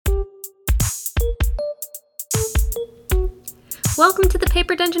Welcome to the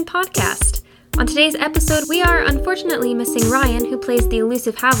Paper Dungeon podcast. On today's episode, we are unfortunately missing Ryan, who plays the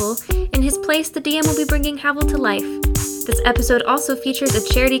elusive Havel. In his place, the DM will be bringing Havel to life. This episode also features a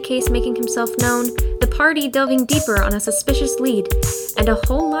charity case making himself known, the party delving deeper on a suspicious lead, and a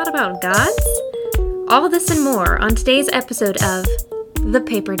whole lot about gods? All this and more on today's episode of The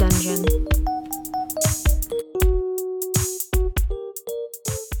Paper Dungeon.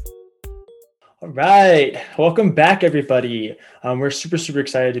 All right, welcome back, everybody. We're super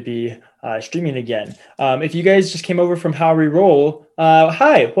excited to be streaming again. If you guys just came over from How We Roll,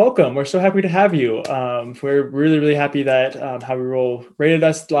 hi, welcome. We're so happy to have you. We're really happy that How We Roll rated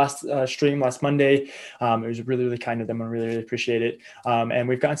us last stream last Monday. It was really kind of them, and really appreciate it. And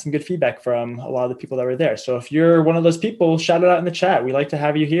we've gotten some good feedback from a lot of the people that were there. So if you're one of those people, shout it out in the chat. We like to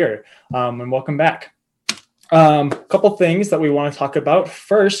have you here, and welcome back. Couple things that we want to talk about.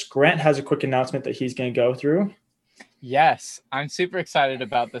 First, Grant has a quick announcement that he's going to go through. Yes, I'm super excited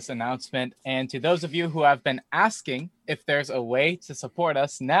about this announcement. And to those of you who have been asking if there's a way to support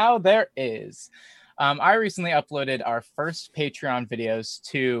us, now there is. I recently uploaded our first Patreon videos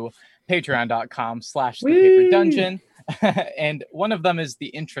to patreon.com/thepaperdungeon. And one of them is the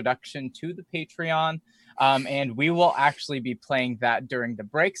introduction to the Patreon. And we will actually be playing that during the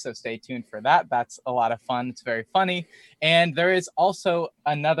break, so stay tuned for that. That's a lot of fun. It's very funny. And there is also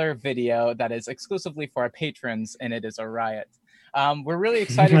another video that is exclusively for our patrons, and it is a riot. We're really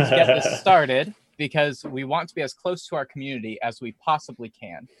excited to get this started because we want to be as close to our community as we possibly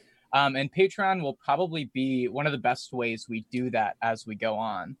can. And Patreon will probably be one of the best ways we do that as we go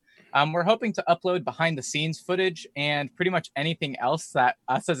on. We're hoping to upload behind-the-scenes footage and pretty much anything else that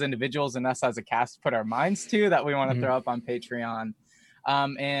us as individuals and us as a cast put our minds to that we want to throw up on Patreon.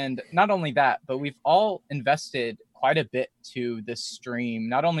 And not only that, but we've all invested quite a bit to this stream,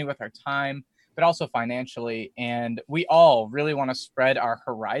 not only with our time, but also financially. And we all really want to spread our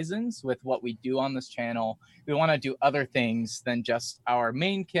horizons with what we do on this channel. We want to do other things than just our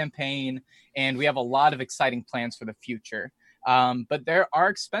main campaign, and we have a lot of exciting plans for the future. But there are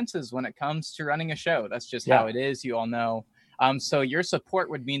expenses when it comes to running a show. That's just how it is. You all know. So your support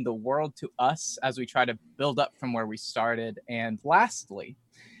would mean the world to us as we try to build up from where we started. And lastly,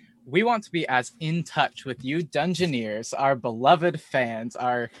 we want to be as in touch with you Dungeoneers, our beloved fans,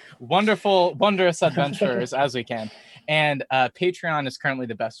 our wonderful, wondrous adventurers as we can. And Patreon is currently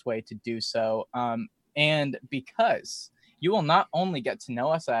the best way to do so. And because you will not only get to know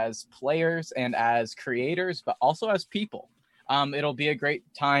us as players and as creators, but also as people. It'll be a great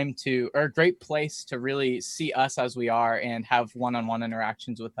great place to really see us as we are and have one-on-one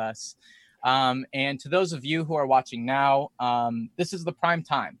interactions with us. And to those of you who are watching now, this is the prime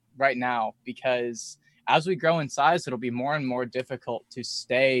time right now, because as we grow in size, it'll be more and more difficult to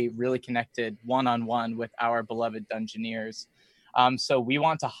stay really connected one-on-one with our beloved Dungeoneers. So we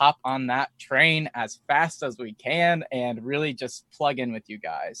want to hop on that train as fast as we can and really just plug in with you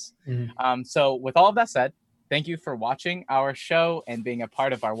guys. So with all of that said, thank you for watching our show and being a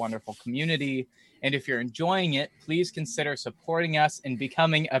part of our wonderful community. And if you're enjoying it, please consider supporting us and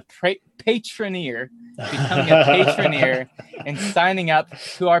becoming a patroneer and signing up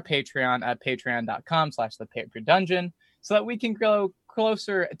to our Patreon at patreon.com/thepaperdungeon so that we can grow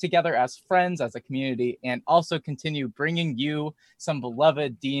closer together as friends, as a community, and also continue bringing you some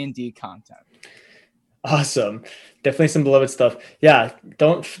beloved D&D content. Awesome. Definitely some beloved stuff. Yeah.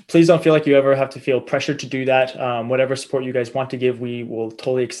 Please don't feel like you ever have to feel pressured to do that. Whatever support you guys want to give, we will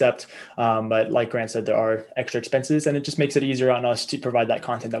totally accept. But like Grant said, there are extra expenses, and it just makes it easier on us to provide that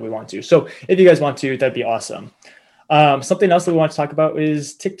content that we want to. So if you guys want to, that'd be awesome. Something else that we want to talk about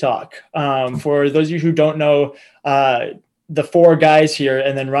is TikTok. For those of you who don't know, the four guys here,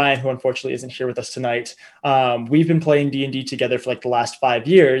 and then Ryan, who unfortunately isn't here with us tonight, we've been playing D&D together for like the last 5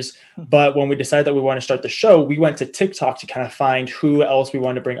 years. But when we decided that we want to start the show, we went to TikTok to kind of find who else we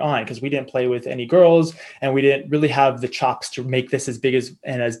wanted to bring on, because we didn't play with any girls and we didn't really have the chops to make this as big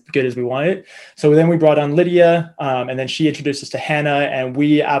and as good as we wanted. So then we brought on Lydia, and then she introduced us to Hannah, and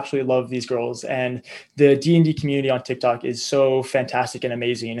we absolutely love these girls. And the D&D community on TikTok is so fantastic and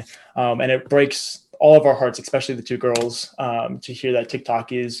amazing, and it breaks all of our hearts, especially the two girls, to hear that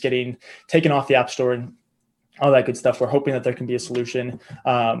TikTok is getting taken off the App Store and all that good stuff. We're hoping that there can be a solution.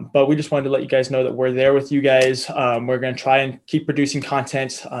 But we just wanted to let you guys know that we're there with you guys. We're going to try and keep producing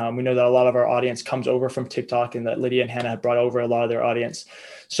content. We know that a lot of our audience comes over from TikTok, and that Lydia and Hannah have brought over a lot of their audience.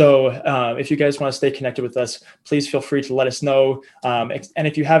 So if you guys want to stay connected with us, please feel free to let us know. And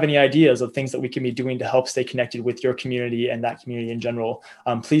if you have any ideas of things that we can be doing to help stay connected with your community and that community in general,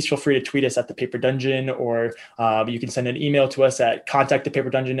 please feel free to tweet us at The Paper Dungeon, or you can send an email to us at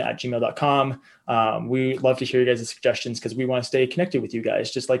contact@thepaperdungeon@gmail.com. We love to hear your guys' suggestions because we want to stay connected with you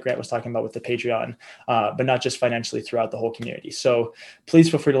guys, just like Grant was talking about with the Patreon, but not just financially, throughout the whole community. So please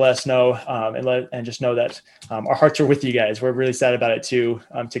feel free to let us know, and just know that our hearts are with you guys. We're really sad about it too.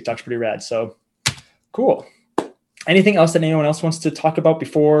 TikTok's pretty rad. So cool. Anything else that anyone else wants to talk about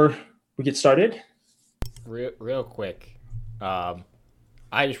before we get started? Real quick.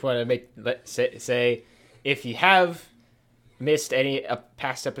 I just want to say if you have missed any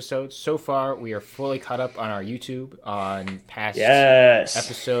past episodes, so far we are fully caught up on our YouTube on past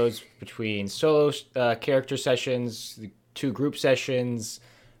episodes, between solo character sessions, 2 group sessions,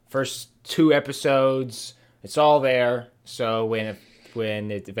 first 2 episodes. It's all there. So when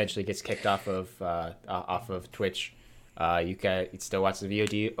it eventually gets kicked off of Twitch, you can still watch the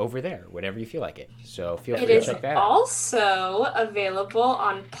VOD over there whenever you feel like it. So feel free to check that out. It is also available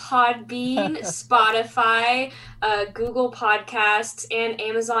on Podbean, Spotify, Google Podcasts, and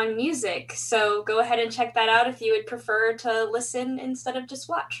Amazon Music. So go ahead and check that out if you would prefer to listen instead of just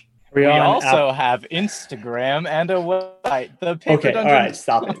watch. We also have Instagram and a website. The Paper Dungeon. All right,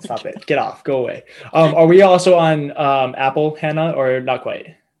 stop it. Get off. Go away. Are we also on Apple, Hannah, or not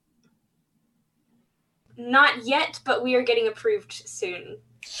quite? Not yet, but we are getting approved soon.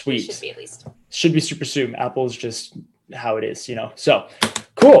 Sweet. Should be, at least. Should be super soon. Apple's just how it is, So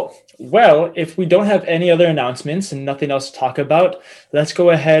cool. Well, if we don't have any other announcements and nothing else to talk about, let's go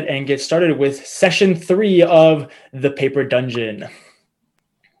ahead and get started with session 3 of the Paper Dungeon.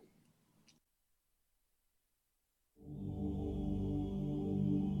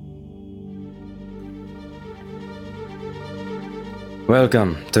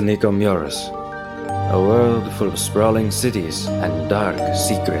 Welcome to Nicomuras, a world full of sprawling cities and dark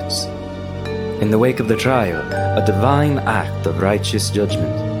secrets. In the wake of the trial, a divine act of righteous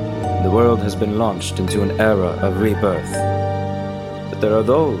judgment, the world has been launched into an era of rebirth. But there are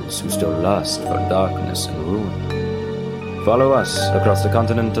those who still lust for darkness and ruin. Follow us across the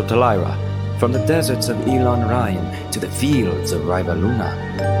continent of Talira, from the deserts of Elon Ryan to the fields of Rivaluna.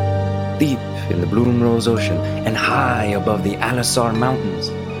 Deep in the Bloomrose Ocean and high above the Alisar Mountains,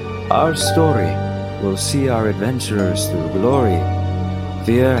 our story will see our adventurers through glory,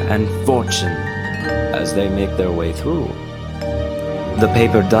 fear, and fortune as they make their way through the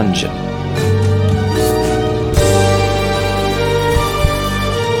Paper Dungeon.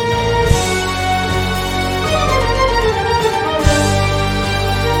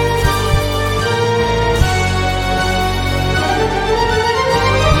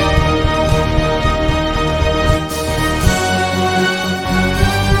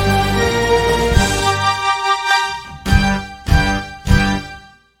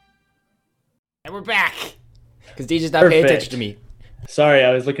 Because DJ's not paying attention to me. Sorry,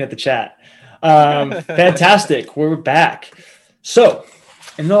 I was looking at the chat. Fantastic. We're back. So,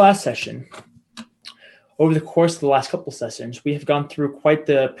 in the last session, over the course of the last couple sessions, we have gone through quite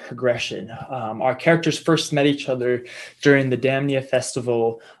the progression. Our characters first met each other during the Damnia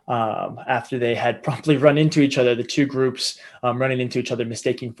Festival after they had promptly run into each other, the 2 groups running into each other,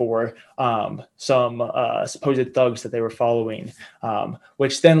 mistaking for some supposed thugs that they were following,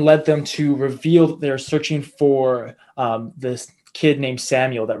 which then led them to reveal that they're searching for this kid named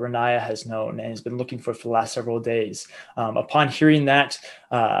Samuel that Renaya has known and has been looking for the last several days. Upon hearing that,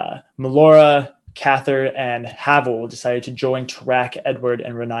 Melora, Cather, and Havel decided to join Tarak, Edward,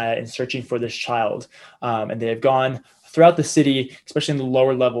 and Renaya in searching for this child. And they have gone throughout the city, especially in the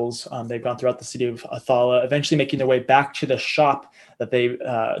lower levels. They've gone throughout the city of Athala, eventually making their way back to the shop that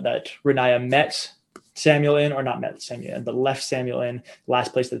that Renaya met Samuel in, or not met Samuel in, but left Samuel in,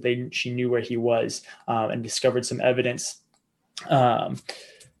 last place that she knew where he was, and discovered some evidence.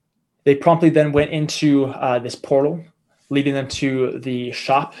 They promptly then went into this portal, leading them to the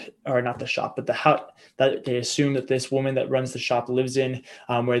shop, or not the shop, but the house that they assume that this woman that runs the shop lives in,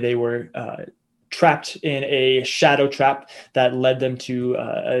 where they were trapped in a shadow trap that led them to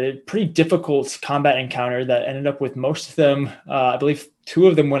a pretty difficult combat encounter that ended up with most of them, I believe 2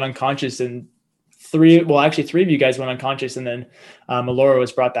 of them went unconscious, and 3 of you guys went unconscious, and then Melora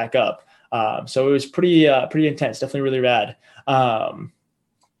was brought back up. So it was pretty intense, definitely really rad.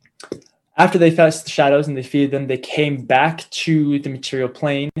 After they faced the shadows and they defeated them, they came back to the material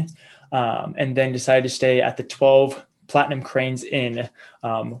plane, and then decided to stay at the 12 Platinum Cranes Inn,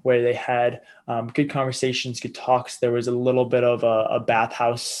 where they had good conversations, good talks. There was a little bit of a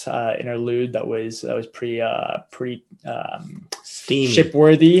bathhouse interlude that was pretty Steamy.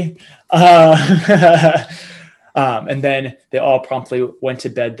 shipworthy. And then they all promptly went to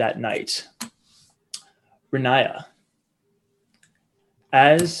bed that night. Renaya,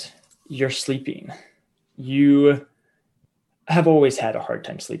 as you're sleeping, you have always had a hard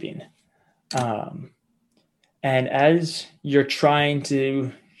time sleeping. And as you're trying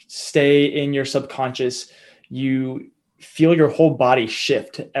to stay in your subconscious, you feel your whole body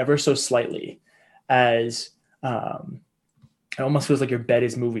shift ever so slightly as it almost feels like your bed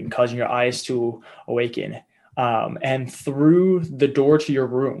is moving, causing your eyes to awaken. And through the door to your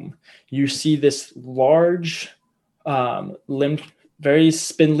room, you see this large, limbed, very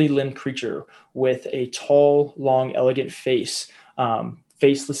spindly limbed creature with a tall, long, elegant face,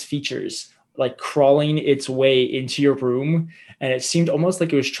 faceless features, like crawling its way into your room. And it seemed almost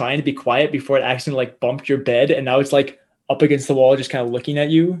like it was trying to be quiet before it accidentally like bumped your bed. And now it's like up against the wall, just kind of looking at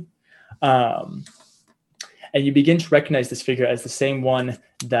you. And you begin to recognize this figure as the same one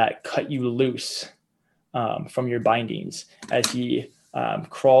that cut you loose from your bindings, as he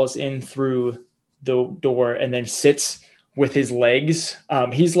crawls in through the door and then sits with his legs.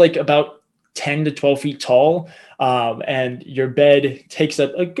 He's like about 10 to 12 feet tall, and your bed takes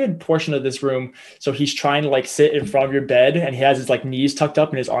up a good portion of this room. So he's trying to like sit in front of your bed, and he has his like knees tucked up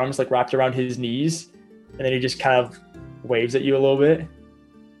and his arms like wrapped around his knees, and then he just kind of waves at you a little bit.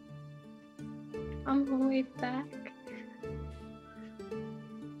 I'm gonna wave back.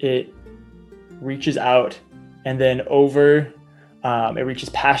 It reaches out and then over, it reaches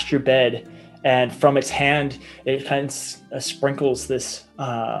past your bed, and from its hand it kind of sprinkles this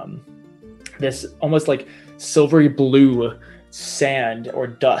this almost like silvery blue sand or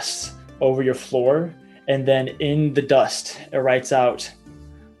dust over your floor, and then in the dust it writes out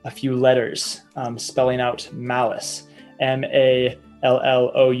a few letters, spelling out malice, Mallous.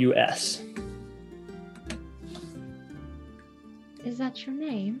 Is that your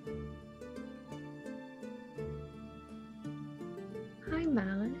name? Hi,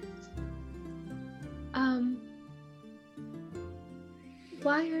 Malice.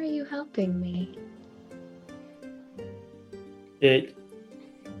 Why are you helping me? It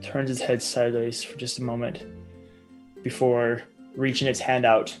turns its head sideways for just a moment before reaching its hand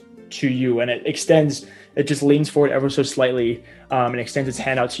out to you, and it just leans forward ever so slightly, and extends its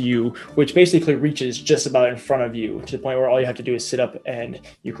hand out to you, which basically reaches just about in front of you, to the point where all you have to do is sit up and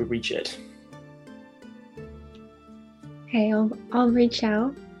you could reach it. Okay, I'll reach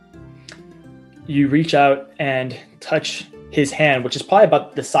out. You reach out and touch his hand, which is probably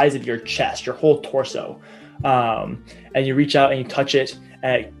about the size of your chest, your whole torso. And you reach out and you touch it,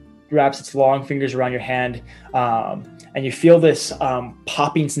 and it wraps its long fingers around your hand. And you feel this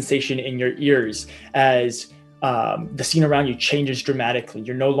popping sensation in your ears as the scene around you changes dramatically.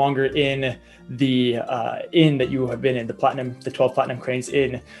 You're no longer in the inn that you have been in, the 12 Platinum Cranes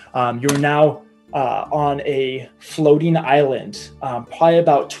Inn. You're now on a floating island, probably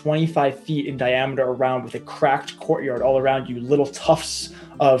about 25 feet in diameter around, with a cracked courtyard all around you, little tufts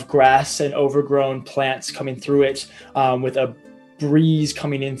of grass and overgrown plants coming through it, with a breeze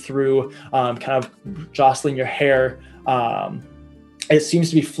coming in through, kind of jostling your hair. It seems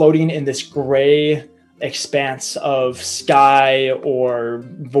to be floating in this gray expanse of sky or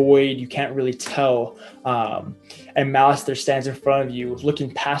void. You can't really tell. And Malice there stands in front of you.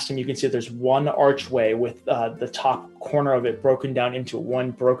 Looking past him, you can see there's one archway with the top corner of it broken down into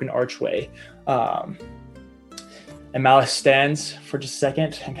one broken archway. And Malice stands for just a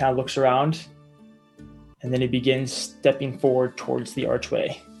second and kind of looks around, and then he begins stepping forward towards the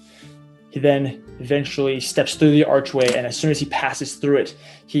archway. He then eventually steps through the archway, and as soon as he passes through it,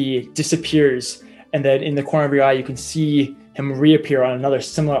 he disappears. And then in the corner of your eye, you can see him reappear on another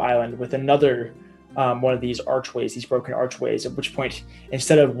similar island with another one of these archways, these broken archways, at which point,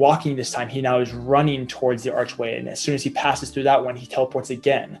 instead of walking this time, he now is running towards the archway. And as soon as he passes through that one, he teleports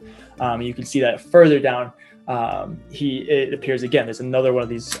again. You can see that further down, it appears again. There's another one of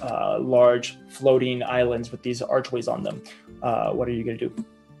these large floating islands with these archways on them. What are you going to do?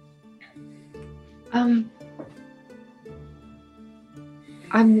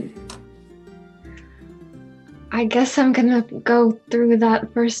 I guess I'm gonna go through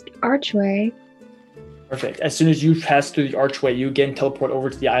that first archway. Perfect. As soon as you pass through the archway, you again teleport over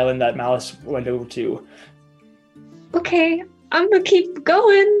to the island that Malice went over to. Okay, I'm gonna keep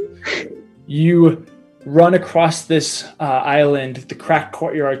going. You run across this island, the cracked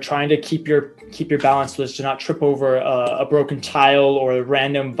courtyard, trying to keep your keep your balance so as to not trip over a broken tile or a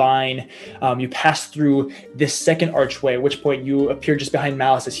random vine. You pass through this second archway, at which point you appear just behind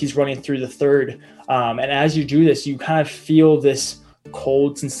Malice as he's running through the third. And as you do this, you kind of feel this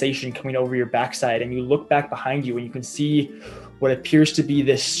cold sensation coming over your backside, and you look back behind you and you can see what appears to be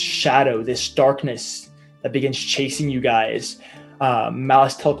this shadow, this darkness that begins chasing you guys.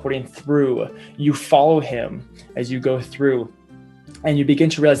 Malice teleporting through. You follow him as you go through, and you begin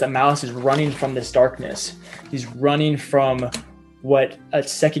to realize that Malice is running from this darkness. He's running from what at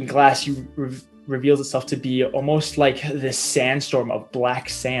second glance reveals itself to be almost like this sandstorm of black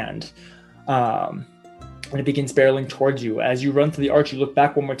sand. And it begins barreling towards you. As you run through the arch, you look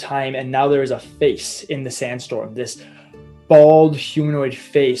back one more time, and now there is a face in the sandstorm. This bald humanoid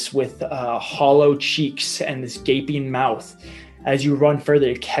face with hollow cheeks and this gaping mouth. As you run further,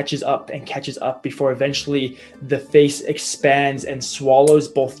 it catches up before eventually the face expands and swallows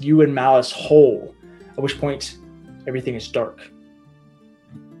both you and Malice whole, at which point everything is dark.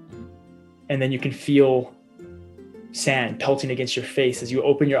 And then you can feel sand pelting against your face. As you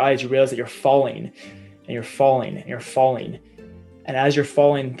open your eyes, you realize that you're falling, and you're falling, and you're falling. And as you're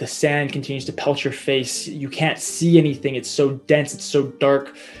falling, the sand continues to pelt your face. You can't see anything. It's so dense, it's so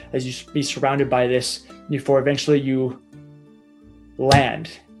dark as you be surrounded by this, before eventually you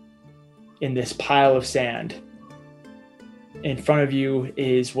land in this pile of sand. In front of you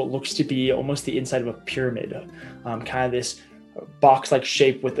is what looks to be almost the inside of a pyramid, kind of this box-like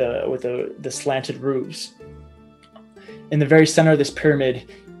shape with the slanted roofs. In the very center of this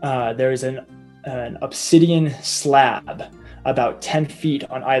pyramid, there is an obsidian slab about 10 feet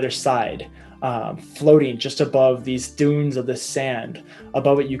on either side, floating just above these dunes of the sand.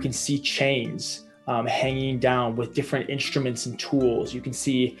 Above it, you can see chains hanging down with different instruments and tools. You can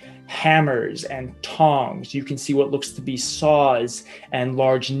see hammers and tongs. You can see what looks to be saws and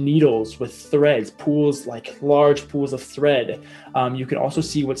large needles with threads, large pools of thread. You can also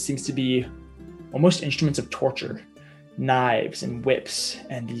see what seems to be almost instruments of torture, knives and whips,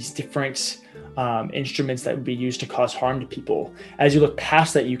 and these different instruments that would be used to cause harm to people. As you look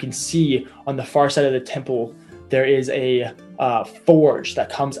past that, you can see on the far side of the temple there is a forge that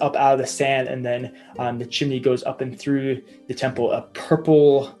comes up out of the sand, and then the chimney goes up and through the temple. A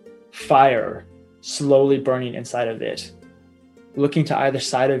purple fire slowly burning inside of it. Looking to either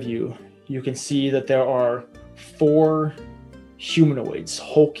side of you, you can see that there are 4 humanoids,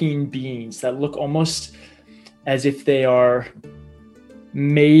 hulking beings that look almost as if they are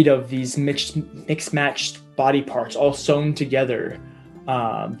made of these mixed-matched body parts, all sewn together.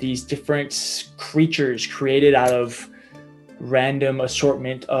 These different creatures created out of random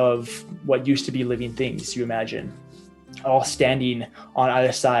assortment of what used to be living things, you imagine, all standing on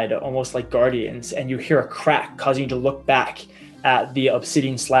either side, almost like guardians. And you hear a crack causing you to look back at the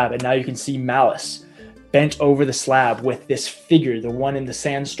obsidian slab, and now you can see Malice bent over the slab with this figure, the one in the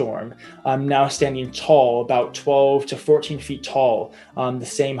sandstorm, now standing tall, about 12 to 14 feet tall, the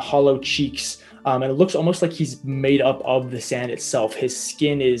same hollow cheeks. And it looks almost like he's made up of the sand itself. His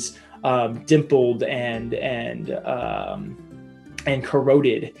skin is dimpled and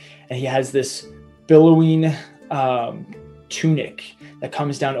corroded, and he has this billowing tunic that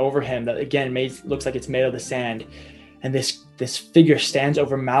comes down over him that again looks like it's made of the sand. And this figure stands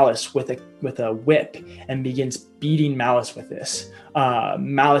over Malice with a whip and begins beating Malice with this.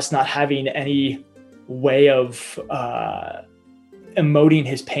 Malice not having any way of emoting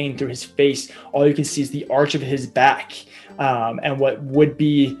his pain through his face. All you can see is the arch of his back, and what would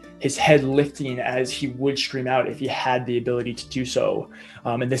be his head lifting as he would scream out if he had the ability to do so.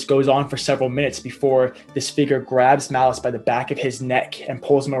 And this goes on for several minutes before this figure grabs Malice by the back of his neck and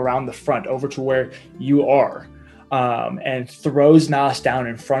pulls him around the front over to where you are, and throws Malice down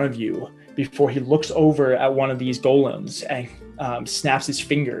in front of you before he looks over at one of these golems and snaps his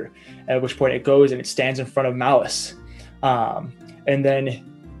finger, at which point it goes and it stands in front of Malice. And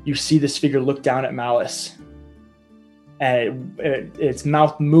then you see this figure look down at Malice, and its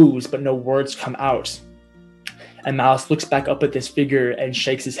mouth moves, but no words come out. And Malice looks back up at this figure and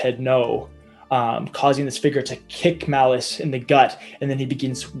shakes his head no, causing this figure to kick Malice in the gut, and then he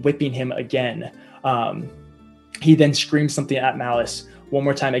begins whipping him again. He then screams something at Malice one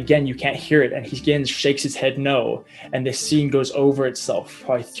more time. Again, you can't hear it, and he again shakes his head no, and this scene goes over itself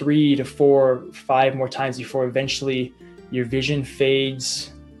probably 3 to 4, 5 more times before eventually your vision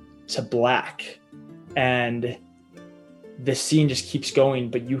fades to black, and this scene just keeps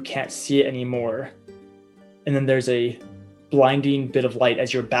going, but you can't see it anymore. And then there's a blinding bit of light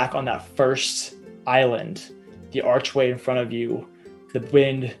as you're back on that first island, the archway in front of you, the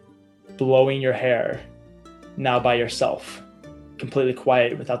wind blowing your hair, now by yourself, completely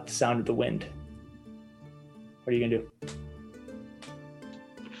quiet without the sound of the wind. What are you gonna do?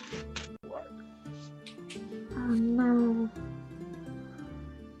 Oh no.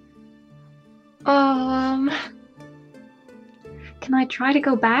 Can I try to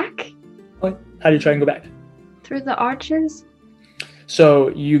go back What? How do you try and go back? through the arches? So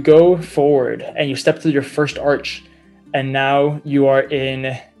you go forward and you step through your first arch, and now you are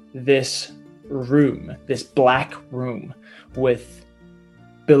in this room, this black room with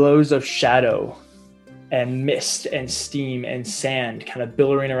billows of shadow and mist and steam and sand kind of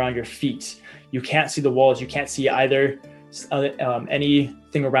billowing around your feet. You can't see the walls. You can't see either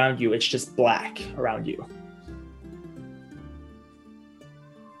anything around you. It's just black around you.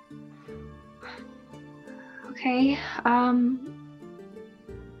 Okay, I'm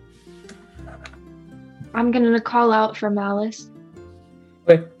gonna call out for Malice.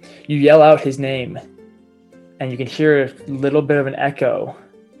 Okay. You yell out his name, and you can hear a little bit of an echo,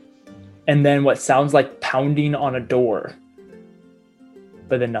 and then what sounds like pounding on a door,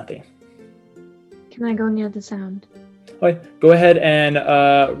 but then nothing. Can I go near the sound? Okay. Go ahead and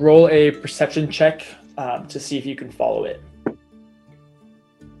roll a perception check to see if you can follow it.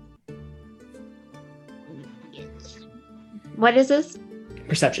 What is this?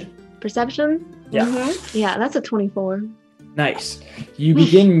 Perception. Perception? Yeah. Mm-hmm. Yeah, that's a 24. Nice. You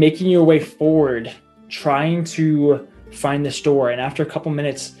begin making your way forward, trying to find this door, and after a couple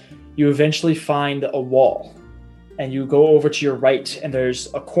minutes, you eventually find a wall, and you go over to your right, and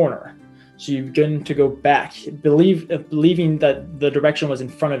there's a corner. So you begin to go back, believing that the direction was in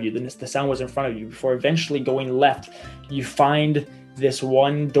front of you, the sound was in front of you, before eventually going left. You find this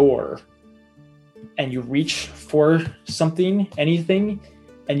one door, and you reach for something, anything,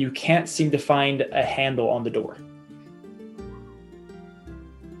 and you can't seem to find a handle on the door.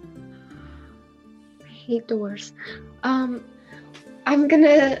 I hate doors. I'm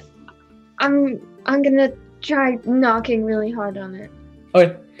gonna try knocking really hard on it.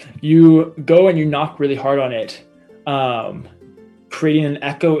 Okay, you go and you knock really hard on it, creating an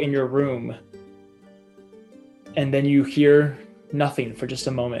echo in your room, and then you hear nothing for just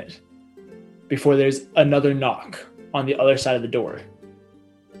a moment before there's another knock on the other side of the door.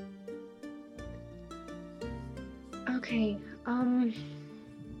 Okay, I'm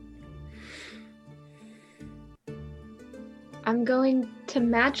going to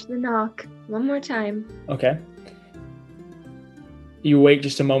match the knock one more time. Okay. You wait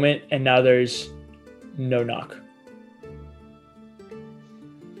just a moment, and now there's no knock.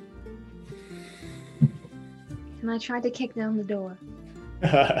 And I tried to kick down the door.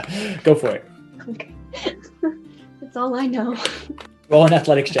 Go for it. Okay. That's all I know. Roll an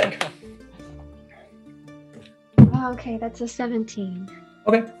athletics check. Okay, that's a 17.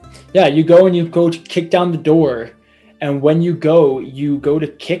 Okay. Yeah, you go and you go to kick down the door, and when you go to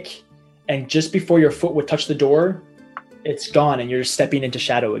kick, and just before your foot would touch the door, it's gone, and you're just stepping into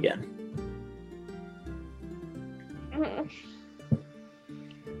shadow again.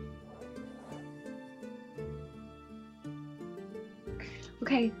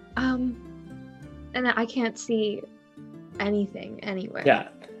 Okay, and I can't see anything anywhere. Yeah.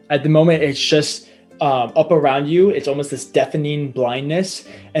 At the moment, it's just up around you. It's almost this deafening blindness.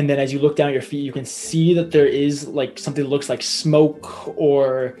 And then as you look down at your feet, you can see that there is like something that looks like smoke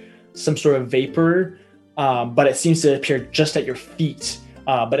or some sort of vapor. But it seems to appear just at your feet.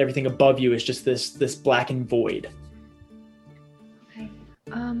 But everything above you is just this blackened void. Okay.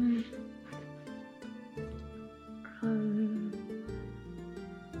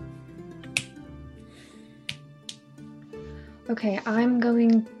 Okay, I'm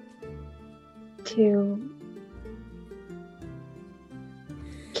going to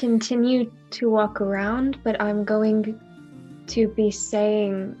continue to walk around, but I'm going to be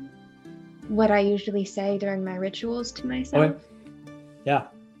saying what I usually say during my rituals to myself. Okay. Yeah.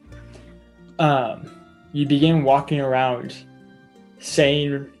 You begin walking around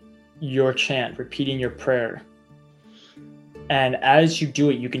saying your chant, repeating your prayer. And as you do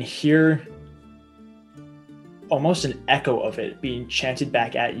it, you can hear almost an echo of it being chanted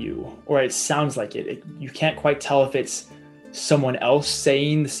back at you, or it sounds like it. You can't quite tell if it's someone else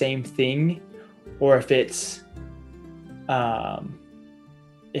saying the same thing, or if it's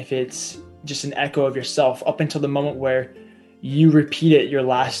just an echo of yourself, up until the moment where you repeat it your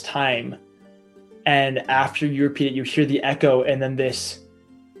last time, and after you repeat it, you hear the echo, and then this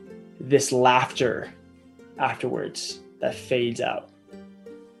laughter afterwards that fades out.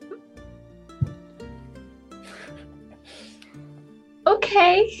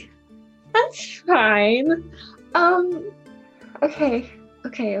 Okay, that's fine. Okay.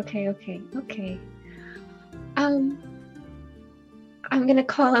 I'm gonna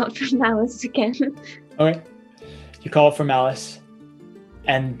call out for Malice again. Okay. You call it for Malice,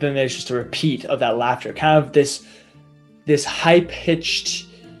 and then there's just a repeat of that laughter, kind of this high-pitched,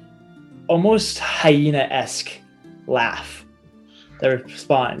 almost hyena-esque laugh that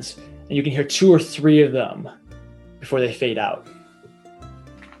responds, and you can hear 2 or 3 of them before they fade out.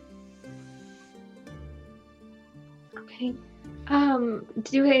 Okay.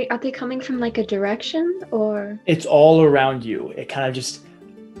 Are they coming from like a direction, or? It's all around you. It kind of just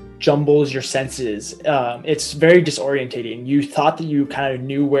jumbles your senses. It's very disorientating. You thought that you kind of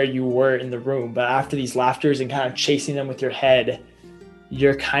knew where you were in the room, but after these laughters and kind of chasing them with your head,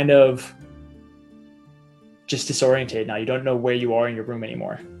 you're kind of just disorientated now. You don't know where you are in your room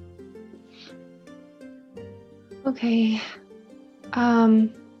anymore. Okay.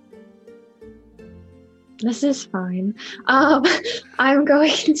 This is fine. I'm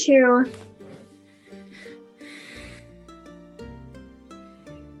going to...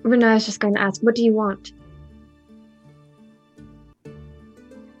 Renee is just going to ask, what do you want?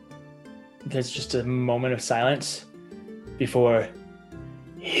 There's just a moment of silence before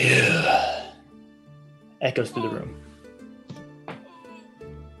echoes through the room.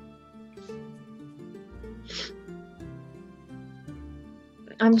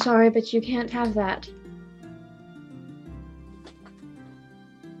 I'm sorry, but you can't have that.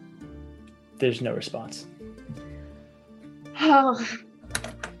 There's no response. Oh.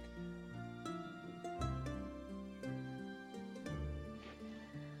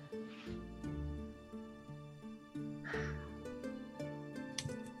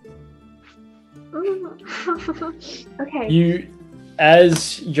 Okay.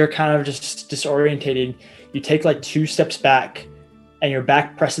 As you're kind of just disorientated, you take like 2 steps back and your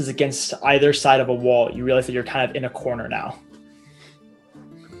back presses against either side of a wall. You realize that you're kind of in a corner now.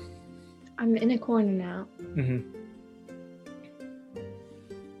 I'm in a corner now. Mm-hmm.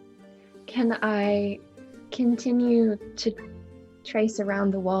 Can I continue to trace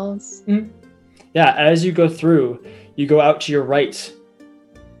around the walls? Mm-hmm. Yeah, as you go through, you go out to your right,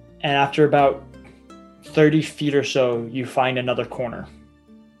 and after about 30 feet or so, you find another corner.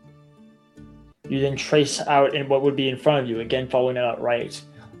 You then trace out in what would be in front of you, again following it out right.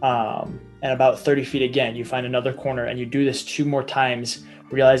 And about 30 feet again, you find another corner, and you do this 2 more times,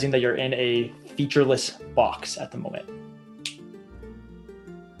 realizing that you're in a featureless box at the moment.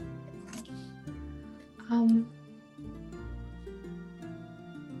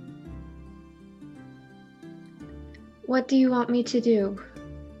 What do you want me to do?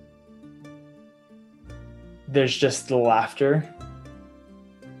 There's just the laughter,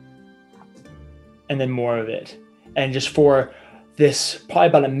 and then more of it. And just for this, probably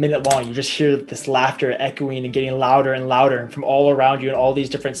about a minute long, you just hear this laughter echoing and getting louder and louder from all around you and all these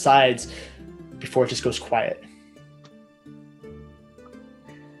different sides before it just goes quiet.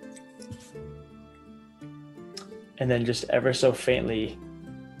 And then just ever so faintly,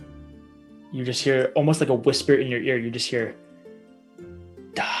 you just hear almost like a whisper in your ear. You just hear,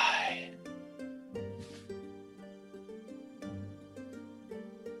 die.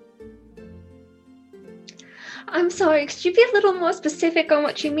 I'm sorry, could you be a little more specific on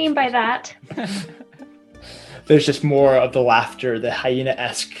what you mean by that? There's just more of the laughter, the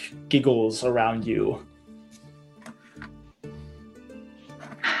hyena-esque giggles around you.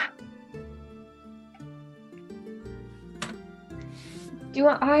 Do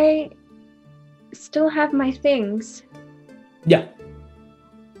I still have my things? Yeah.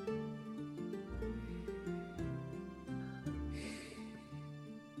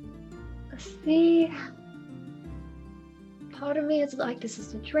 See, part of me is like, this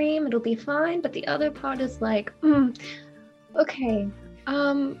is a dream, it'll be fine, but the other part is like, okay,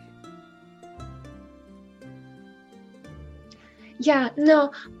 yeah,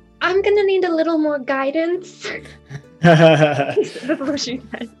 no, I'm gonna need a little more guidance. Before she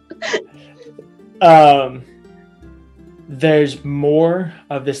said. There's more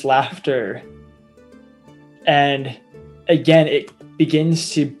of this laughter, and again it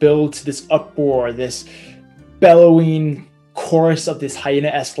begins to build to this uproar, this bellowing chorus of this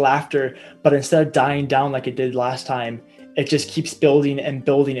hyena-esque laughter, but instead of dying down like it did last time, it just keeps building and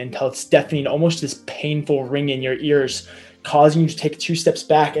building until it's deafening, almost this painful ring in your ears, causing you to take 2 steps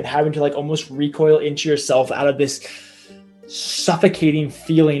back and having to like almost recoil into yourself out of this suffocating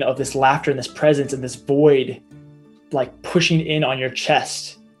feeling of this laughter and this presence and this void like pushing in on your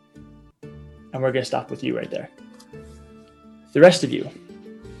chest. And we're going to stop with you right there. The rest of you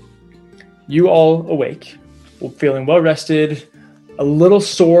all awake, feeling well rested, a little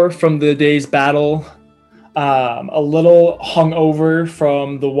sore from the day's battle, a little hungover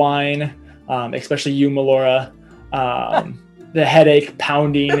from the wine, especially you, Melora, the headache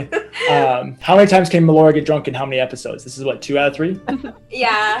pounding. How many times can Melora get drunk in how many episodes? This is what, 2 out of 3?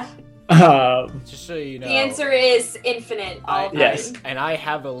 Yeah. Just so you know. The answer is infinite. All time. Yes. And I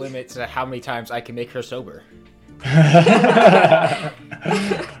have a limit to how many times I can make her sober. At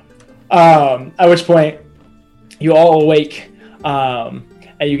which point, you all awake, and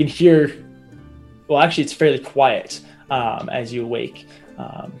you can hear. Well, actually, it's fairly quiet as you awake.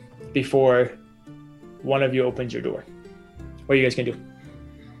 Before one of you opens your door. What are you guys gonna do?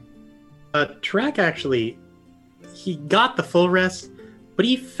 Tarak actually, he got the full rest, but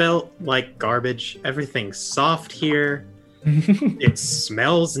he felt like garbage. Everything's soft here. It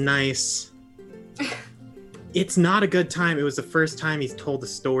smells nice. It's not a good time. It was the first time he's told a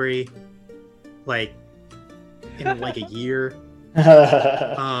story, like, in like a year.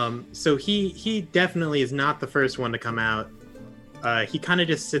 So he definitely is not the first one to come out. He kind of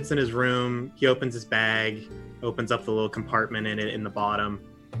just sits in his room. He opens his bag, opens up the little compartment in it in the bottom,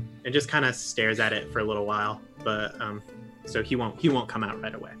 and just kind of stares at it for a little while. But so he won't come out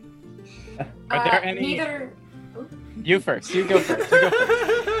right away. Are there any? Neither. You first. You go first.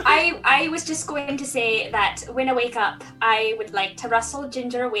 I was just going to say that when I wake up, I would like to rustle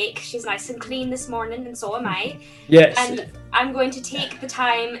Ginger awake. She's nice and clean this morning, and so am I. Yes. And I'm going to take the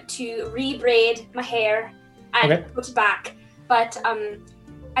time to re-braid my hair and put it back. But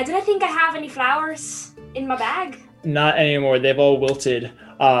I didn't think I have any flowers in my bag. Not anymore. They've all wilted.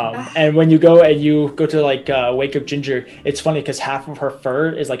 And when you go to like wake up Ginger, it's funny because half of her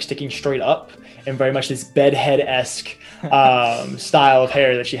fur is like sticking straight up and very much this bedhead-esque style of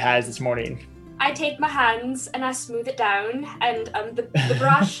hair that she has this morning. I take my hands and I smooth it down, and the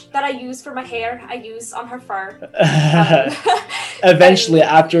brush that I use for my hair, I use on her fur. Eventually,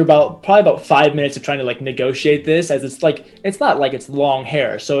 after probably about 5 minutes of trying to like negotiate this, as it's not like it's long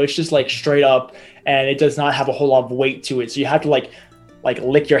hair, so it's just like straight up, and it does not have a whole lot of weight to it. So you have to like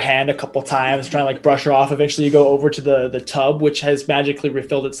lick your hand a couple times, trying to like brush her off. Eventually, you go over to the tub, which has magically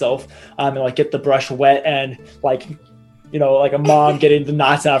refilled itself, and like get the brush wet and like. Like a mom getting the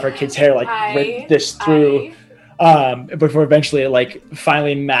knots out of her kid's hair, like rip this through, before eventually it like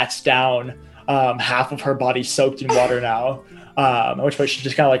finally mats down, half of her body soaked in water now, at which point she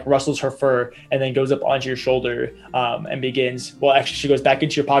just kind of like rustles her fur and then goes up onto your shoulder, and begins, well, actually she goes back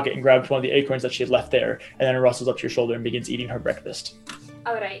into your pocket and grabs one of the acorns that she had left there, and then rustles up to your shoulder and begins eating her breakfast.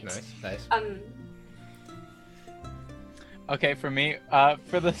 All right. Nice. Okay, for me,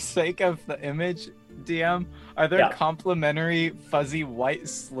 for the sake of the image, DM, are there complimentary fuzzy white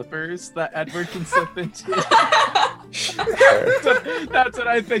slippers that Edward can slip into? That's what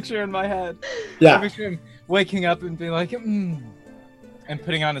I picture in my head. Yeah. I picture him waking up and being like, and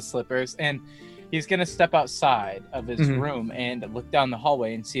putting on his slippers, and he's gonna step outside of his room and look down the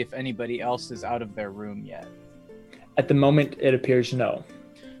hallway and see if anybody else is out of their room yet. At the moment, it appears no.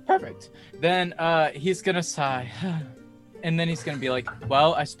 Perfect. Then he's gonna sigh. And then he's going to be like,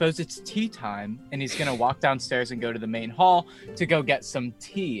 well, I suppose it's tea time. And he's going to walk downstairs and go to the main hall to go get some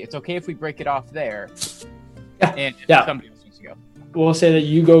tea. It's okay if we break it off there. And somebody else needs to go. We'll say that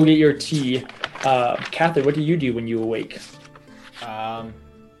you go get your tea. Catherine, what do you do when you awake?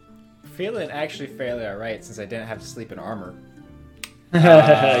 Feeling actually fairly alright since I didn't have to sleep in armor.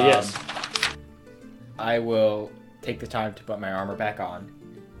 Yes. I will take the time to put my armor back on.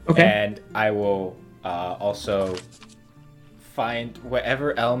 Okay. And I will also find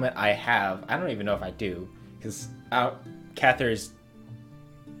whatever element I have. I don't even know if I do, because Cather's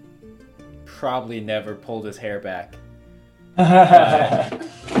probably never pulled his hair back.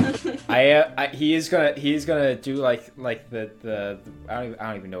 He's gonna do like the I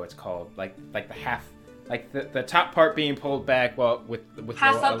don't even know what it's called, like the half, like the top part being pulled back with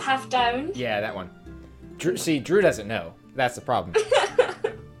half up, half down. Yeah, that one. Drew doesn't know. That's the problem.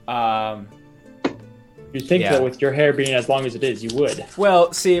 You'd think that with your hair being as long as it is, you would.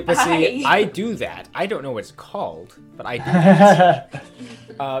 Well, I do that. I don't know what it's called, but I do that.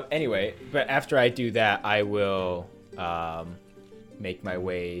 Anyway, but after I do that, I will make my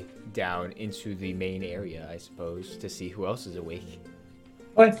way down into the main area, I suppose, to see who else is awake.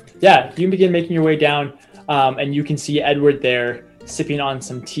 Okay. Yeah, you can begin making your way down, and you can see Edward there sipping on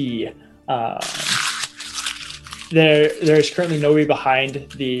some tea. There's currently nobody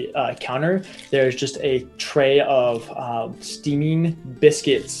behind the counter. There's just a tray of steaming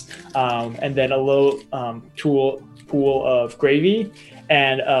biscuits, and then a little pool of gravy,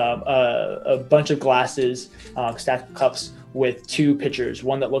 and a bunch of glasses, stacked cups with 2 pitchers.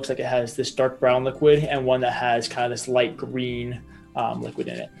 One that looks like it has this dark brown liquid, and one that has kind of this light green liquid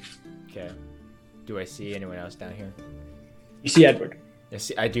in it. Okay. Do I see anyone else down here? You see Edward.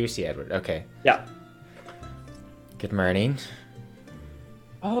 I do see Edward. Okay. Yeah. Good morning.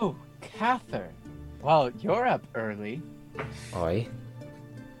 Oh, Cather. Well, you're up early. Oi.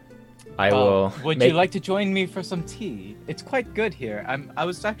 I Well, will. Would you like to join me for some tea? It's quite good here. I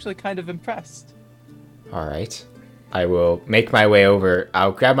was actually kind of impressed. All right. I will make my way over.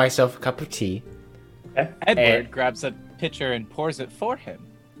 I'll grab myself a cup of tea. Okay. Edward grabs a pitcher and pours it for him.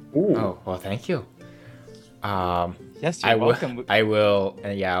 Ooh. Oh, well, thank you. Yes, you're welcome. I will.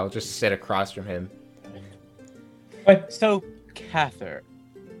 Yeah, I'll just sit across from him. So, Cather,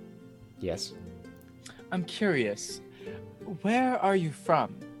 Yes. I'm curious. Where are you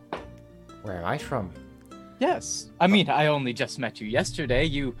from? Where am I from? Yes. I mean, I only just met you yesterday.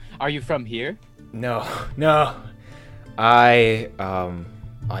 Are you from here? No. I'm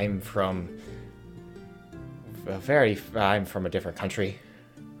from I'm from a different country.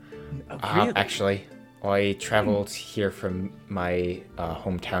 Oh, really? Actually, I traveled here from my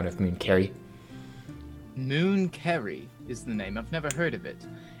hometown of Mooncarry. Moon Kerry is the name. I've never heard of it.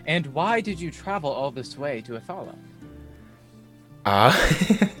 And why did you travel all this way to Athala?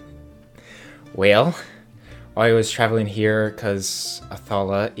 Well, I was traveling here because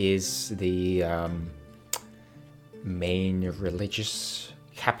Athala is the main religious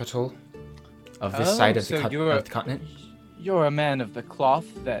capital of this side of the continent. You're a man of the cloth,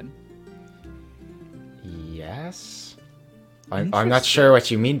 then. Yes. I'm not sure what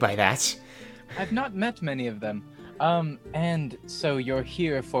you mean by that. I've not met many of them. And so you're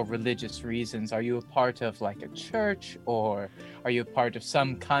here for religious reasons. Are you a part of like a church, or are you a part of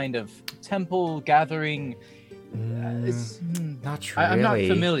some kind of temple gathering? Not really. I'm not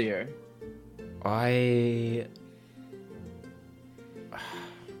familiar.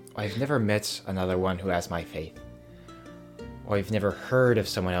 I've never met another one who has my faith. I've never heard of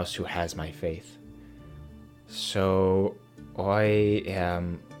someone else who has my faith. So I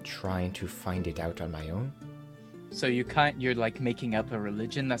am trying to find it out on my own. So you're like making up a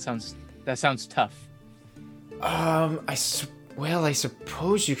religion? That sounds tough. I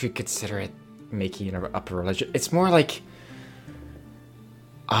suppose you could consider it making up a religion. It's more like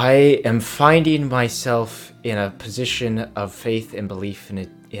I am finding myself in a position of faith and belief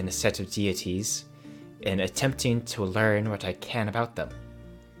in a set of deities and attempting to learn what I can about them.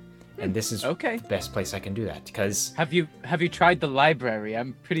 And this is the best place I can do that, because... Have you tried the library?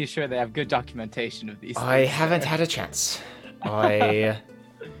 I'm pretty sure they have good documentation of these I things. haven't had a chance. I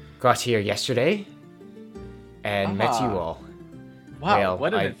got here yesterday and met you all. Wow, Well,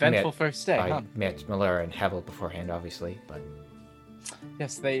 what an eventful first day, I huh? met Miller and Havel beforehand, obviously, but...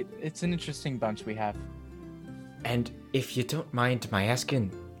 Yes, it's an interesting bunch we have. And if you don't mind my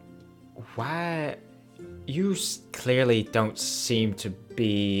asking, why... You clearly don't seem to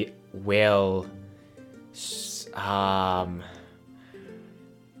be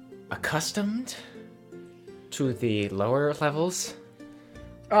accustomed to the lower levels.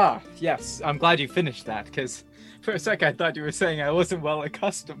 Ah, yes. I'm glad you finished that, because for a sec I thought you were saying I wasn't well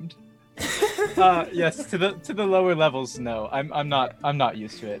accustomed. Yes, to the lower levels. No, I'm not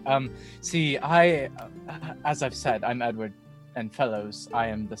used to it. See, as I've said, I'm Edward and Fellows. I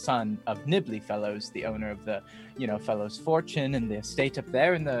am the son of Nibley Fellows, the owner of the, Fellows Fortune and the estate up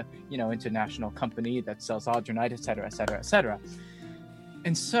there, and the, international company that sells Aldronite, etc., etc., etc.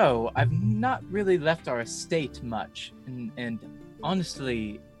 And so I've not really left our estate much, and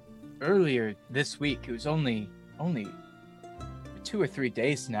honestly, earlier this week, it was only 2 or 3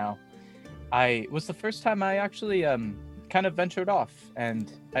 days now, I was the first time I actually kind of ventured off,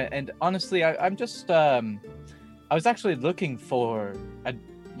 and honestly, I'm just I was actually looking for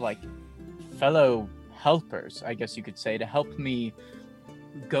fellow helpers, I guess you could say, to help me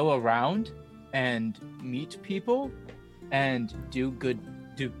go around and meet people and do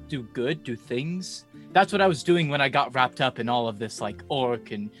things. That's what I was doing when I got wrapped up in all of this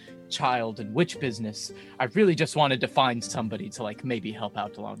orc and child and witch business. I really just wanted to find somebody to maybe help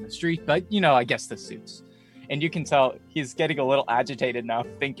out along the street, but I guess this suits. And you can tell he's getting a little agitated now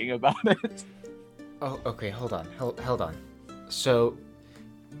thinking about it. Oh, okay, hold on. So,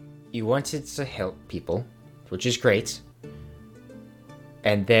 you wanted to help people, which is great.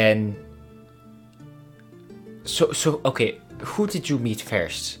 And then... So, okay, who did you meet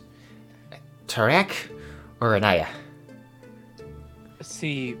first? Tarek or Anaya?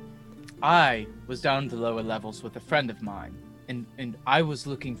 See, I was down to lower levels with a friend of mine, and I was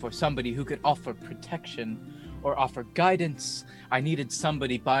looking for somebody who could offer protection or offer guidance. I needed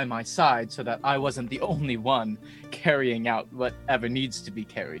somebody by my side so that I wasn't the only one carrying out whatever needs to be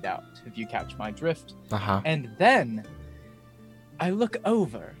carried out, if you catch my drift. Uh-huh. And then I look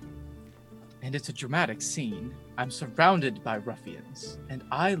over, and it's a dramatic scene. I'm surrounded by ruffians, and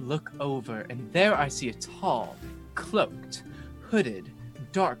I look over, and there I see a tall, cloaked, hooded,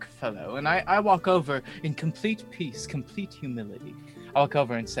 dark fellow. And I walk over in complete peace, complete humility. I walk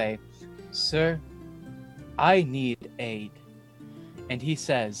over and say, "Sir, I need aid." And he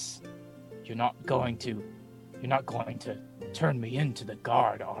says, You're not going to turn me into the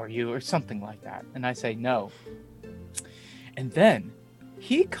guard, are you?" Or something like that. And I say, "No." And then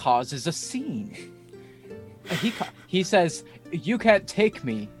he causes a scene. He says, "You can't take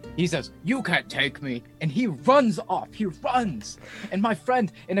me." He says, "You can't take me." And he runs off. He runs. And my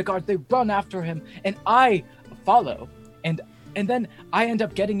friend and a guard, they run after him. And I follow. And then I end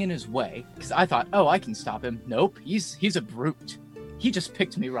up getting in his way. Because I thought, oh, I can stop him. Nope, he's a brute. He just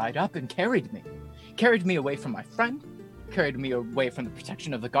picked me right up and carried me. Carried me away from my friend. Carried me away from the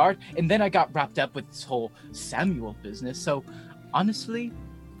protection of the guard. And then I got wrapped up with this whole Samuel business. So, honestly,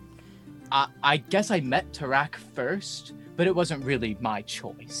 I guess I met Tarak first, but it wasn't really my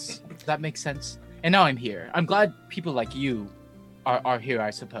choice. Does that make sense? And now I'm here. I'm glad people like you are here, I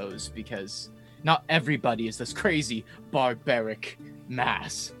suppose, because not everybody is this crazy, barbaric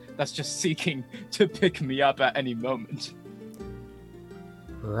mass that's just seeking to pick me up at any moment.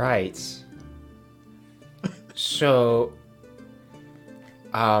 Right. So,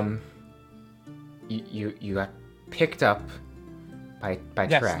 you got picked up by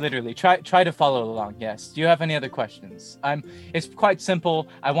Yes, Tarak. literally. Try to follow along. Yes. Do you have any other questions? It's quite simple.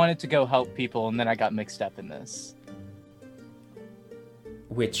 I wanted to go help people, and then I got mixed up in this.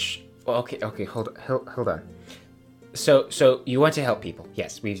 Which? Well, okay. Hold on. So you want to help people?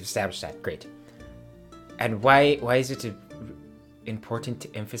 Yes, we've established that. Great. And why is it important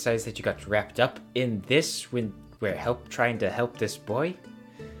to emphasize that you got wrapped up in this when we're trying to help this boy?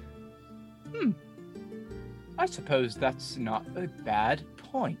 I suppose that's not a bad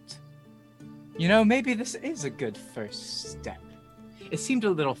point. You know, maybe this is a good first step. It seemed a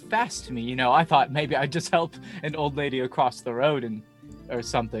little fast to me, you know. I thought maybe I'd just help an old lady across the road or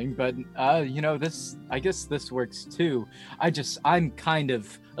something, but you know, I guess this works too. I'm kind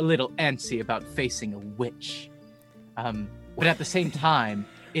of a little antsy about facing a witch. But at the same time,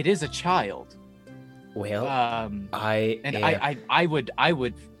 it is a child. Well, I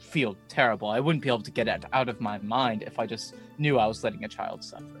would feel terrible. I wouldn't be able to get it out of my mind if I just knew I was letting a child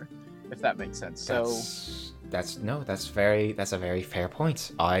suffer, if that makes sense. That's a very fair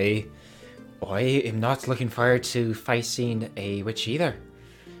point. I am not looking forward to facing a witch either.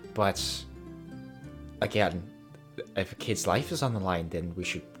 But again, if a kid's life is on the line, then we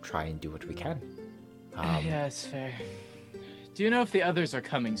should try and do what we can. Yeah, it's fair. Do you know if the others are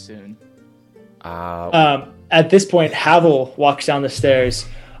coming soon? At this point, Havel walks down the stairs,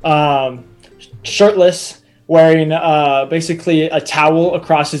 shirtless, wearing basically a towel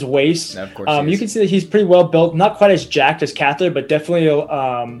across his waist. Of course you can see that he's pretty well built, not quite as jacked as Cather, but definitely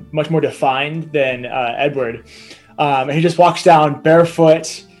much more defined than Edward. And he just walks down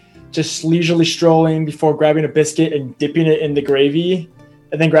barefoot, just leisurely strolling before grabbing a biscuit and dipping it in the gravy,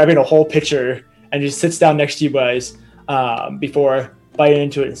 and then grabbing a whole pitcher and just sits down next to you guys before biting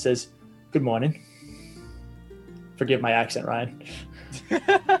into it and says, "Good morning." Forgive my accent, Ryan.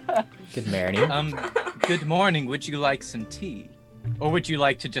 Good morning. Good morning. Would you like some tea? Or would you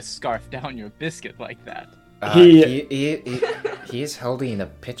like to just scarf down your biscuit like that? He is holding a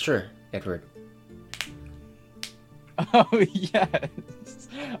pitcher, Edward. Oh, yes.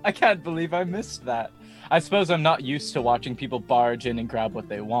 I can't believe I missed that. I suppose I'm not used to watching people barge in and grab what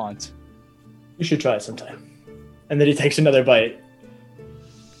they want. You should try it sometime. And then he takes another bite.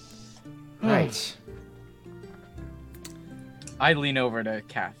 Right. I lean over to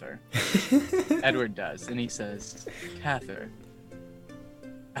Cather. Edward does, and he says, Cather.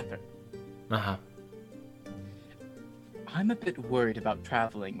 Uh-huh. I'm a bit worried about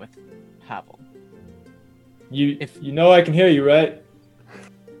traveling with Havel. You know I can hear you, right?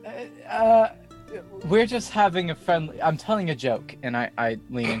 We're just having a friendly... I'm telling a joke, and I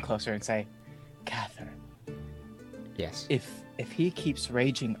lean in closer and say, Cather. Yes. If he keeps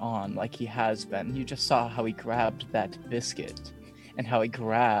raging on like he has been, you just saw how he grabbed that biscuit and how he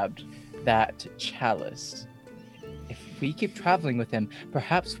grabbed that chalice. If we keep traveling with him,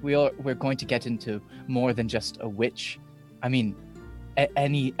 perhaps we're going to get into more than just a witch. I mean,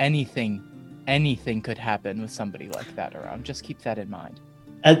 anything could happen with somebody like that around. Just keep that in mind.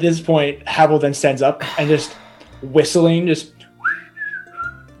 At this point, Havel then stands up and just whistling,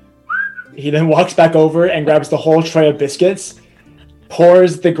 he then walks back over and grabs the whole tray of biscuits,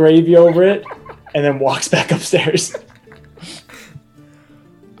 pours the gravy over it, and then walks back upstairs.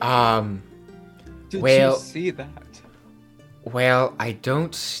 Did you see that? Well, I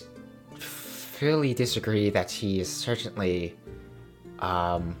don't fully disagree that he is certainly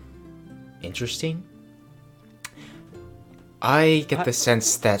interesting. I get the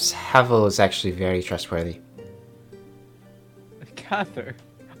sense that Havel is actually very trustworthy. Cather,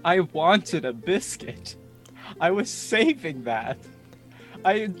 I wanted a biscuit. I was saving that.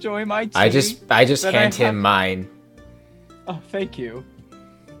 I enjoy my tea. I just hand him mine. Oh, thank you.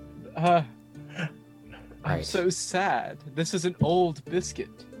 I'm Right. so sad. This is an old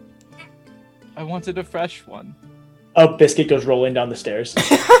biscuit. I wanted a fresh one. A biscuit goes rolling down the stairs.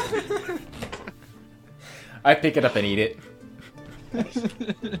 I pick it up and eat it.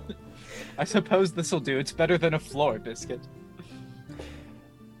 I suppose this'll do. It's better than a floor biscuit.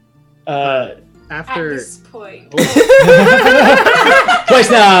 At After this point. Twice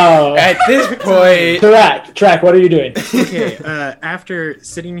now. At this point, Track. What are you doing? okay, after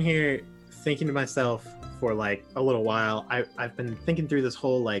sitting here thinking to myself for like a little while, I've been thinking through this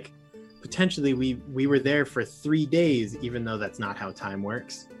whole like potentially we were there for 3 days, even though that's not how time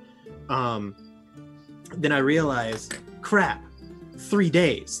works. Then I realized, crap, 3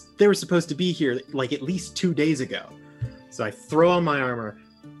 days. They were supposed to be here like at least 2 days ago. So I throw on my armor,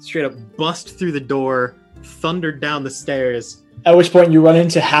 straight up bust through the door, thundered down the stairs. At which point you run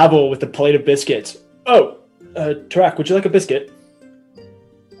into Havel with a plate of biscuits. Oh, Track, would you like a biscuit?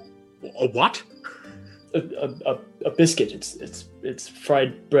 A what? A biscuit. It's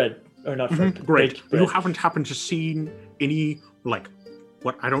fried bread. Or not fried bread. Great. Baked bread. You haven't happened to seen any, like,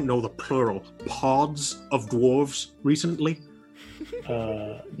 what, I don't know the plural, pods of dwarves recently?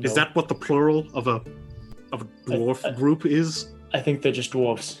 No. Is that what the plural of a dwarf group is? I think they're just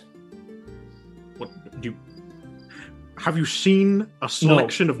dwarves. What do you... Have you seen a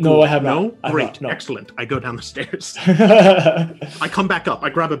selection of dwarves? No, I have not. No? I have Great. not, no. Excellent. I go down the stairs. I come back up. I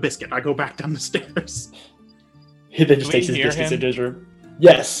grab a biscuit. I go back down the stairs. He then just Do we takes his hear biscuits him? into his room.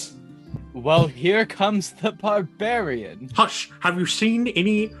 Yes. Well, here comes the barbarian. Hush. Have you seen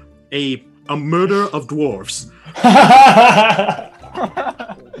a murder of dwarves?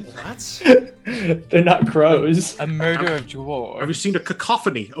 what? They're not crows. A murder of Have you dwarves. seen a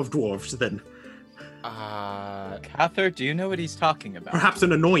cacophony of dwarves then? Cather, do you know what he's talking about? Perhaps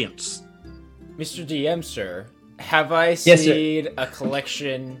an annoyance. Mr. DM, sir, have I Yes, sir. seen a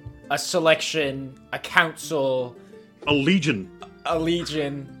collection, a selection, a council, A legion. a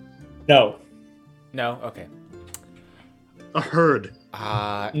legion? No. No? Okay. A herd.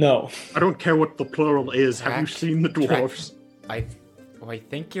 No. I don't care what the plural is. Have you Track- seen the dwarves? I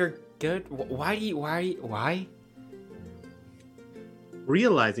think you're good. Why?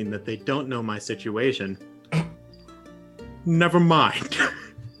 Realizing that they don't know my situation. Never mind.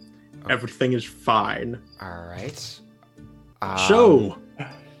 Everything is fine. Alright. So,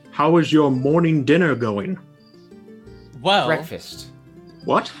 how is your morning dinner going? Well, Breakfast.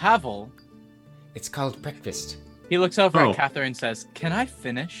 What? Havel. It's called breakfast. He looks over Oh. at Cather and says, "Can I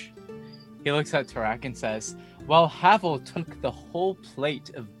finish?" He looks at Tarak and says, "Well, Havel took the whole plate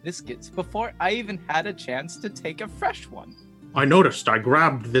of biscuits before I even had a chance to take a fresh one." I noticed I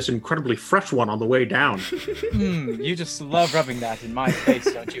grabbed this incredibly fresh one on the way down. You just love rubbing that in my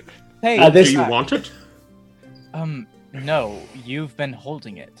face, don't you? Hey, this- Do you Tarak, want it? No, you've been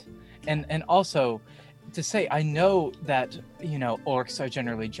holding it. And also, to say, I know that, orcs are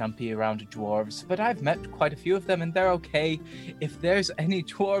generally jumpy around dwarves, but I've met quite a few of them and they're okay. If there's any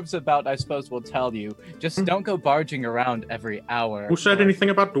dwarves about, I suppose we'll tell you. Just don't go barging around every hour. Who said or- anything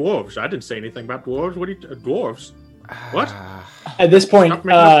about dwarves? I didn't say anything about dwarves. What are you... dwarves? What? At this point, Stop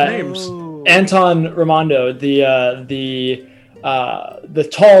making up names. Oh. Anton Ramondo, the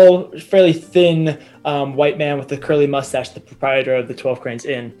tall, fairly thin white man with the curly mustache, the proprietor of the 12 Cranes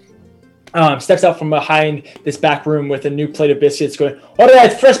Inn, steps out from behind this back room with a new plate of biscuits, going, "All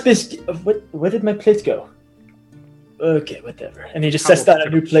right, fresh biscuit. Where did my plate go? Okay, whatever." And he just sets down a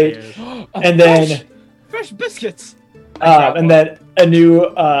new plate, and then Fresh biscuits! and then a new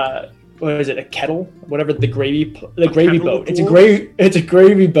what is it? A kettle? Whatever the gravy kettle boat. of It's a dwarves? It's a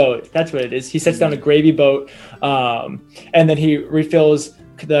gravy boat. That's what it is. He sets down a gravy boat, and then he refills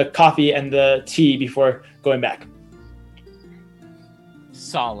the coffee and the tea before going back.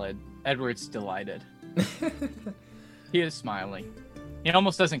 Solid. Edward's delighted. He is smiling. He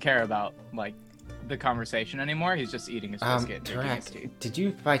almost doesn't care about, the conversation anymore. He's just eating his biscuit and drinking his tea. Tarak, did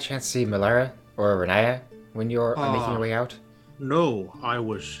you by chance see Malara or Renaya when you were making your way out? No, I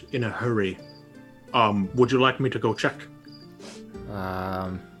was in a hurry. Would you like me to go check?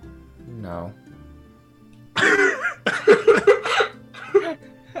 No.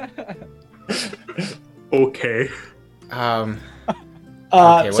 Okay. Okay,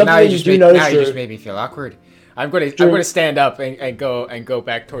 well Something now that you just made me feel awkward. I'm gonna stand up and go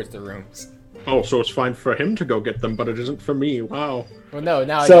back towards the rooms. Oh, so it's fine for him to go get them, but it isn't for me. Wow. Well, no,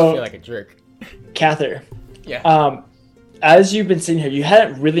 now I So- just feel like a jerk. Cather, Yeah. as you've been sitting here, you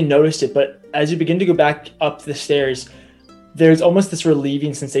hadn't really noticed it, but as you begin to go back up the stairs, there's almost this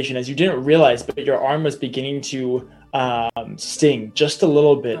relieving sensation as you didn't realize, but your arm was beginning to sting just a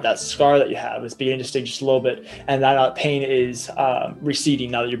little bit. That scar that you have is beginning to sting just a little bit, and that pain is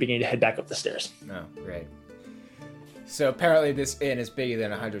receding now that you're beginning to head back up the stairs. Oh, great. So apparently this inn is bigger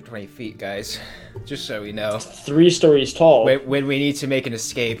than 120 feet, guys. Just so we know. 3 stories tall. When we need to make an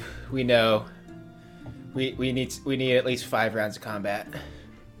escape, we know we need at least 5 rounds of combat.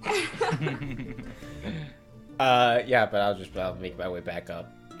 Yeah, but I'll make my way back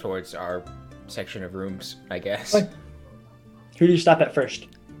up towards our section of rooms, I guess. Okay. Who do you stop at first?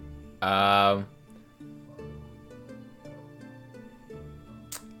 We all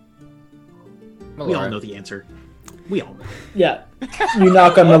know the answer. We all know. Yeah. You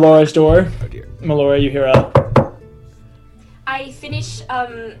knock on Melora's door. Oh dear. Melora, you hear a... I finish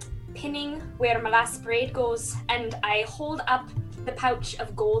pinning where my last braid goes, and I hold up the pouch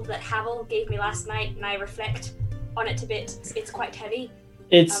of gold that Havel gave me last night, and I reflect on it a bit. It's quite heavy.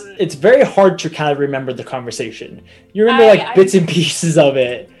 It's very hard to kind of remember the conversation. You remember bits and pieces of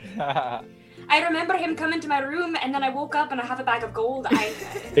it. I remember him coming to my room, and then I woke up and I have a bag of gold.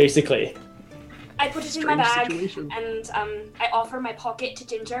 Basically. I put it in my bag, situation. and I offer my pocket to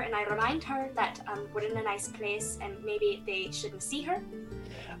Ginger, and I remind her that we're in a nice place, and maybe they shouldn't see her.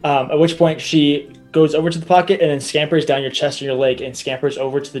 At which point she goes over to the pocket and then scampers down your chest and your leg and scampers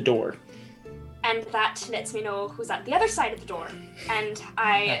over to the door. And that lets me know who's at the other side of the door. And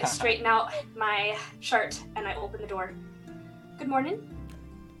I straighten out my shirt and I open the door. Good morning.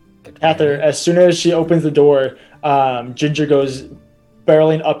 Cather, as soon as she opens the door, Ginger goes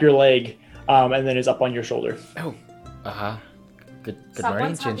barreling up your leg and then is up on your shoulder. Oh, Good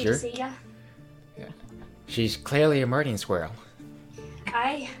morning, Someone's happy to Ginger. see ya. Yeah. She's clearly a marting squirrel.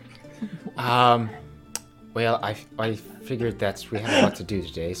 Aye. Well, I figured we have a lot to do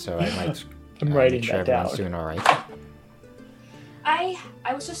today, so I might I'm writing make sure that down. everyone's doing all right. I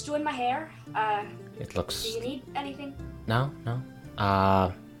was just doing my hair. It looks... Do you need anything? No.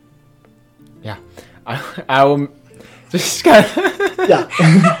 Yeah. I will just kind of... Yeah.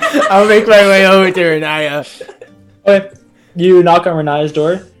 I'll make my way over to Renaya. Okay. You knock on Renaya's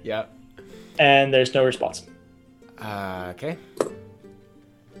door Yeah. and there's no response. Okay.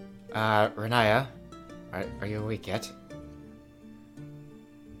 Renaya, are you awake yet?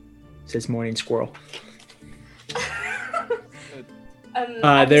 Says morning squirrel.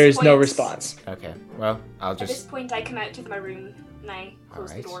 At There's this no point- response. Okay. Well, I'll At this just... point, I come out of my room and I close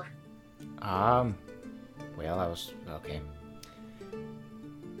Alright. the door. Well, I was... Okay.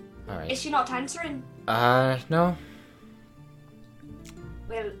 Alright. Is she not answering? No.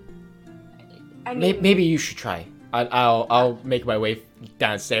 Well, I mean, Maybe you should try. I'll make my way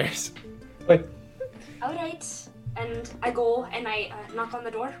downstairs. Wait. all right. And I go and I knock on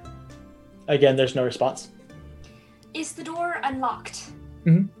the door. Again, there's no response. Is the door unlocked?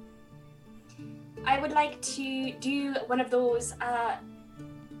 Mhm. I would like to do one of those,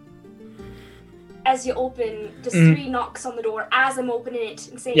 as you open, just 3 knocks on the door as I'm opening it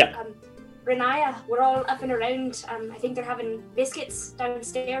and say, Yeah. Renaya, we're all up and around. I think they're having biscuits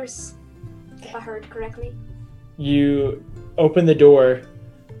downstairs, if I heard correctly. You open the door,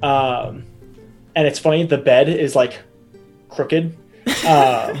 and it's funny, the bed is like crooked.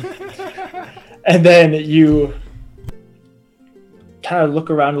 And then you kind of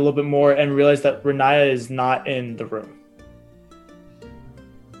look around a little bit more and realize that Renaya is not in the room.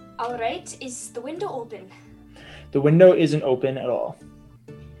 All right, is the window open? The window isn't open at all.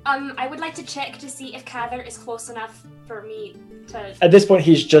 I would like to check to see if Cather is close enough for me to... At this point,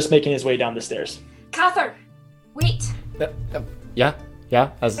 he's just making his way down the stairs. Cather! Wait! Yeah.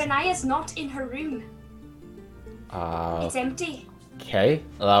 Renaya's not in her room. It's empty. Okay.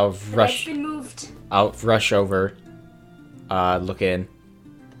 I'll The rush. bed's been moved. I'll rush over. Look in.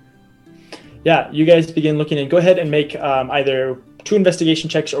 Yeah, you guys begin looking in. Go ahead and make either 2 investigation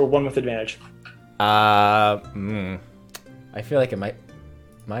checks or 1 with advantage. I feel like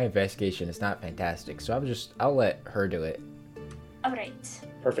my investigation is not fantastic, so I'll let her do it. All right.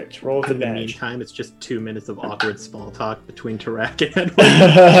 Perfect. Roll with In the advantage. meantime, it's just 2 minutes of awkward small talk between Tarak and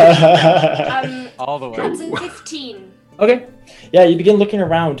Edwin. All the way. That's a 15. Okay. Yeah, you begin looking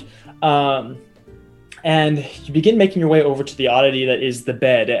around, and you begin making your way over to the oddity that is the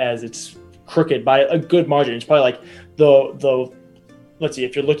bed, as it's crooked by a good margin. It's probably like the let's see,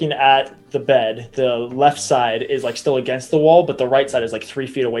 if you're looking at the bed, the left side is like still against the wall, but the right side is like 3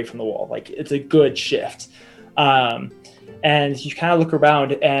 feet away from the wall. Like it's a good shift. And you kind of look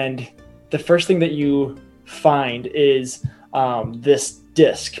around, and the first thing that you find is this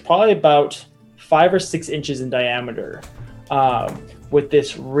disc, probably about 5 or 6 inches in diameter, with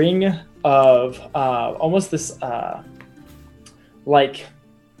this ring of almost this like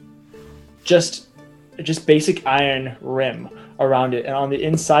just basic iron rim around it, and on the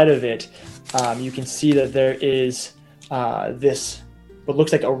inside of it, you can see that there is this what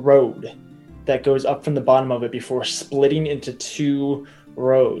looks like a road that goes up from the bottom of it before splitting into two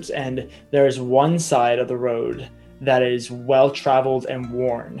roads, and there's one side of the road that is well traveled and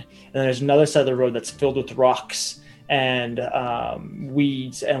worn, and then there's another side of the road that's filled with rocks and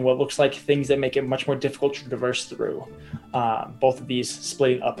weeds and what looks like things that make it much more difficult to traverse through. Both of these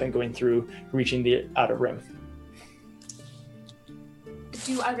splitting up and going through, reaching the outer rim.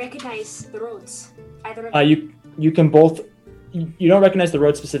 Do I recognize the roads? Either of them? You can both. You don't recognize the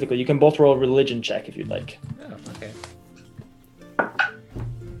road specifically. You can both roll a religion check if you'd like. Oh, okay.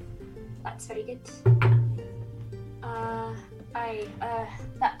 That's very good.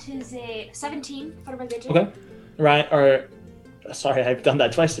 That is a 17 for religion. Okay. Ryan, sorry, I've done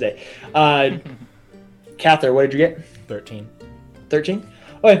that twice today. Cather, what did you get? 13. 13?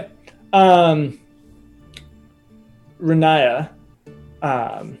 Okay. Renaya,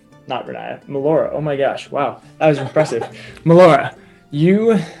 not Renaya, Melora. Oh my gosh, wow, that was impressive. Melora,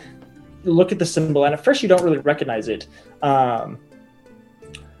 you look at the symbol, and at first you don't really recognize it. But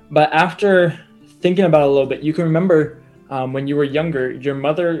after thinking about it a little bit, you can remember when you were younger, your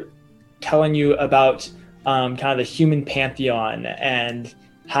mother telling you about kind of the human pantheon and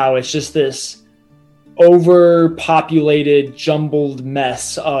how it's just this overpopulated, jumbled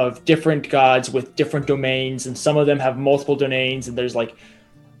mess of different gods with different domains, and some of them have multiple domains, and there's like,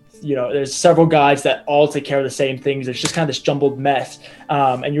 there's several gods that all take care of the same things. It's just kind of this jumbled mess.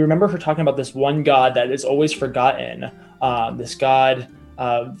 And you remember her talking about this one god that is always forgotten, this god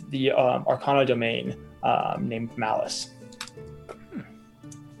of the Arcana domain named Malice.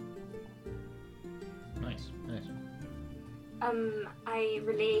 Nice. I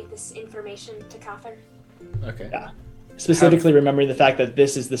relay this information to Cather. Okay. Yeah. Specifically remembering the fact that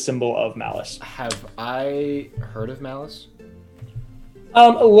this is the symbol of Malice. Have I heard of Malice?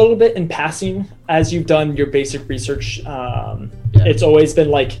 A little bit in passing, as you've done your basic research. It's always been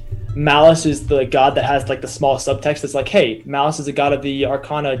like Malice is the god that has like the small subtext. It's like, hey, Malice is a god of the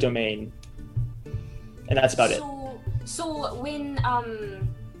Arcana domain, and that's about it. So when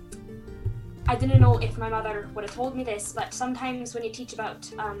I didn't know if my mother would have told me this, but sometimes when you teach about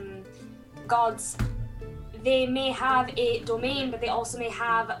gods, they may have a domain, but they also may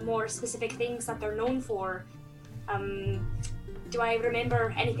have more specific things that they're known for. Do I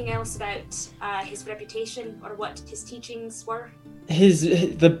remember anything else about his reputation or what his teachings were?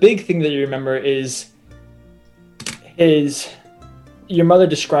 The big thing that you remember is your mother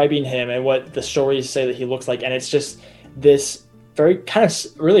describing him and what the stories say that he looks like, and it's just this very kind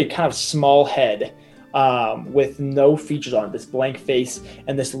of small head with no features on it, this blank face,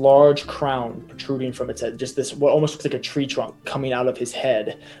 and this large crown protruding from its head, just this what almost looks like a tree trunk coming out of his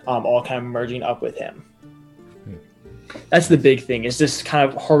head, all kind of merging up with him. That's the big thing, is this kind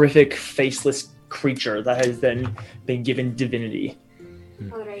of horrific faceless creature that has then been given divinity.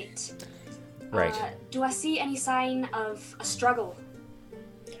 All right. Right. Do I see any sign of a struggle?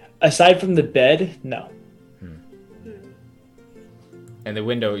 Aside from the bed, no. And the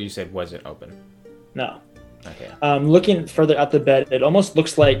window you said wasn't open. No. Okay. Looking further at the bed, it almost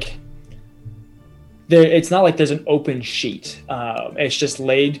looks like it's not like there's an open sheet. It's just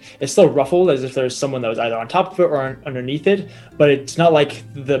laid. It's still ruffled as if there's someone that was either on top of it or underneath it. But it's not like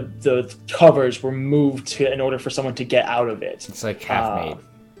the covers were moved in order for someone to get out of it. It's like half made.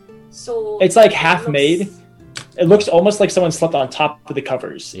 So it's like half made. It looks almost like someone slept on top of the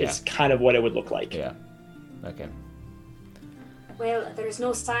covers. Yeah. It's kind of what it would look like. Yeah. Okay. Well, there is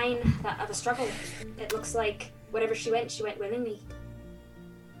no sign of a struggle. It looks like wherever she went willingly.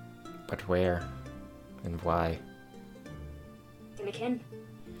 But where? And why? Then again.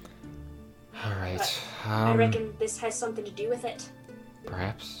 All right. I reckon this has something to do with it.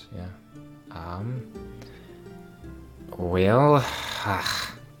 Perhaps, yeah. Well,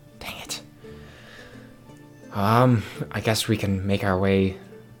 dang it. I guess we can make our way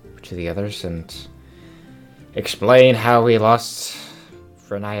to the others and explain how we lost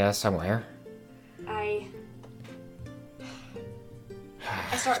Renaya somewhere. I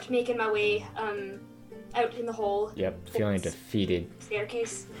start making my way out in the hall. Yep, feeling defeated.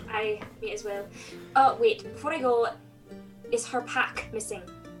 Staircase. Me as well. Wait, before I go, is her pack missing?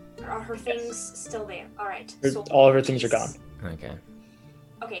 Or are her things still there? Alright. So all of her things are gone. Okay.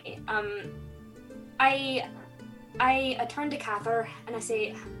 Okay, I turn to Cather and I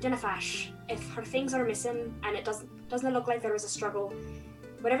say, Dinnafash, if her things are missing and it doesn't look like there was a struggle,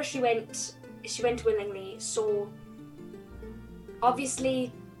 wherever she went willingly, so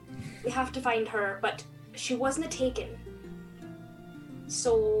obviously, we have to find her, but she wasn't taken.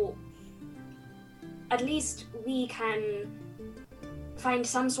 So, at least we can find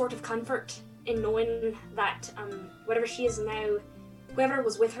some sort of comfort in knowing that whatever she is now, whoever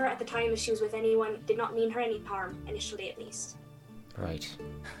was with her at the time, if she was with anyone, did not mean her any harm, initially at least. Right.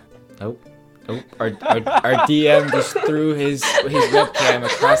 Oh, our DM just threw his webcam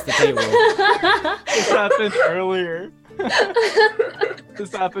across the table. This happened earlier.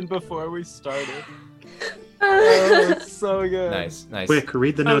 This happened before we started. Oh, it's so good. Nice. Quick,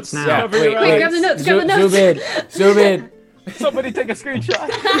 read the notes now. Yeah, Wait, grab the notes, grab the notes. Zoom in. Somebody take a screenshot.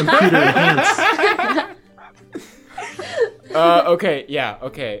 Computer enhance. Okay.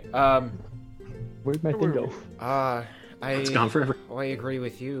 Where'd my thing go? It's gone forever. I agree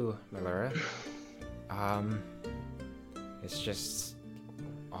with you, Melora. It's just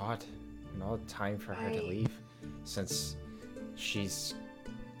an odd time for her to leave, since she's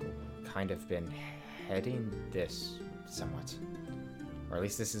kind of been heading this somewhat, or at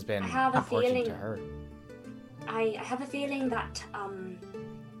least this has been important to her. I have a feeling that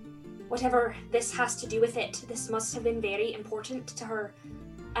whatever this has to do with it, this must have been very important to her,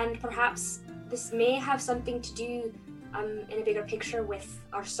 and perhaps this may have something to do in a bigger picture with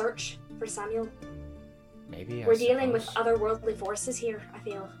our search for Samuel. Maybe we're dealing with otherworldly forces here, I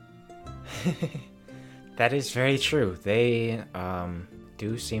feel. That is very true. They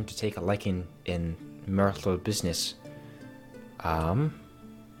do seem to take a liking in mortal business.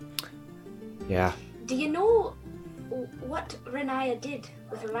 Yeah. Do you know what Renaya did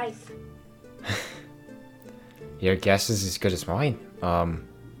with her life? Your guess is as good as mine. To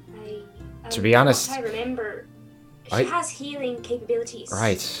be from honest, what I remember, she has healing capabilities.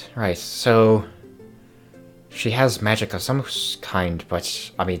 Right. So she has magic of some kind,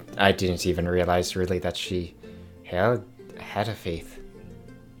 but I mean, I didn't even realize really that she had a faith.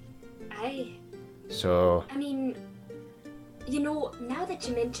 Aye. So. I mean, now that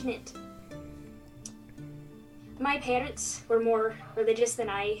you mention it, my parents were more religious than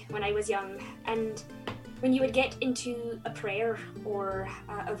I when I was young, and when you would get into a prayer or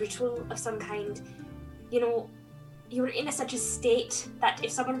a ritual of some kind, you were in such a state that if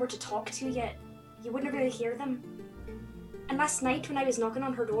someone were to talk to you, you wouldn't really hear them. And last night when I was knocking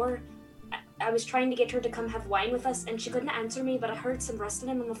on her door, I was trying to get her to come have wine with us, and she couldn't answer me, but I heard some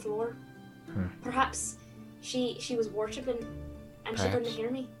rustling on the floor. Perhaps she was worshipping, and she couldn't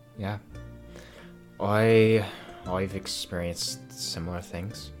hear me. Yeah. I've experienced similar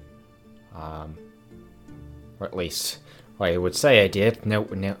things. Or at least, I would say I did. No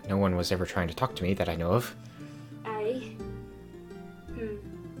one was ever trying to talk to me that I know of. Aye.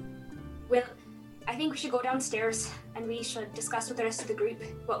 Well, I think we should go downstairs and we should discuss with the rest of the group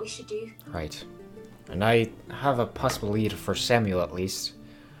what we should do. Right. And I have a possible lead for Samuel at least.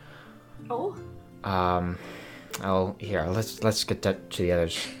 Oh? Let's get to the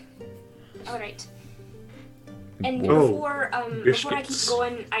others. Alright. And before I keep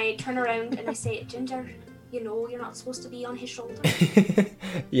going, I turn around and I say, Ginger, you're not supposed to be on his shoulder.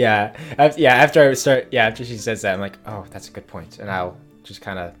 After she says that, I'm like, oh, that's a good point. And I'll just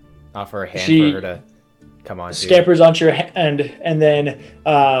kind of offer a hand for her to come on. Scampers onto your hand and then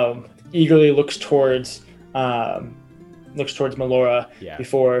eagerly looks towards Melora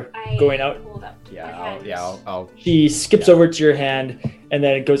before going out. Hold up I'll She skips over to your hand and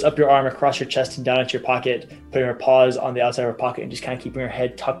then it goes up your arm, across your chest, and down into your pocket, putting her paws on the outside of her pocket and just kind of keeping her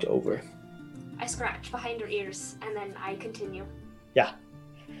head tucked over. I scratch behind her ears and then I continue. Yeah.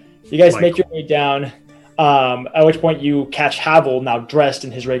 You guys make your way down, at which point you catch Havel, now dressed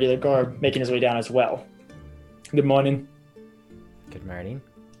in his regular garb, making his way down as well. Good morning. Good morning.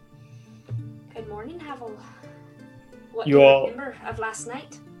 Good morning, Havel. What do you remember of last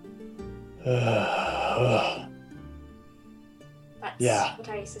night? That's what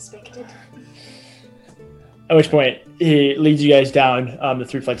I suspected. At which point, he leads you guys down the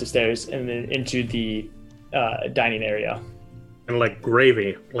 3 flights of stairs and then into the dining area. And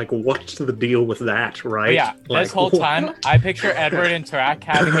gravy, what's the deal with that, right? Yeah, this whole time, I picture Edward and Tarak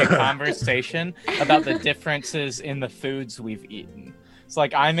having a conversation about the differences in the foods we've eaten. It's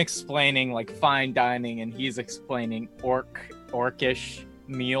I'm explaining fine dining, and he's explaining orcish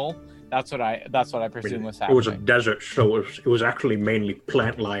meal. That's what I presume was happening. It was a desert, so it was actually mainly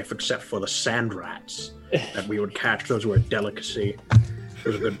plant life, except for the sand rats that we would catch. Those were a delicacy. It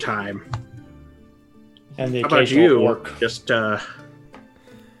was a good time. And the How about you? Orc. Just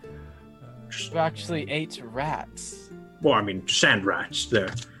actually ate rats. Well, I mean, sand rats.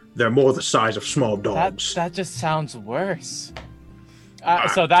 They're more the size of small dogs. That just sounds worse.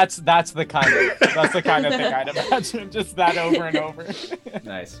 So that's the kind of thing I'd imagine, just that over and over.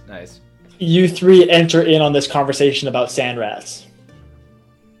 Nice. You three enter in on this conversation about sand rats.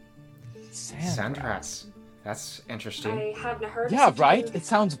 Sand rats. That's interesting. I haven't heard of Yeah, such a right? thing. It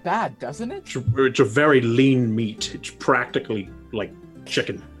sounds bad, doesn't it? It's a very lean meat. It's practically like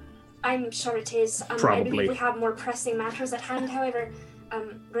chicken. I'm sure it is. I Probably. believe we have more pressing matters at hand, however.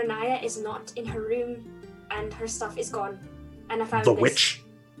 Renaya is not in her room, and her stuff is gone. And I found The this. witch?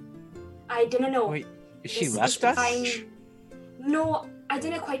 I didn't know. Wait, she This left us? No, I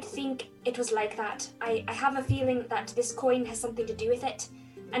didn't quite think it was like that. I have a feeling that this coin has something to do with it,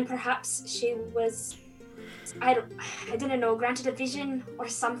 and perhaps she was, I didn't know, granted a vision or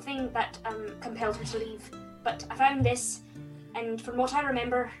something that compelled her to leave. But I found this, and from what I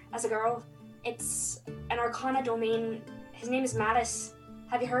remember as a girl, it's an Arcana domain. His name is Malice.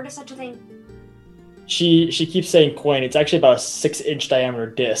 Have you heard of such a thing? She keeps saying coin. It's actually about a 6-inch diameter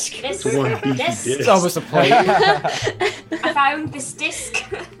disc. This, It's one beefy this. disc. It's almost a plate. I found this disc.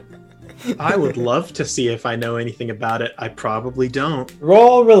 I would love to see if I know anything about it. I probably don't.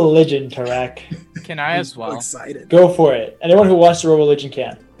 Roll religion, Tarek. Can I as So well? excited. Go for it. Anyone who wants to roll religion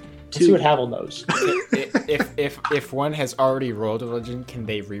can. Let's see Two. what Havel knows. if one has already rolled a religion, can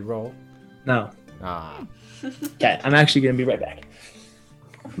they re-roll? No. Ah. Okay, I'm actually going to be right back.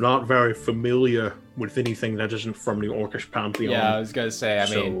 Not very familiar with anything that isn't from the Orcish pantheon. Yeah, I was gonna say. I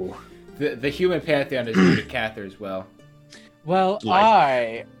mean, so the human pantheon is new to Cather as well. Well,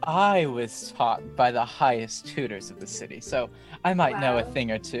 Like- I was taught by the highest tutors of the city, so I might know a Wow.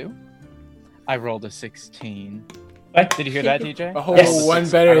 thing or two. I rolled a 16. What? Did you hear that, DJ? Oh, Yes. one I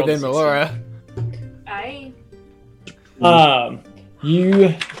better rolled a than 16. Melora.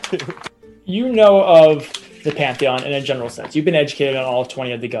 You know of the Pantheon in a general sense. You've been educated on all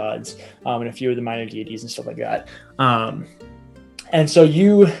 20 of the gods and a few of the minor deities and stuff like that. And so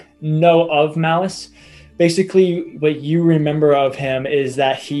you know of Malice. Basically, what you remember of him is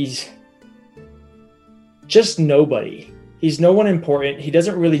that he's just nobody. He's no one important. He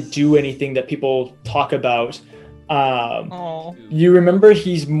doesn't really do anything that people talk about. Oh. You remember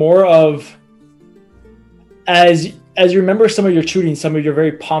he's more of, as you remember some of your tutoring, some of your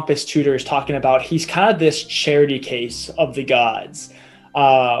very pompous tutors talking about, he's kind of this charity case of the gods,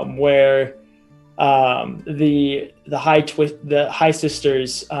 where the high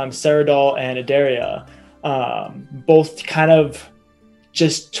sisters, Saradol and Adaria, both kind of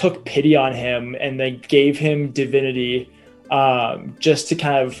just took pity on him and they gave him divinity just to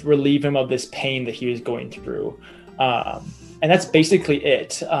kind of relieve him of this pain that he was going through. And that's basically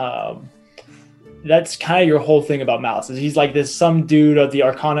it. That's kind of your whole thing about Malice. Is he's like this some dude of the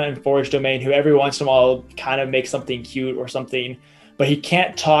Arcana and Forge domain who every once in a while kind of makes something cute or something, but he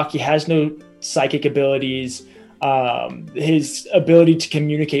can't talk. He has no psychic abilities. His ability to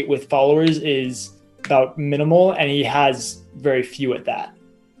communicate with followers is about minimal, and he has very few at that.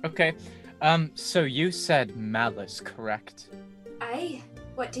 Okay. So you said Malice, correct? Aye.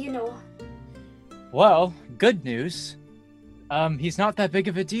 What do you know? Well, good news. He's not that big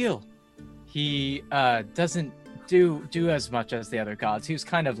of a deal. He doesn't do as much as the other gods. He was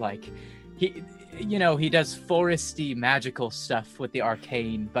kind of like, he does foresty magical stuff with the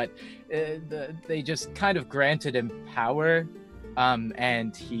arcane, but they just kind of granted him power,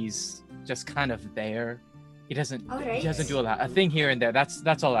 and he's just kind of there. He doesn't do a thing here and there.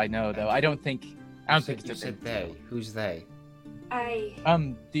 That's all I know, though. I don't think it's You a big said they. Who's they? Aye.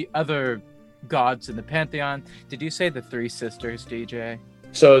 the other gods in the pantheon. Did you say the three sisters, DJ?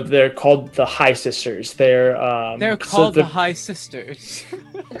 So they're called the High Sisters. They're Called the High Sisters.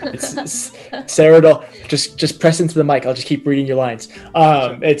 It's Saradol. Just press into the mic. I'll just keep reading your lines.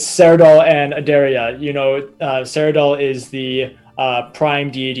 It's Saradol and Adaria. You know, Saradol is the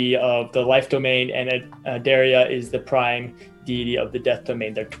prime deity of the life domain, and Adaria is the prime deity of the death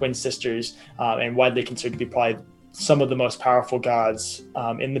domain. They're twin sisters, and widely considered to be probably some of the most powerful gods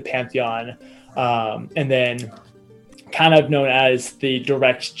in the pantheon. And then kind of known as the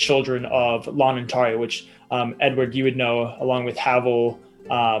direct children of Lanantari, which Edward, you would know, along with Havel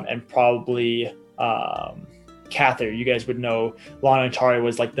and probably Cather. You guys would know Lanantari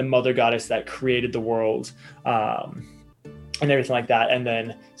was like the mother goddess that created the world and everything like that. And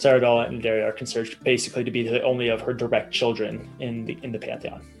then Saradol and Daria are considered basically to be the only of her direct children in the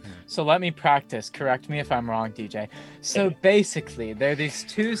pantheon. So let me practice. Correct me if I'm wrong, DJ. So basically, there are these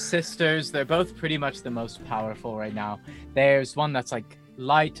two sisters. They're both pretty much the most powerful right now. There's one that's like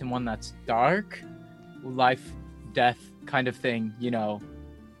light and one that's dark. Life, death kind of thing, you know,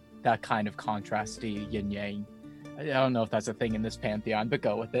 that kind of contrasty yin yang. I don't know if that's a thing in this pantheon, but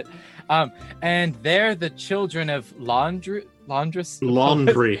go with it. And they're the children of Landru, Laundress?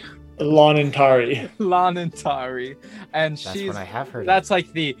 Laundry. Lonantari. Lanantari. And That's she's what I have heard. that's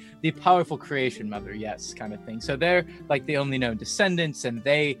like the powerful creation mother, yes, kind of thing. So they're like the only known descendants, and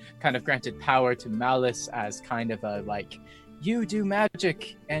they kind of granted power to Malice as kind of a like, you do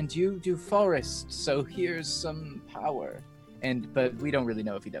magic and you do forest, so here's some power. But we don't really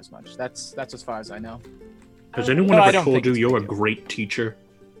know if he does much. That's as far as I know. Has anyone I ever don't told think you it's you're a big deal. great teacher?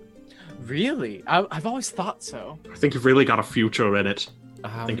 Really? I've always thought so. I think you've really got a future in it.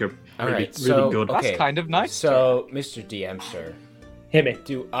 I think you're all really, right, really good. That's kind of nice. So, Mr. DM, sir, Hit me.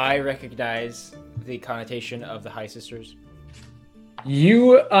 do I recognize the connotation of the High Sisters?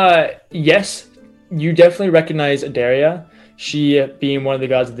 You, yes, you definitely recognize Adaria. She, being one of the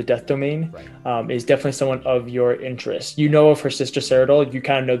gods of the death domain, is definitely someone of your interest. You know of her sister Ceratal. You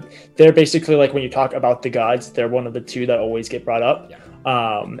kind of know they're basically like when you talk about the gods, they're one of the two that always get brought up. Yeah.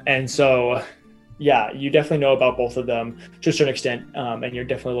 And so, yeah, you definitely know about both of them to a certain extent, and you're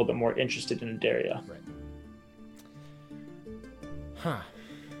definitely a little bit more interested in Adaria. Right. Huh. All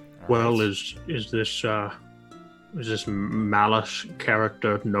Well, right. is this Malice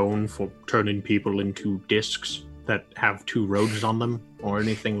character known for turning people into discs that have two roads on them, or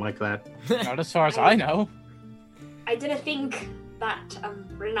anything like that? Not as far as I know. I didn't think that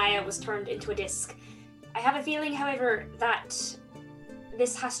Renaya was turned into a disc. I have a feeling, however, that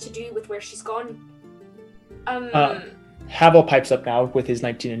this has to do with where she's gone. Havel pipes up now with his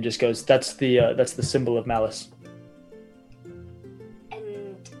 19 and just goes, "That's the symbol of Malice."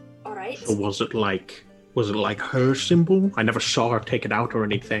 And all right. So was it like her symbol? I never saw her take it out or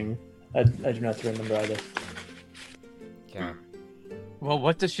anything. I do not remember either. Yeah. Well,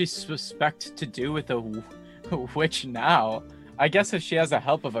 what does she suspect to do with a witch now? I guess if she has the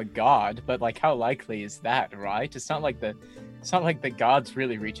help of a god, but like, how likely is that, right? It's not like the gods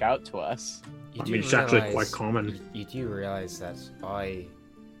really reach out to us. You I do mean, it's actually realize- quite common. You do realize that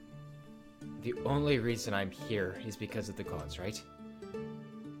the only reason I'm here is because of the gods, right?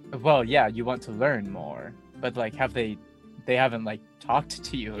 Well, yeah, you want to learn more, but like, they haven't like talked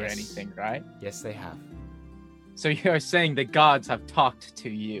to you or Yes. anything, right? Yes, they have. So you're saying the gods have talked to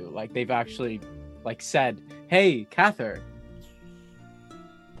you, like they've actually like said, "Hey, Cather."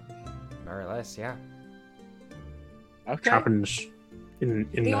 More or less, yeah. Okay. Which happens in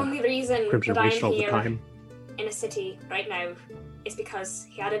The only reason Crimson that Waste all I'm the here time. in a city right now is because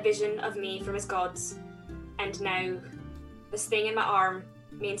he had a vision of me from his gods, and now this thing in my arm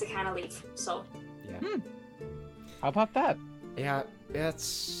means I can't leave. So Yeah. How about that? Yeah,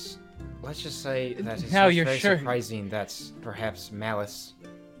 it's... Let's just say that it's Now not you're very sure- surprising that perhaps Malice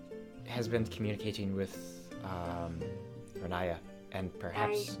has been communicating with Renaya, and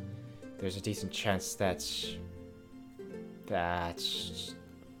perhaps there's a decent chance that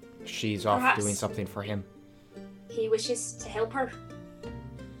she's off Perhaps. doing something for him. he wishes to help her.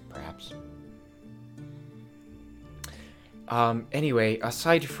 Perhaps. Anyway,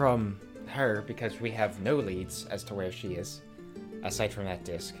 aside from her, because we have no leads as to where she is, aside from that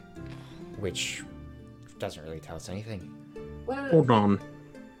disc, which doesn't really tell us anything. Well, Hold on.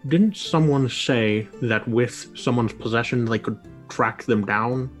 Didn't someone say that with someone's possession they could track them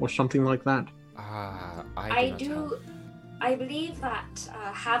down or something like that? I believe that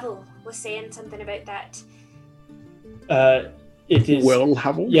Havel was saying something about that. It is. Well,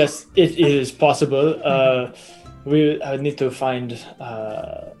 Havel? Yes, it is possible. I need to find.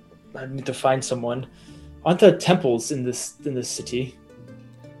 I need to find someone. Aren't there temples in this city?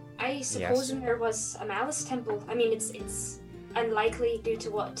 I suppose there was a Malice temple. I mean, it's unlikely due to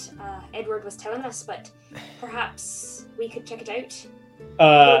what Edward was telling us, but perhaps we could check it out.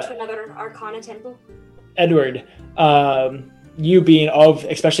 Go to another Arcana temple. Edward, you being of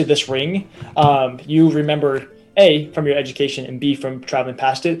especially this ring, you remember A, from your education, and B, from traveling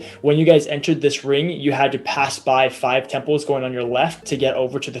past it. When you guys entered this ring, you had to pass by 5 temples going on your left to get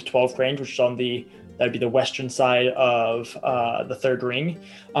over to the 12th range, which is on that'd be the western side of the 3rd ring.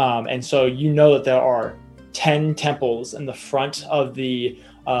 And so you know that there are 10 temples in the front of the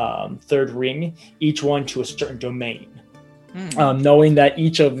 3rd ring, each one to a certain domain. Knowing that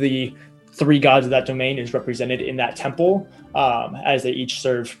each of the 3 gods of that domain is represented in that temple, as they each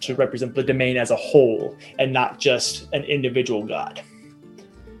serve to represent the domain as a whole and not just an individual god.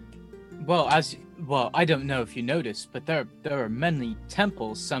 Well, I don't know if you noticed, but there are many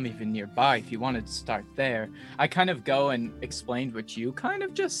temples, some even nearby, if you wanted to start there. I kind of go and explained what you kind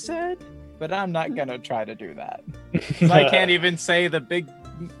of just said, but I'm not gonna try to do that. 'Cause I can't even say the big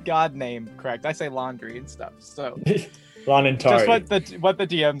god name correct. I say laundry and stuff, so... Lonantari. Just what the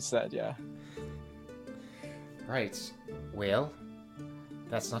DM said, yeah. Right. Well,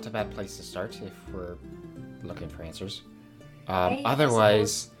 that's not a bad place to start if we're looking for answers.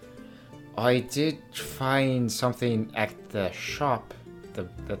 Otherwise, I did find something at the shop,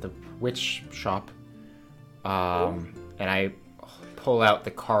 the witch shop, and I pull out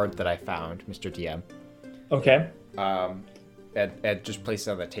the card that I found, Mr. DM. Okay. And just place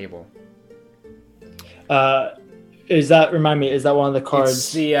it on the table. Is that one of the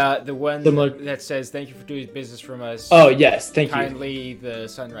cards? It's the one that says, "Thank you for doing business from us." Oh yes, thank you. Kindly, the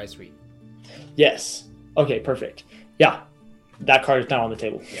Sunrise Suite. Yes. Okay, perfect. Yeah, that card is now on the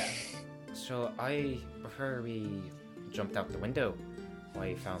table. Yeah. So before we jumped out the window,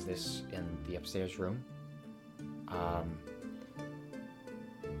 I found this in the upstairs room.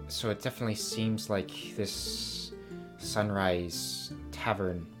 So it definitely seems like this Sunrise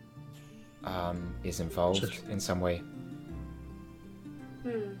Tavern is involved in some way.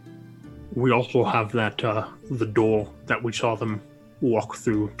 We also have that the door that we saw them walk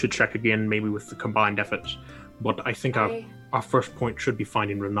through to check again, maybe with the combined efforts. But I think our first point should be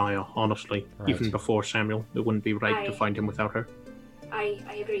finding Renaya, honestly. Right. Even before Samuel. It wouldn't be right to find him without her. I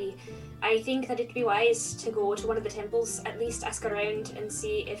agree. I think that it'd be wise to go to one of the temples, at least ask around and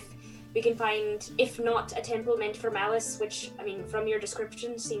see if we can find, if not a temple meant for malice, which, I mean, from your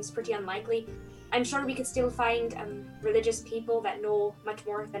description, seems pretty unlikely. I'm sure we could still find religious people that know much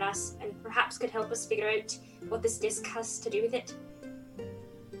more than us and perhaps could help us figure out what this disc has to do with it.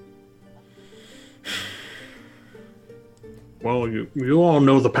 Well, you all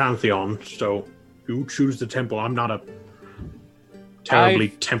know the Pantheon, so you choose the temple. I'm not a terribly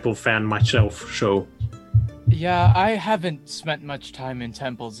temple fan myself, so... Yeah, I haven't spent much time in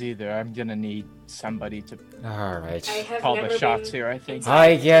temples either. I'm gonna need somebody to call the shots here, I think.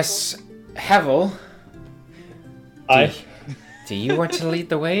 I guess, Havel, do you want to lead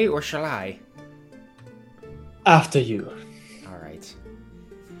the way, or shall I? After you. All right.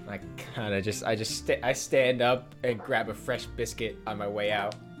 I stand up and grab a fresh biscuit on my way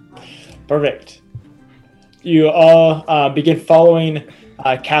out. Perfect. You all begin following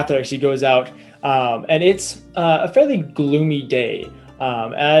Cather as she goes out, and it's a fairly gloomy day.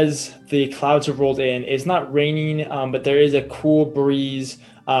 As the clouds have rolled in, it's not raining, but there is a cool breeze,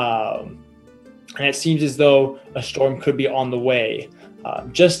 and it seems as though a storm could be on the way.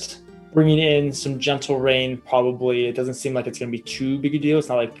 Just bringing in some gentle rain, probably. It doesn't seem like it's going to be too big a deal. It's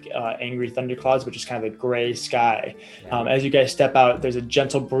not like angry thunderclouds, but just kind of a gray sky. As you guys step out, there's a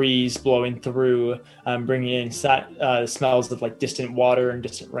gentle breeze blowing through, bringing in smells of like distant water and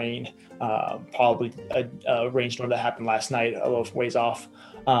distant rain. Probably a rainstorm that happened last night, a little ways off.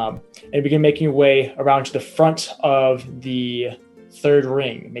 And you begin making your way around to the front of the third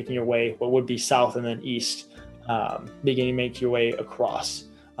ring, making your way what would be south and then east, beginning to make your way across.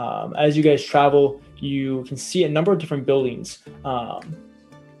 As you guys travel, you can see a number of different buildings.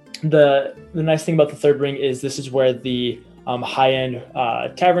 The nice thing about the third ring is this is where the high-end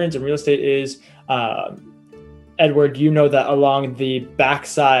taverns and real estate is. Edward, you know that along the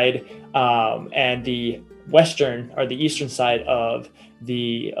backside and the western or the eastern side of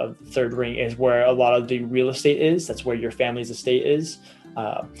the third ring is where a lot of the real estate is. That's where your family's estate is.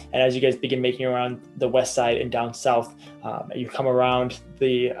 And as you guys begin making around the west side and down south, you come around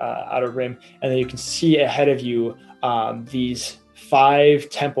the outer rim, and then you can see ahead of you these 5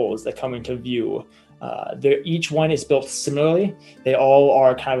 temples that come into view. Each one is built similarly. They all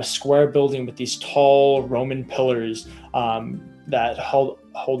are kind of a square building with these tall Roman pillars that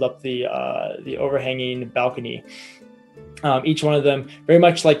hold up the overhanging balcony. Each one of them very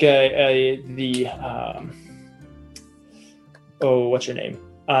much like what's your name?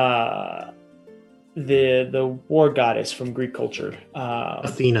 The war goddess from Greek culture.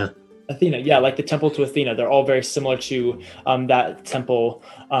 Athena. Athena, yeah, like the temple to Athena. They're all very similar to that temple,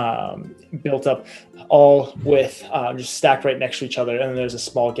 built up all with just stacked right next to each other. And then there's a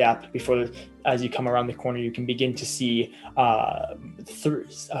small gap before, as you come around the corner, you can begin to see 5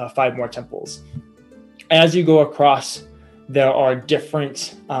 more temples. As you go across, there are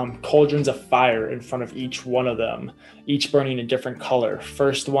different cauldrons of fire in front of each one of them, each burning a different color.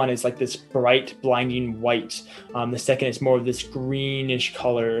 First one is like this bright, blinding white. The second is more of this greenish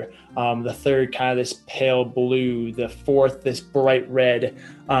color. The third, kind of this pale blue. The fourth, this bright red.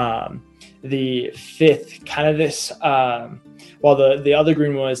 The fifth, kind of this, while the other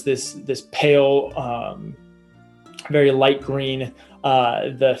green one is this pale, very light green.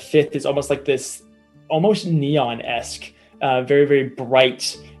 The fifth is almost like this, almost neon-esque. Very, very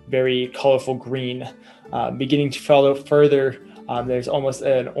bright, very colorful green. Beginning to follow further, there's almost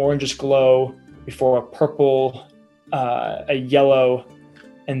an orangish glow before a purple, a yellow,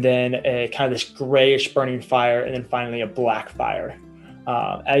 and then a kind of this grayish burning fire, and then finally a black fire.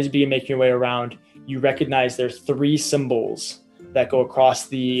 As you begin making your way around, you recognize there's 3 symbols that go across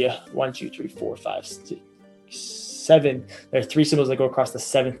the 1, 2, 3, 4, 5, 6, 7. There are 3 symbols that go across the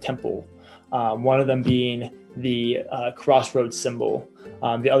 7th temple. One of them being the crossroads symbol.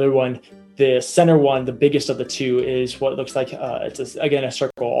 The other one, the center one, the biggest of the 2, is what looks like again a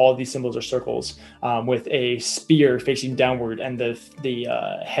circle. All of these symbols are circles with a spear facing downward, and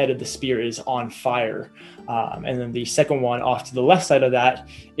the head of the spear is on fire. And then the second one off to the left side of that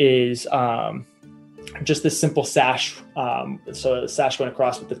is just this simple sash. So a sash going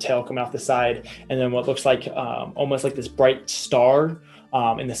across with the tail coming off the side, and then what looks like almost like this bright star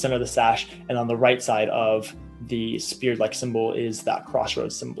in the center of the sash. And on the right side of the spear-like symbol is that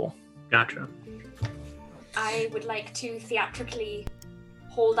crossroads symbol. Gotcha. I would like to theatrically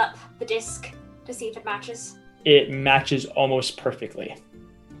hold up the disc to see if it matches. It matches almost perfectly.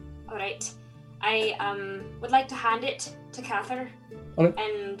 All right. I would like to hand it to Cather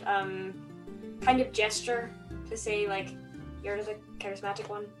and kind of gesture to say, like, you're the charismatic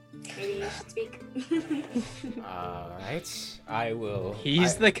one. Maybe you should speak. Alright, I will.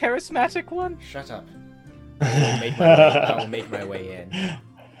 He's the charismatic one? Shut up. I will make my way in.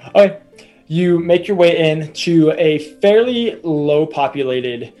 Okay, you make your way in to a fairly low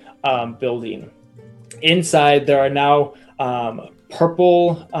populated building. Inside there are now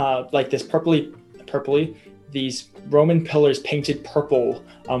purple, like this purpley, these Roman pillars painted purple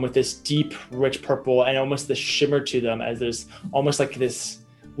with this deep, rich purple and almost this shimmer to them, as there's almost like this,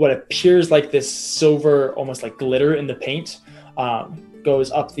 what appears like this silver, almost like glitter in the paint,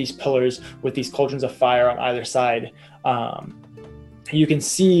 goes up these pillars with these cauldrons of fire on either side. You can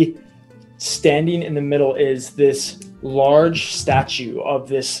see standing in the middle is this large statue of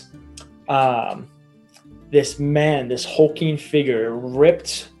this man, this hulking figure,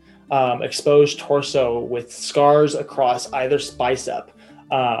 ripped, exposed torso with scars across either bicep,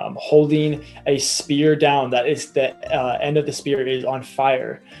 holding a spear down that is the end of the spear is on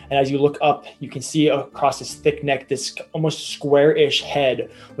fire. And as you look up, you can see across his thick neck this almost square-ish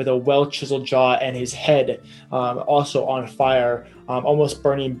head with a well-chiseled jaw, and his head also on fire, almost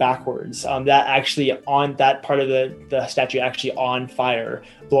burning backwards. That actually on that part of the statue actually on fire,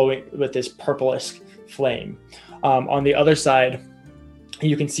 blowing with this purplish flame. On the other side,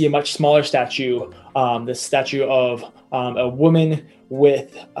 you can see a much smaller statue, the statue of a woman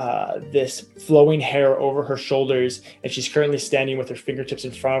with this flowing hair over her shoulders, and she's currently standing with her fingertips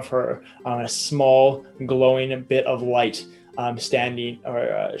in front of her on a small glowing bit of light standing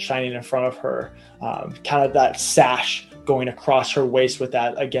or shining in front of her, kind of that sash going across her waist with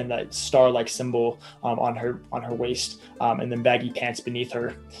that, again, that star-like symbol on her waist, and then baggy pants beneath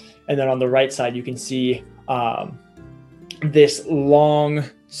her. And then on the right side, you can see this long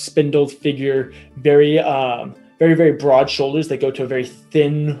spindled figure, very broad shoulders that go to a very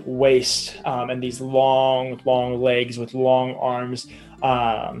thin waist, and these long legs with long arms,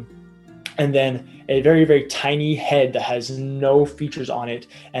 and then a very tiny head that has no features on it,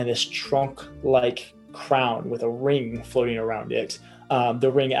 and this trunk-like crown with a ring floating around it.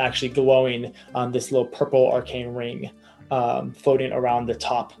 The ring actually glowing, this little purple arcane ring floating around the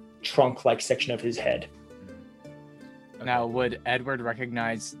top trunk-like section of his head. Now, would Edward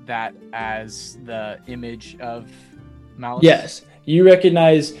recognize that as the image of Malice? Yes, you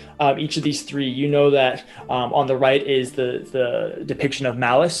recognize each of these 3. You know that on the right is the depiction of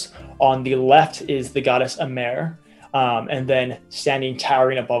Malice. On the left is the goddess Amer. And then standing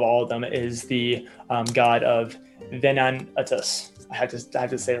towering above all of them is the god of Venanatus. I have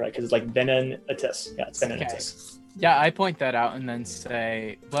to say it right because it's like Venanatus. Yeah, it's Venanatus. Okay. Yeah, I point that out and then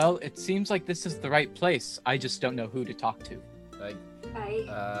say, well, it seems like this is the right place. I just don't know who to talk to. Like,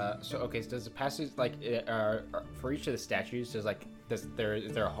 Hi. so does the passage, like, for each of the statues, is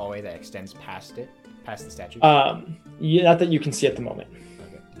there a hallway that extends past the statue? Yeah, not that you can see at the moment.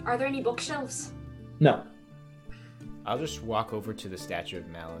 Okay. Are there any bookshelves? No. I'll just walk over to the statue of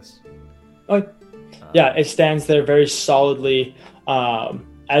Malice. Oh, yeah, it stands there very solidly.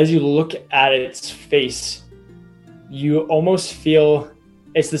 As you look at its face, you almost feel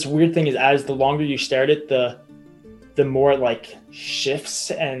it's this weird thing, is as the longer you stare at it, the more it like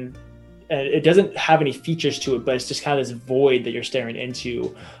shifts, and it doesn't have any features to it, but it's just kind of this void that you're staring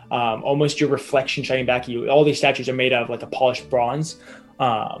into, almost your reflection shining back at you. All these statues are made out of like a polished bronze,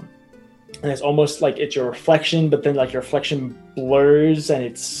 and it's almost like it's your reflection, but then like your reflection blurs and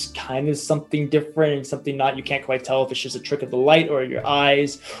it's kind of something different and something not. You can't quite tell if it's just a trick of the light or your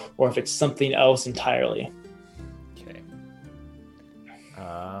eyes, or if it's something else entirely.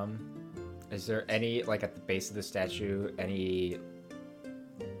 Is there any, like, at the base of the statue, any,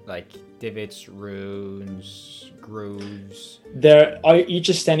 like, divots, runes, grooves? Each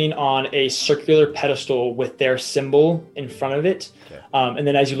is standing on a circular pedestal with their symbol in front of it. Okay. And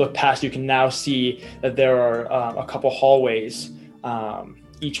then as you look past, you can now see that there are a couple hallways,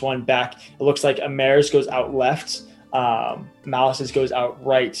 each one back. It looks like Amer's goes out left, Malice's goes out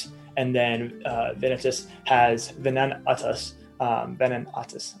right, and then Venetus has Venenatus.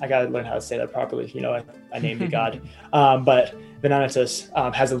 Venenatus. I gotta learn how to say that properly. I named the god. But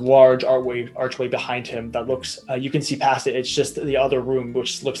Venenatus has a large archway behind him that looks. You can see past it. It's just the other room,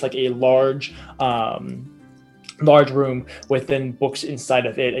 which looks like a large room within books inside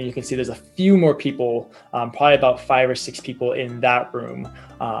of it, and you can see there's a few more people, probably about 5 or 6 people in that room,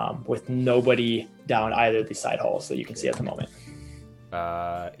 with nobody down either of these side halls that you can see at the moment.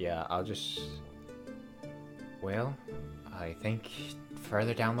 Yeah, I'll just. Well, I think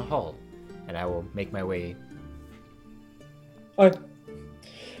further down the hall, and I will make my way. Okay.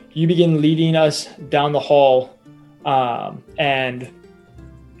 You begin leading us down the hall, and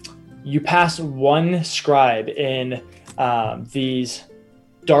you pass one scribe in these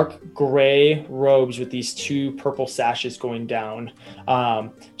dark gray robes with these 2 purple sashes going down.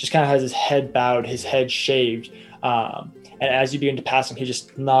 Just kind of has his head bowed, his head shaved. And as you begin to pass him, he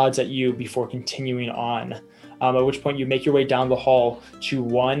just nods at you before continuing on. At which point you make your way down the hall to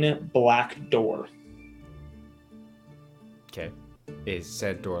one black door. Okay. Is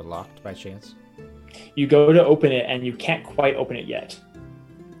said door locked by chance? You go to open it, and you can't quite open it yet.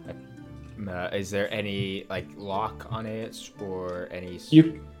 Is there any lock on it or any?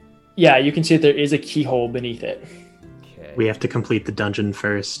 You can see that there is a keyhole beneath it. Okay. We have to complete the dungeon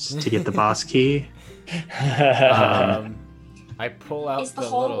first to get the boss key. I pull out. Is the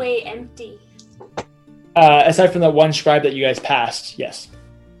hallway empty? Aside from that one scribe that you guys passed, yes.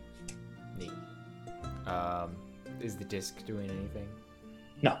 Neat. Is the disc doing anything?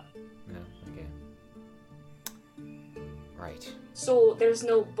 No. No. Okay. Right. So there's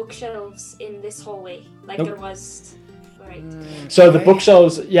no bookshelves in this hallway like Nope. there was. Right. So the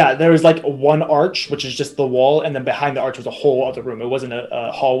bookshelves, there was one arch, which is just the wall, and then behind the arch was a whole other room. It wasn't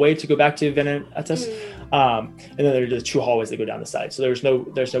a hallway to go back to Venetus. And then there are 2 hallways that go down the side. So there's no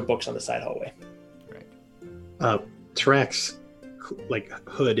books on the side hallway. Trek's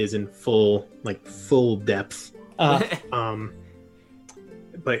hood is in full depth. But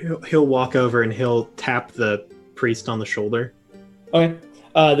he'll walk over and he'll tap the priest on the shoulder. Okay.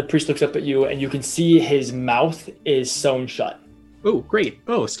 The priest looks up at you, and you can see his mouth is sewn shut. Oh, great.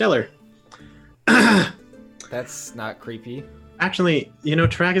 Oh, stellar. That's not creepy. Actually,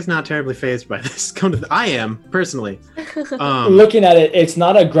 Trek is not terribly phased by this. I am, personally. Looking at it, it's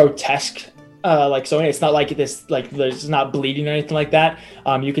not a grotesque sewing. It's not like this, there's not bleeding or anything like that.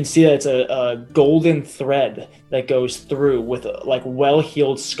 You can see that it's a golden thread that goes through with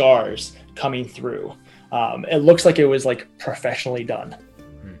well-healed scars coming through. It looks like it was professionally done.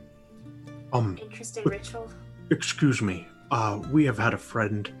 Interesting ritual. Excuse me. We have had a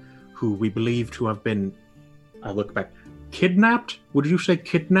friend who we believe to have been, I look back, kidnapped? Would you say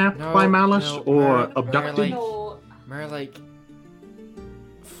kidnapped by Malice or abducted? No. More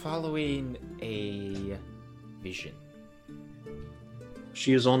following a vision.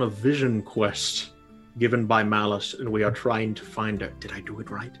 She is on a vision quest given by Malice, and we are trying to find her. Did I do it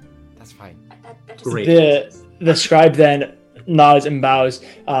right? That's fine. That just Great. The scribe then nods and bows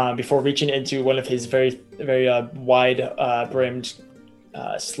before reaching into one of his very, very wide brimmed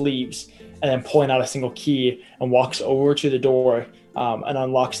sleeves, and then pulling out a single key and walks over to the door and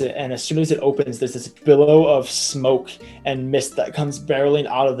unlocks it. And as soon as it opens, there's this billow of smoke and mist that comes barreling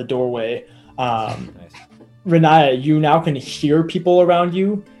out of the doorway. Nice. Renaya, you now can hear people around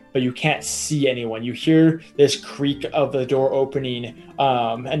you, but you can't see anyone. You hear this creak of the door opening,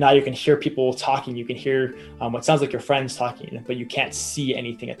 and now you can hear people talking. You can hear what sounds like your friends talking, but you can't see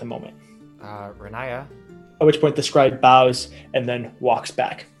anything at the moment. Renaya. At which point the scribe bows and then walks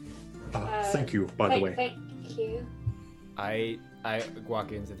back. Thank you, by the way. Thank you. I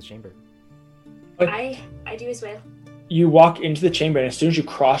walk into the chamber. I do as well. You walk into the chamber, and as soon as you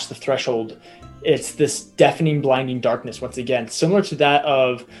cross the threshold, it's this deafening, blinding darkness once again, similar to that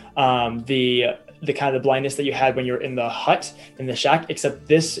of the kind of the blindness that you had when you were in the hut, in the shack, except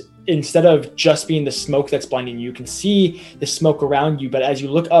this, instead of just being the smoke that's blinding you, you can see the smoke around you, but as you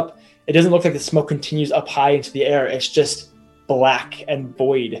look up, it doesn't look like the smoke continues up high into the air. It's just black and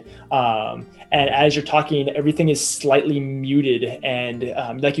void. And as you're talking, everything is slightly muted, and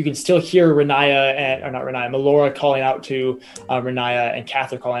you can still hear Melora calling out to Renaya, and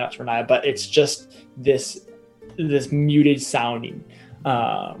Catherine calling out to Renaya, but it's just this muted sounding.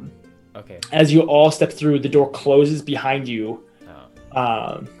 Okay. As you all step through, the door closes behind you.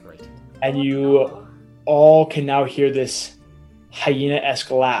 Great. and you all can now hear this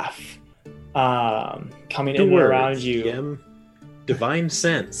hyena-esque laugh coming in and around you. DM. Divine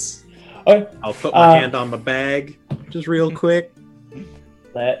sense. Okay. I'll put my hand on my bag, just real quick.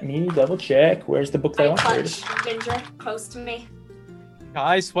 Let me double check. Where's the book that I I wanted? clutch Ginger close to me.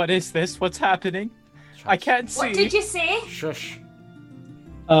 Guys, what is this? What's happening? I can't see. What did you say? Shush.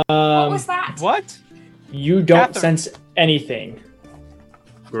 What was that? What? You don't Catherine. sense anything.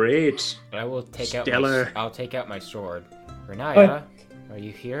 Great. I will take Stellar. out. I'll take out my sword. Renaya, are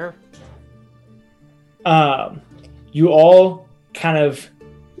you here? You all kind of,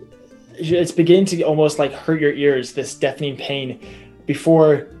 it's beginning to almost like hurt your ears, this deafening pain,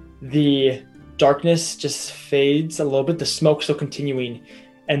 before the darkness just fades a little bit, the smoke still continuing,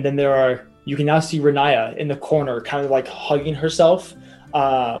 and then you can now see Renaya in the corner, kind of like hugging herself,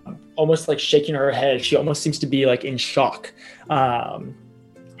 almost like shaking her head. She almost seems to be like in shock, kind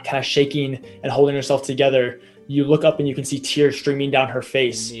of shaking and holding herself together. You look up and you can see tears streaming down her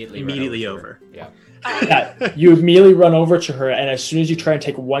face. Immediately over. Yeah. Yeah, you immediately run over to her, and as soon as you try and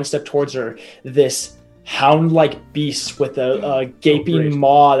take one step towards her, this hound-like beast with a gaping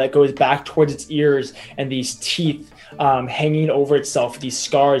maw that goes back towards its ears and these teeth hanging over itself, these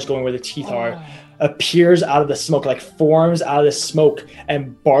scars going where the teeth are, appears out of the smoke, like forms out of the smoke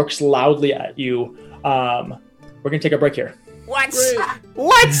and barks loudly at you. We're gonna take a break here. What?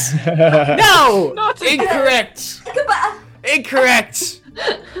 What? No! Incorrect! Incorrect!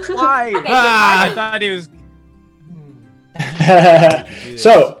 Why? Ah. I thought he was.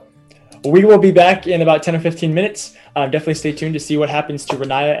 So, we will be back in about 10 or 15 minutes. Definitely stay tuned to see what happens to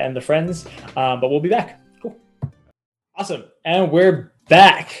Renaya and the friends, but we'll be back. Cool. Awesome. And we're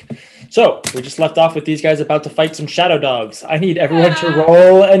back. So, we just left off with these guys about to fight some shadow dogs. I need everyone to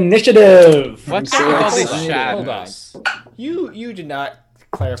roll initiative. What's so all these excited. shadows? Hold on. You did not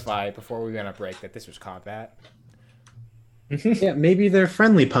clarify before we went on break that this was combat. Yeah, maybe they're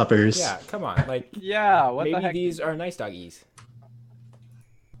friendly puppers. Yeah, come on. Like, Yeah, what the maybe heck? these are nice doggies.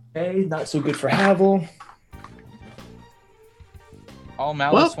 Okay, not so good for Havel. All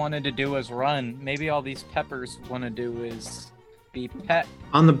Malice wanted to do was run. Maybe all these peppers want to do is be pet.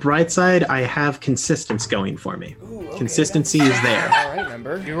 On the bright side, I have consistency going for me. Ooh, okay, Consistency is there. All right,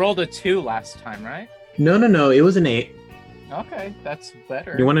 member. You rolled a 2 last time, right? No, it was an 8. Okay, that's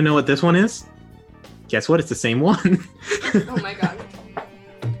better. You want to know what this one is? Guess what? It's the same one. Oh my god.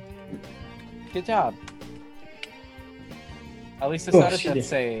 Good job. At least it's Oh, not a shit. death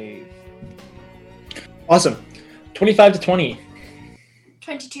save. Awesome. 25 to 20.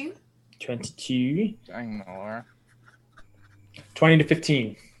 22. 22. Dang, Laura. 20 to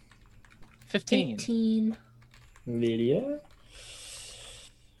 15. 15. 18. Lydia.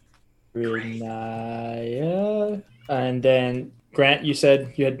 Renaya. And then Grant, you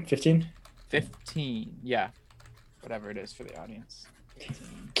said you had 15? 15. Yeah. Whatever it is for the audience.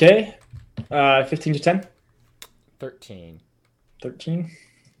 Okay. 15 to 10? 13. 13.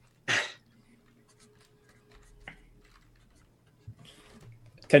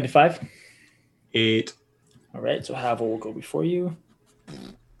 10 to 5? 8. All right, so Havel will go before you.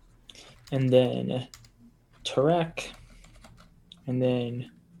 And then Tarek. And then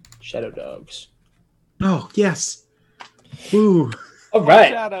Shadow Dogs. Oh, yes. Woo. All right.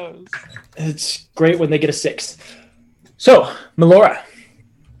 Shadows. It's great when they get a 6. So, Melora,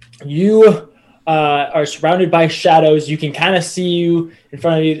 you are surrounded by shadows. You can kind of see you in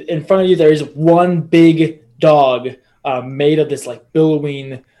front of you. In front of you, there is one big dog made of this like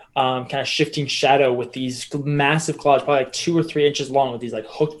billowing, kind of shifting shadow with these massive claws, probably like 2 or 3 inches long, with these like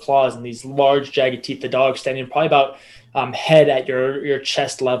hooked claws and these large jagged teeth. The dog standing probably about head at your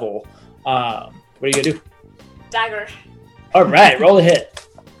chest level. What are you gonna do? Dagger. All right, roll a hit.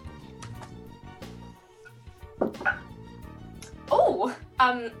 Oh,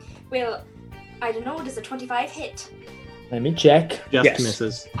 well, I don't know. Does a 25 hit? Let me check. Just Yes.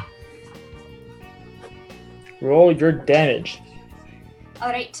 misses. Roll your damage. All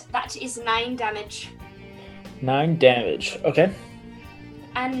right, that is 9 damage. 9 damage. Okay.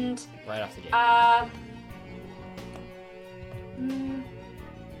 And Right off the gate. mm,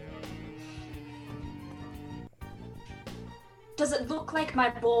 does it look like my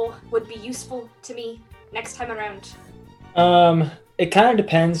bow would be useful to me next time around? It kind of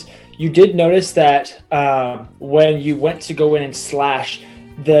depends. You did notice that when you went to go in and slash,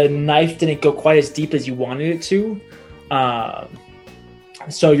 the knife didn't go quite as deep as you wanted it to.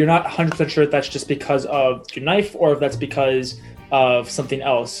 So you're not 100% sure if that's just because of your knife or if that's because of something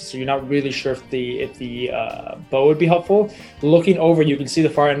else. So you're not really sure if the bow would be helpful. Looking over, you can see the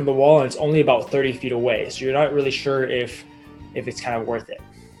far end of the wall, and it's only about 30 feet away. So you're not really sure if it's kind of worth it.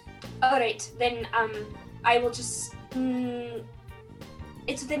 All right, then I will just.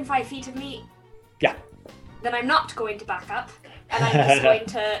 It's within 5 feet of me. Yeah. Then I'm not going to back up, and I'm just going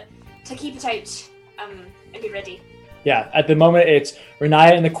to keep it out and be ready. Yeah, at the moment it's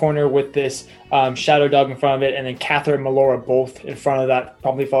Renaya in the corner with this shadow dog in front of it, and then Cather and Melora both in front of that,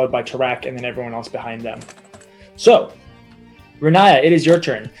 probably followed by Tarak, and then everyone else behind them. So, Renaya, it is your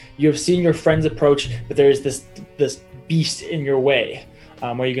turn. You have seen your friends approach, but there is this beast in your way.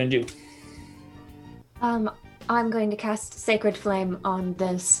 What are you going to do? I'm going to cast Sacred Flame on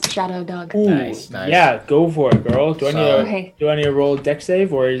this shadow dog. Ooh, Nice. Yeah, go for it, girl. Do I need to roll a dex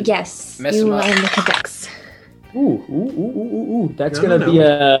save or? Yes, Mess you him up. make a dex. Ooh. That's No, gonna no. be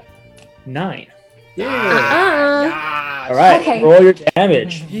a 9. Yeah. All right, Okay. roll your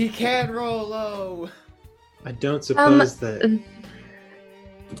damage. He can roll low. I don't suppose that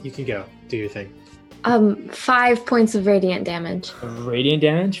you can go do your thing. 5 points of radiant damage. Radiant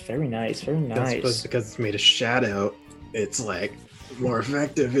damage, very nice, very I don't suppose nice. because it's made of shadow, it's like more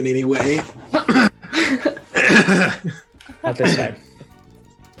effective in any way. Not this time.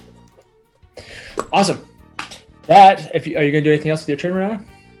 Awesome. Are you gonna do anything else with your turn, Renaya?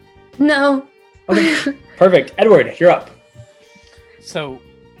 No. Okay, perfect. Edward, you're up. So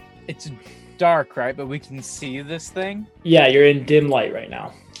it's dark, right? But we can see this thing. Yeah, you're in dim light right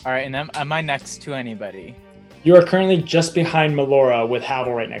now. All right, and am I next to anybody? You are currently just behind Melora with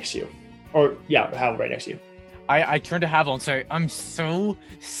Havel right next to you. Havel right next to you. I turn to Havel and say, I'm so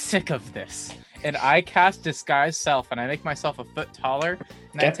sick of this. And I cast Disguise Self, and I make myself a foot taller,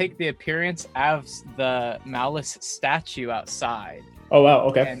 and I Okay. take the appearance as the Malice statue outside. Oh wow,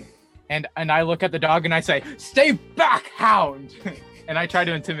 okay. And I look at the dog and I say, "Stay back, hound!" And I try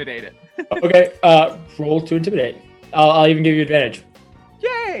to intimidate it. Okay, roll to intimidate. I'll even give you advantage.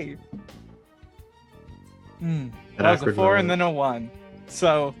 Yay! That was a awkward 4 moment. and then a 1.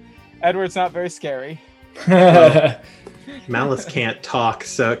 So Edward's not very scary. Malice can't talk,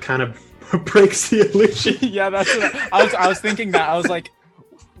 so it kind of breaks the illusion. Yeah, that's what I was thinking that. I was like,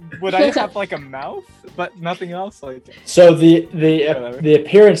 would I have like a mouth, but nothing else? Like, So the Whatever.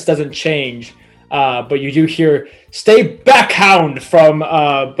 appearance doesn't change, but you do hear "Stay back, hound" from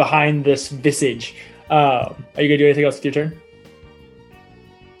behind this visage. Are you gonna do anything else with your turn?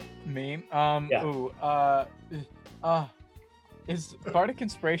 me? Yeah. Is Bardic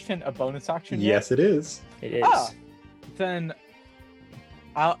Inspiration a bonus action yet? Yes, it is. It is. Then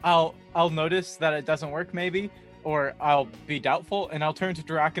I'll notice that it doesn't work maybe, or I'll be doubtful and I'll turn to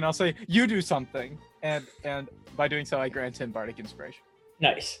Drac and I'll say, "You do something," and by doing so I grant him Bardic Inspiration.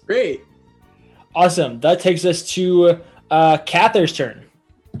 Nice. Great. Awesome. That takes us to Cather's turn.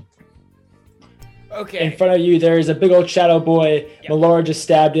 Okay. In front of you, there is a big old shadow boy. Yep. Melora just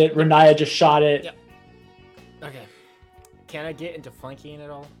stabbed it. Renaya just shot it. Yep. Okay. Can I get into flanking at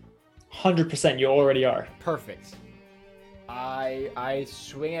all? 100%. You already are. Perfect. I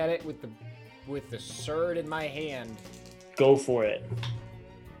swing at it with the sword in my hand. Go for it.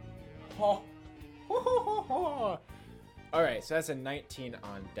 All right, so that's a 19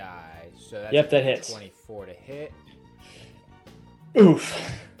 on die. So that's Yep, that hits. 24 to hit. Oof.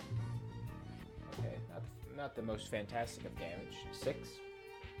 Okay, not the most fantastic of damage. 6.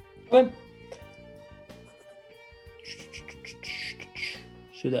 Okay.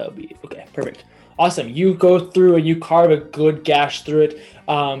 So that would be okay. Perfect. Awesome. You go through and you carve a good gash through it.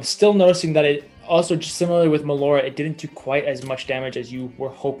 Still noticing that it also, just similarly with Melora, it didn't do quite as much damage as you were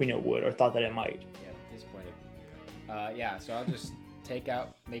hoping it would or thought that it might. Yeah, disappointed. Yeah, so I'll just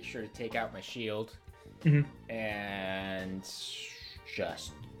make sure to take out my shield Mhm. and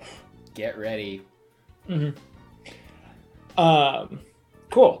just get ready.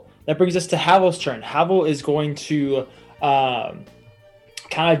 Cool. That brings us to Havel's turn. Havel is going to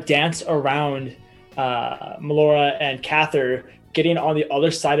kind of dance around Melora and Cather, getting on the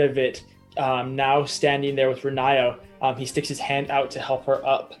other side of it, now standing there with Renaya. He sticks his hand out to help her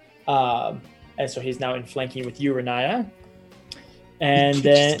up. And so he's now in flanking with you, Renaya. And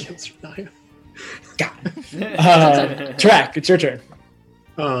then Track, it's your turn.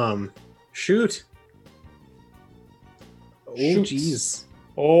 Shoot. Oh, Shoots. jeez.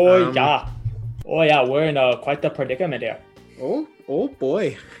 Oh, yeah, we're in quite the predicament here. Oh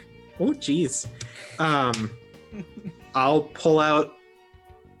boy. Oh, jeez. I'll pull out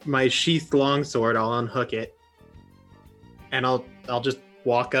my sheathed longsword. I'll unhook it, and I'll just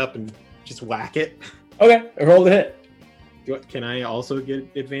walk up and just whack it. Okay, roll the hit. Can I also get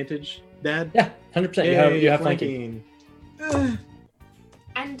advantage, Dad? Yeah, 100%. You have flanking.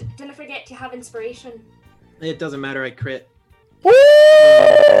 And don't forget to have inspiration. It doesn't matter. I crit. Woo!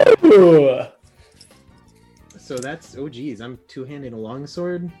 So that's, oh geez, I'm two-handing a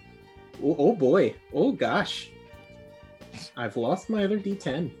longsword. oh boy. Oh gosh. I've lost my other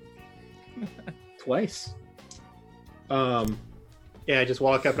D10 twice. Yeah, I just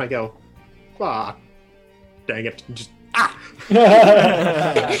walk up and I go, ah, dang it. Just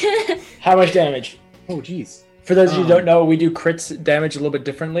How much damage? oh geez. For those of you who don't know, we do crits damage a little bit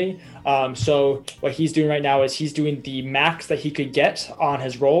differently. So what he's doing right now is he's doing the max that he could get on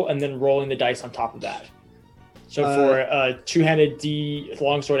his roll and then rolling the dice on top of that. So for a two-handed D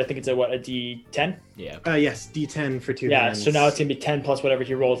longsword, I think it's a D10? Yeah. Yes, D10 for two Yeah, hands. so now it's going to be 10 plus whatever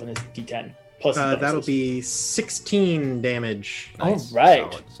he rolls on his D10. Plus the that'll bonuses. be 16 damage. Nice. All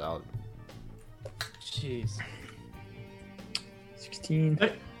right. Solid. Jeez. 16.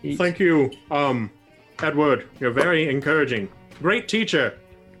 Thank you, Edward. You're very encouraging. Great teacher.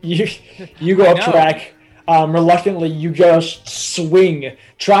 You go I up to know. rack. Reluctantly, you just swing,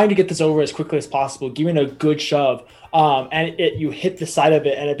 trying to get this over as quickly as possible, giving a good shove. And you hit the side of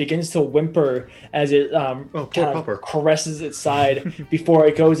it, and it begins to whimper as it kind of pupper. caresses its side before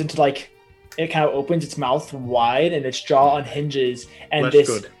it goes into it kind of opens its mouth wide and its jaw unhinges, and Less this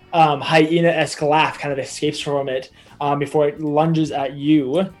good. hyena-esque laugh kind of escapes from it before it lunges at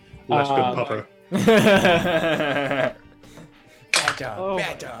you. Less good pupper. Bad dog. Oh Bad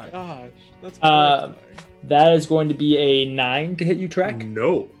my dog. gosh. That's That is going to be a 9 to hit you, Track.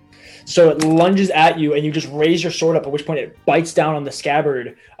 No. So it lunges at you, and you just raise your sword up. At which point it bites down on the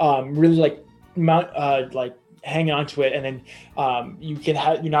scabbard, really hanging onto it, and then you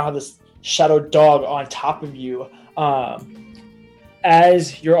now have this shadow dog on top of you.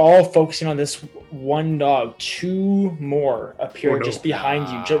 As you're all focusing on this one dog, two more appear Oh, no. just behind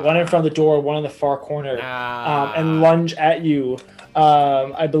you, just one in front of the door, one in the far corner, and lunge at you.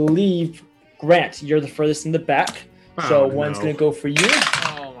 I believe, Grant, you're the furthest in the back, so one's no. going to go for you.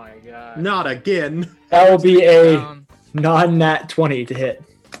 Oh my god. Not again. That will be a Down. non-nat 20 to hit.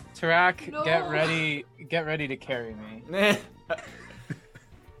 Tarak, No. get ready to carry me.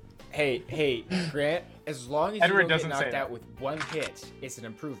 Hey, Grant. As long as Edward you don't doesn't get say knocked that. out with one hit, it's an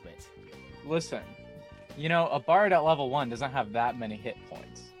improvement. Listen, a bard at level 1 doesn't have that many hit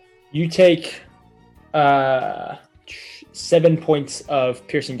points. You take 7 points of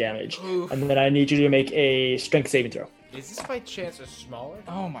piercing damage, Oof. and then I need you to make a strength saving throw. Is this by chance a smaller?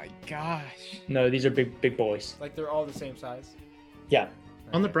 Oh my gosh. No, these are big boys. Like they're all the same size? Yeah.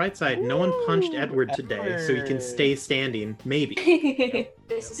 On the bright side, no one punched Edward today, so he can stay standing. Maybe.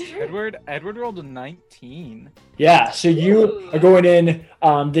 This is true. Edward rolled a 19. Yeah, so you Ooh. are going in,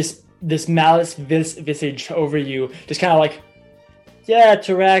 this malice visage over you, just kind of like, yeah,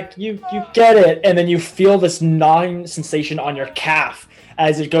 Tarak, you get it, and then you feel this gnawing sensation on your calf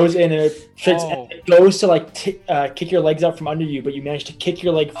as it goes in and it goes to kick your legs out from under you, but you manage to kick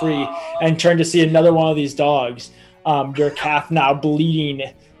your leg free and turn to see another one of these dogs. Your calf now bleeding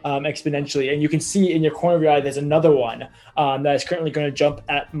exponentially, and you can see in your corner of your eye there's another one that is currently going to jump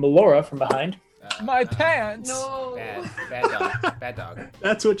at Melora from behind. My pants. No. Bad dog. Bad dog.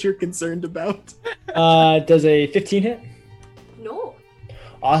 That's what you're concerned about. Does a 15 hit? No.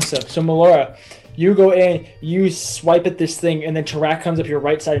 Awesome. So Melora, you go in, you swipe at this thing, and then Tarak comes up your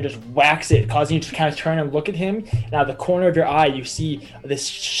right side and just whacks it, causing you to kind of turn and look at him. And out of the corner of your eye, you see this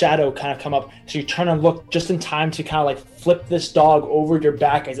shadow kind of come up. So you turn and look just in time to kind of flip this dog over your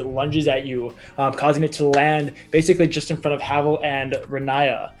back as it lunges at you, causing it to land basically just in front of Havel and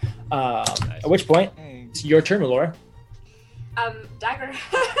Renaya. At which point, it's your turn, Melora. Dagger.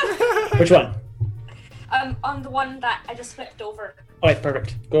 Which one? On the one that I just flipped over. Okay,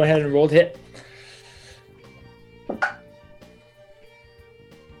 perfect. Go ahead and roll to hit.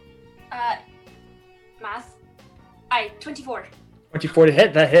 Math. 24. 24 to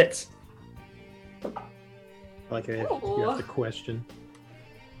hit. That hits. Like you have to question.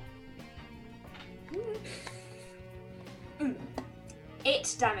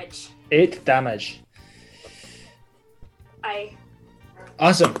 8 damage. 8 damage. I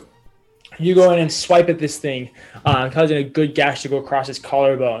Awesome. You go in and swipe at this thing, causing a good gash to go across its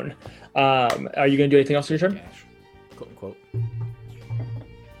collarbone. Are you going to do anything else on your turn? Gash. Quote unquote.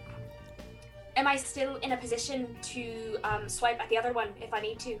 am I still in a position to swipe at the other one if I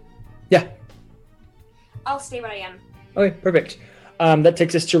need to? Yeah. I'll stay where I am. Okay, perfect. That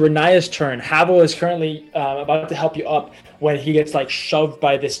takes us to Renaya's turn. Havel is currently about to help you up when he gets like shoved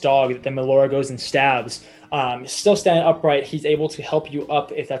by this dog that then Melora goes and stabs. Still standing upright, he's able to help you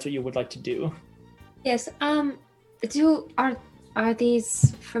up if that's what you would like to do. Yes. Are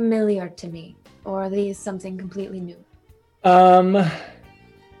these familiar to me, or are these something completely new?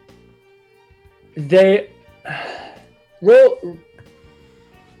 They roll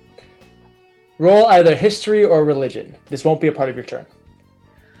either history or religion. This won't be a part of your turn.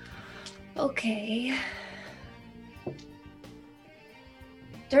 Okay.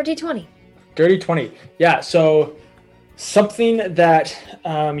 Dirty 20. Dirty 20. Yeah, so something that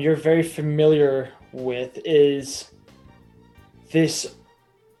you're very familiar with is this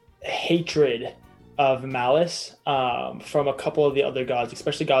hatred of malice from a couple of the other gods,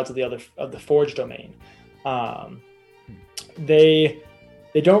 especially gods of the Forge domain. They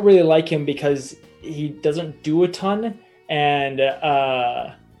don't really like him because he doesn't do a ton, and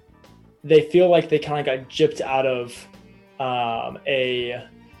they feel like they kind of got gypped out of a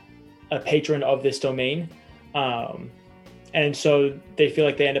patron of this domain, and so they feel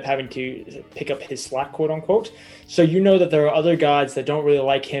like they end up having to pick up his slack, quote unquote. So you know that there are other gods that don't really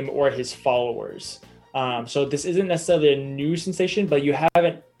like him or his followers. So this isn't necessarily a new sensation, but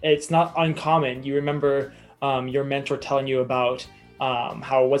it's not uncommon. You remember your mentor telling you about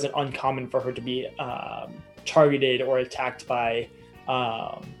how it wasn't uncommon for her to be targeted or attacked by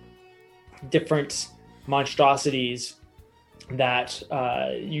different monstrosities that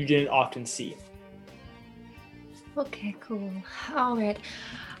you didn't often see. Okay, cool. All right.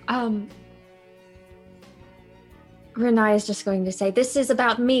 Renai is just going to say, this is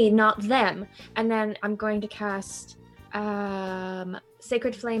about me, not them. And then I'm going to cast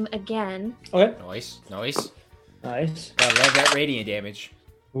Sacred Flame again. Okay. Nice. Nice. I love that radiant damage.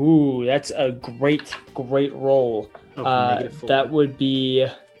 Ooh, that's a great roll. -4. That would be.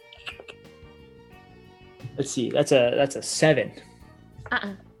 Let's see. That's a 7.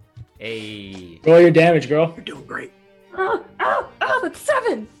 Hey. Roll your damage, girl. You're doing great. Oh, that's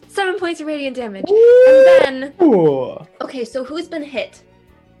 7. 7 points of radiant damage. Ooh. And then, okay, so who's been hit?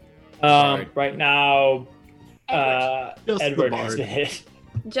 Right now, Just the Edward has bard. been hit.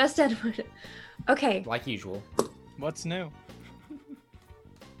 Just Edward. Okay, Like usual. What's new?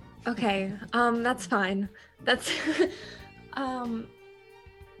 okay. That's fine. That's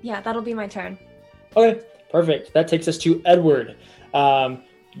yeah, that'll be my turn. Okay, perfect. That takes us to Edward.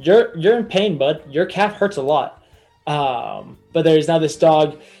 You're in pain, bud. Your calf hurts a lot. But there's now this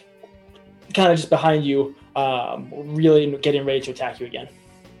dog kind of just behind you, really getting ready to attack you again.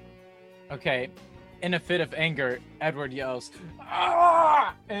 Okay. In a fit of anger, Edward yells,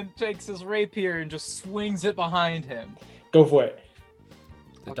 "Ah!" and takes his rapier and just swings it behind him. Go for it.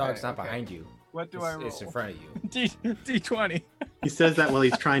 The Okay, dog's not okay. behind you. What do I roll? It's in front of you. D20. He says that while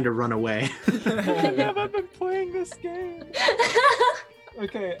he's trying to run away. I haven't been playing this game.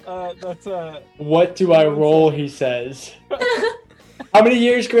 Okay, that's What do I roll, he says. How many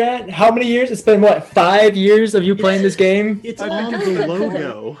years, Grant? How many years? It's been, what, 5 years of you playing this game? It's I on think the it's-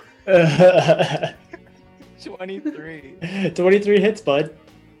 logo. 23. 23 hits, bud.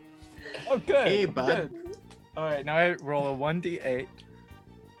 Oh, good. Hey, bud. Good. All right, now I roll a 1d8.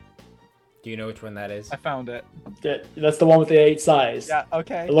 Do you know which one that is? I found it. That's the one with the 8 size. Yeah.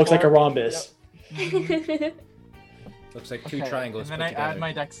 Okay. It looks like a 4. rhombus. Looks like two Okay, triangles and then put I together. add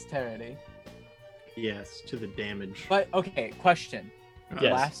my dexterity. Yes, to the damage. But okay, question.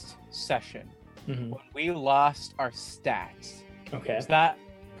 Yes. Last session, Mhm. when we lost our stats, Okay. is that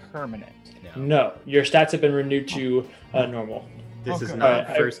permanent? No. No, your stats have been renewed to normal. This is Okay. not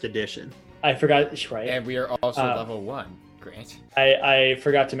Alright, first edition. I forgot, right? And we are also Uh, level 1, Grant. I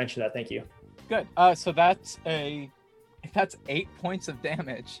forgot to mention that. Thank you. Good. So that's 8 points of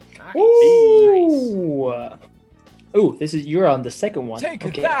damage. Nice. Ooh. Ooh, you're on the second one. Take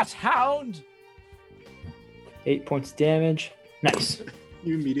Okay. that, hound! 8 points damage. Nice.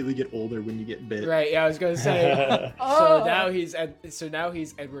 You immediately get older when you get bit. Right, yeah, I was gonna say. Oh. So now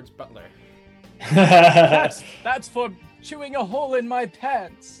he's Edward's butler. That's for chewing a hole in my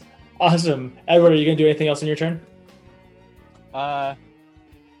pants. Awesome. Edward, are you gonna do anything else in your turn?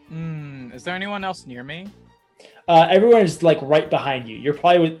 Is there anyone else near me? Everyone is like right behind you. You're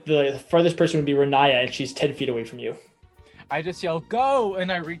probably with the furthest person would be Renaya, and she's 10 feet away from you. I just yell, "Go!"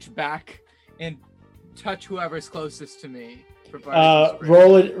 and I reach back and touch whoever's closest to me. provided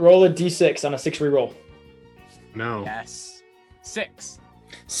Roll a d6 on a 6 reroll. No. Yes. 6.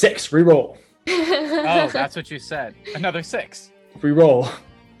 6 reroll. Oh, that's what you said. Another 6. Reroll.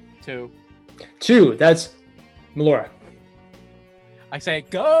 2. 2. That's Melora. I say,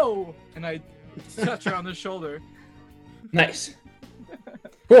 "Go!" and I touch her on the shoulder. Nice.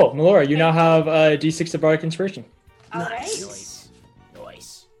 Cool, Melora. You now have a d6 of bardic inspiration. All right. Nice.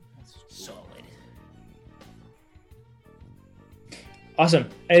 Solid. Awesome.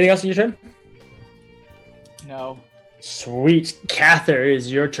 Anything else in your turn? No. Sweet. Cather, it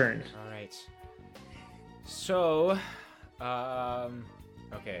is your turn. All right. So,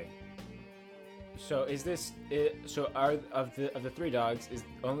 okay. So is this? Are of the 3 dogs, is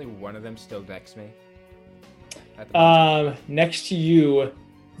only one of them still next to me? At the moment? Next to you,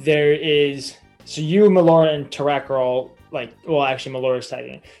 there is. So you, Melora, and Tarak are all like. Well, actually, Melora's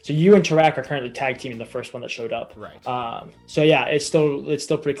tagging it. So you and Tarak are currently tag teaming the first one that showed up. Right. So yeah, it's still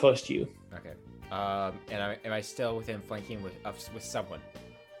pretty close to you. Okay. And am I still within flanking with someone?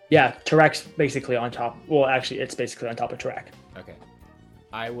 Yeah, Tarak's basically on top. Well, actually, it's basically on top of Tarak. Okay.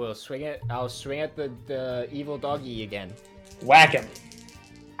 I will swing it. I'll swing at the evil doggy again. Whack him.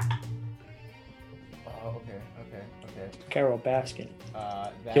 Oh, okay. Carol Baskin.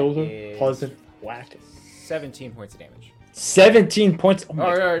 That Killed her. is Husband. Whacked it. 17 points of damage. 17 points. Oh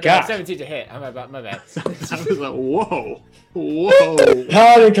my god. 17 to hit. My bad. I was like, whoa.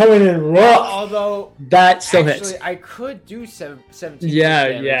 Paladin coming in rough. Although That still actually, hits. I could do 17 Yeah,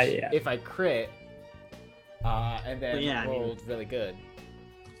 damage yeah. if I crit. And then rolled really good.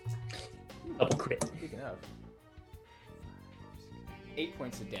 Double crit. Speaking of, 8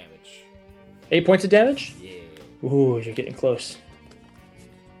 points of damage. 8 points of damage? Yeah. Ooh, you're getting close.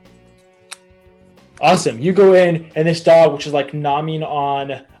 Awesome. You go in, and this dog, which is like nomming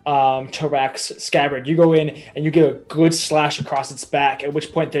on Tarak's scabbard, you go in and you get a good slash across its back, at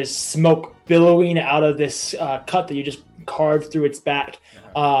which point there's smoke billowing out of this cut that you just carved through its back.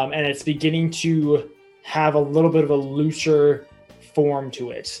 And it's beginning to have a little bit of a looser form to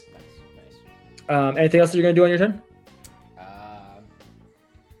it. Nice. Anything else that you're going to do on your turn?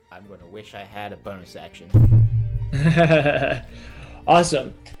 I'm going to wish I had a bonus action.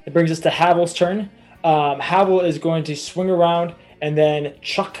 Awesome. It brings us to Havel's turn. Havel is going to swing around and then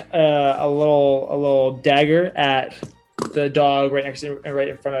chuck a little dagger at the dog right next to, right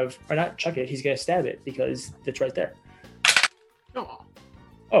in front of, or not chuck it. He's going to stab it because it's right there.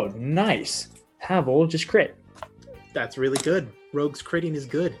 Oh, nice. Havel just crit. That's really good. Rogue's critting is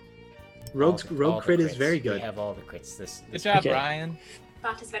good. Rogue crit is very good. We have all the crits. Good job, Okay. Ryan.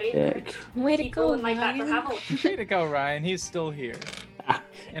 That is very Yeah. good. Way to People go, would like that for Ryan. Havel. Way to go, Ryan. He's still here.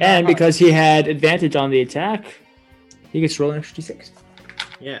 In And our because he had advantage on the attack, he gets to roll an extra d6.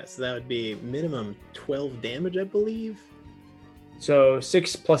 Yeah, so that would be minimum 12 damage, I believe. So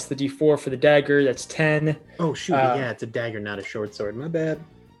 6 plus the d4 for the dagger, that's 10. Oh, shoot. Yeah, it's a dagger, not a short sword. My bad.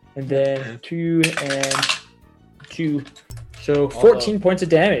 And then 2 and 2. So 14 points of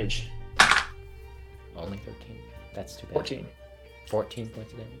damage. Only 13. That's too bad. 14. 14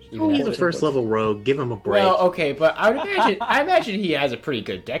 points of damage. Oh, he's a that's first level rogue. Give him a break. Well, okay, but I imagine he has a pretty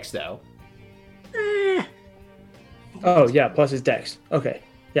good dex though. Oh, yeah, plus his dex. Okay.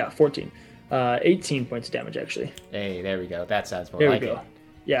 Yeah, 14. 18 points of damage, actually. Hey, there we go. That sounds more There we like go. it.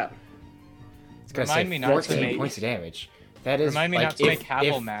 Yeah. It's gonna Remind say me not to 14 make- points of damage. That is Remind me like not to make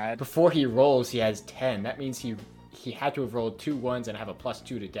Havel mad. Before he rolls, he has 10. That means he had to have rolled 2 1s and have a +2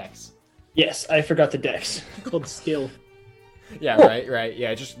 to dex. Yes, I forgot the dex. Called skill. Yeah, Cool. right.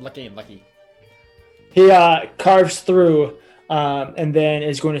 Yeah, just lucky and lucky. He carves through and then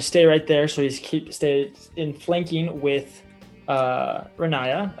is going to stay right there. So stays in flanking with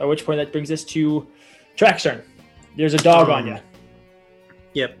Renaya, at which point that brings us to Track's turn. There's a dog on you.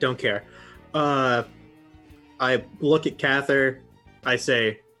 Yep, don't care. I look at Cather. I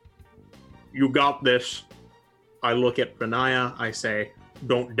say, "You got this." I look at Renaya. I say,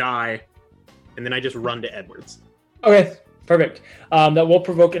 "Don't die." And then I just run to Edwards. Okay, perfect. That will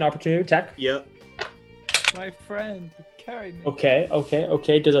provoke an opportunity attack. Yep. My friend, carry me.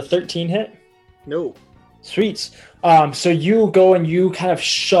 Okay. Does a 13 hit? No. Sweet. So you go and you kind of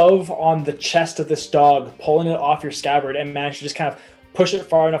shove on the chest of this dog, pulling it off your scabbard, and manage to just kind of push it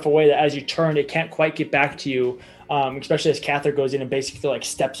far enough away that as you turn, it can't quite get back to you. Especially as Cather goes in and basically like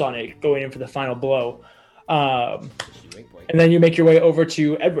steps on it, going in for the final blow. And then you make your way over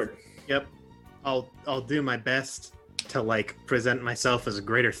to Edward. Yep. I'll do my best to like present myself as a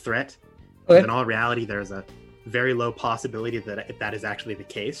greater threat. Okay. But in all reality, there's a very low possibility that that is actually the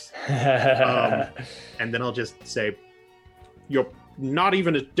case. And then I'll just say, You're not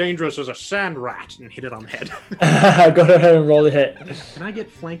even as dangerous as a sand rat, and hit it on the head. Go ahead and roll the hit. Can I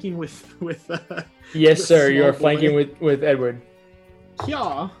get flanking with Yes, With sir. You are small flanking boy. with Edward.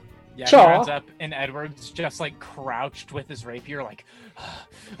 Yeah. Yeah, Sure. he runs up, and Edward's just like crouched with his rapier, like.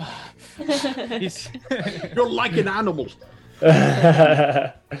 He's You're like an animal.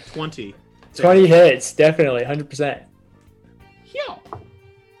 20. 20 hits, definitely, 100%. Yeah.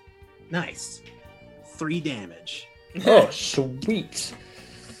 Nice. 3 damage. Oh, sweet.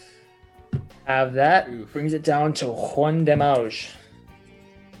 Have that. Oof. Brings it down to 1 damage.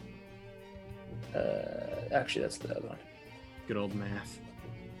 Actually, that's the other one. Good old math.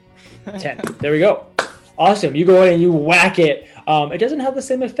 10. There we go. Awesome. You go in and you whack it. It doesn't have the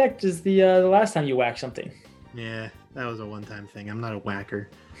same effect as the last time you whacked something. Yeah, that was a one-time thing. I'm not a whacker.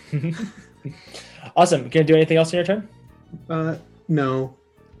 Awesome. You gonna do anything else in your turn? No.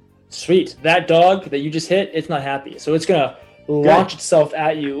 Sweet. That dog that you just hit, it's not happy. So it's going to launch itself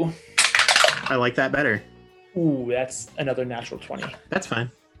at you. I like that better. Ooh, that's another natural 20. That's fine.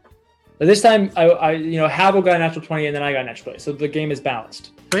 But this time, I Havel got a natural 20 and then I got a natural 20. So the game is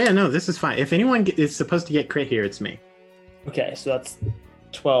balanced. But yeah, no, this is fine. If anyone is supposed to get crit here, it's me. Okay, so that's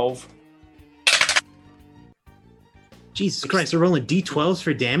 12. Jesus Christ, we're rolling D12s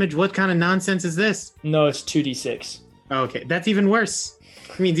for damage? What kind of nonsense is this? No, it's 2d6. Okay, that's even worse.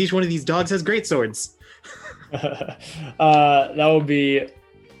 It means each one of these dogs has great swords. That will be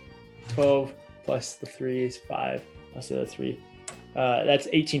 12 plus the 3 is 5 plus the other 3. That's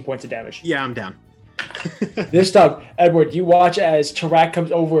 18 points of damage. Yeah, I'm down. This dog, Edward, you watch as Tarak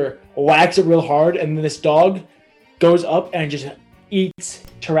comes over, whacks it real hard, and then this dog goes up and just eats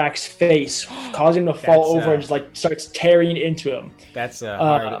Tarak's face, causing him to fall over and just like starts tearing into him. That's a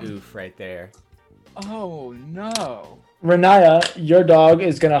hard oof right there. Oh no. Renaya, your dog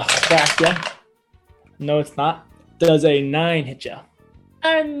is gonna whack you. No, it's not. Does a 9 hit you?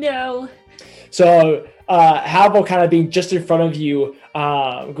 Oh no. So Havel kind of being just in front of you,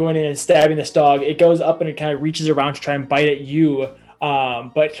 going in and stabbing this dog. It goes up and it kind of reaches around to try and bite at you.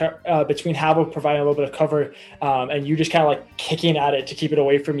 But between Havel providing a little bit of cover and you just kind of like kicking at it to keep it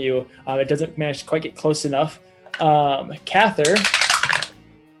away from you, it doesn't manage to quite get close enough. Cather,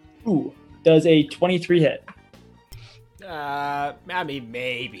 does a 23 hit? I mean,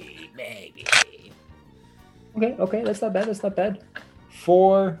 maybe. Okay, that's not bad.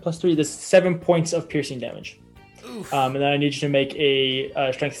 4 plus 3, that's 7 points of piercing damage. Oof. And then I need you to make a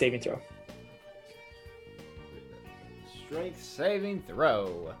strength saving throw. Strength saving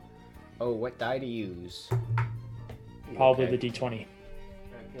throw. Oh, what die to use? Probably Okay. the d20.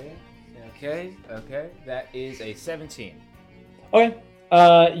 Okay. That is a 17. Okay.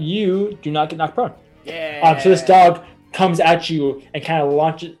 You do not get knocked prone. Yeah. So this dog comes at you and kind of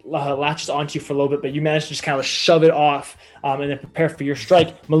latches onto you for a little bit, but you manage to just kind of shove it off and then prepare for your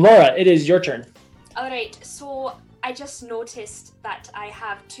strike. Melora, it is your turn. All right, so I just noticed that I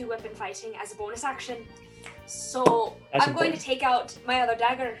have 2 weapon fighting as a bonus action. So That's I'm going to take out my other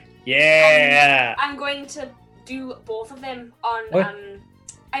dagger. Yeah. I'm going to do both of them on, Okay.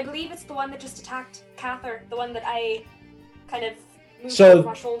 I believe it's the one that just attacked Cather, the one that I kind of moved So- over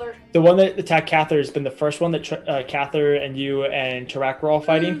my shoulder. The one that attacked Cather has been the first one that Cather and you and Tarak were all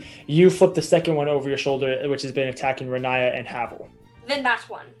fighting. You flipped the second one over your shoulder, which has been attacking Renaya and Havel. Then that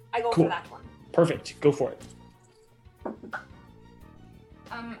one. I go Cool. for that one. Perfect. Go for it.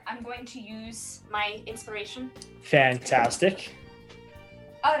 I'm going to use my inspiration. Fantastic.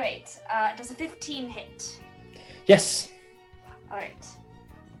 All right, does a 15 hit? Yes. All right.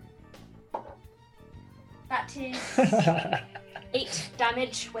 That is 8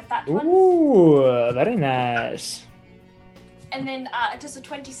 damage with that one. Ooh, very nice. And then does a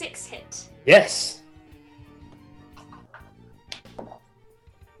 26 hit? Yes.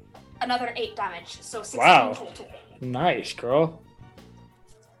 Another 8 damage, so 16 Wow. total. Nice, girl.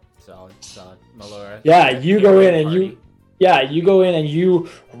 Solid. Melora. Yeah, you go in and Party. you go in and you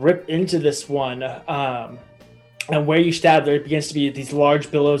rip into this one. And where you stab, there begins to be these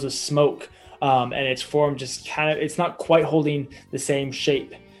large billows of smoke. And its form just kind of, it's not quite holding the same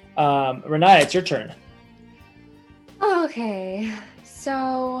shape. Renaya, it's your turn. Okay,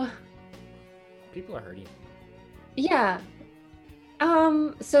 so People are hurting. yeah.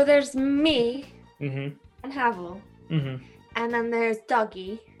 So there's me Mm-hmm. and Havel, Mm-hmm. and then there's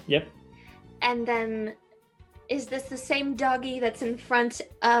Doggy, Yep. and then is this the same Doggy that's in front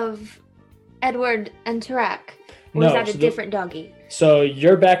of Edward and Tarak? Or is No, that a so different Doggy? So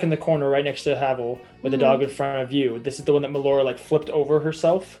you're back in the corner right next to Havel with the Mhm. dog in front of you. This is the one that Melora like flipped over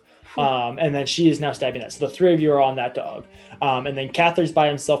herself. And then she is now stabbing that. So the 3 of you are on that dog. And then Cather's by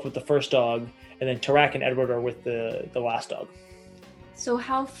himself with the first dog. And then Tarak and Edward are with the last dog. So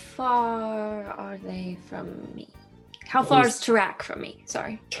how far are they from me? How far is Tarak from me?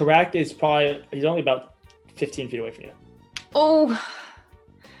 Sorry. Tarak is probably, he's only about 15 feet away from you. Oh,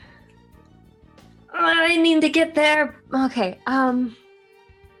 I need to get there. Okay.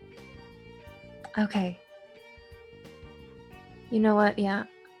 Okay. You know what? Yeah.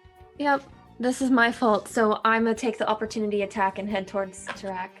 Yep. This is my fault. So I'm gonna take the opportunity attack and head towards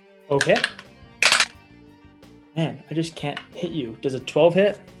Tarak. Okay. Man, I just can't hit you. Does a 12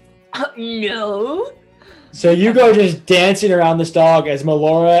 hit? No. So you go just dancing around this dog as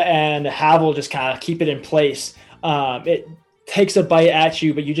Melora and Havel just kind of keep it in place. It takes a bite at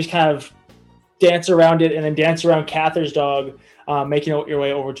you, but you just kind of dance around it and then dance around Cather's dog, making your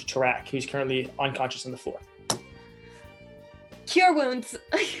way over to Tarak, who's currently unconscious on the floor. Cure wounds.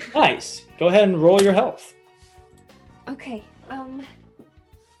 Nice. Go ahead and roll your health. Okay.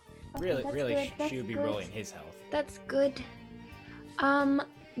 Really, that's really, good, that's she would be good. rolling his health. That's good.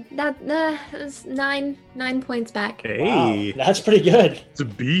 That is 9 points back. Hey, Wow, that's pretty good. it's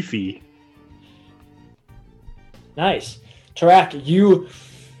beefy. Nice. Tarak, you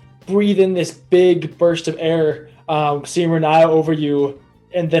breathe in this big burst of air, seeing Renaya over you,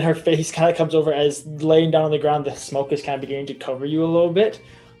 and then her face kind of comes over as laying down on the ground, the smoke is kind of beginning to cover you a little bit.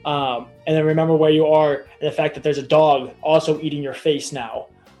 And then remember where you are and the fact that there's a dog also eating your face now.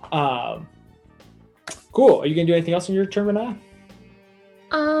 Cool. Are you going to do anything else in your turn, Renaya?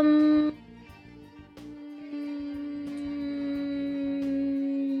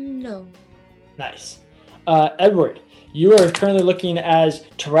 No. Nice. Edward, you are currently looking as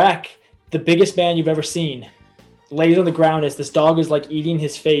Tarak, the biggest man you've ever seen, lays on the ground as this dog is like eating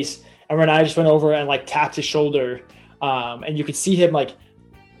his face, and Renai just went over and like tapped his shoulder, and you could see him like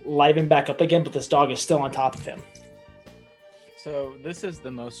liven back up again, but this dog is still on top of him. So this is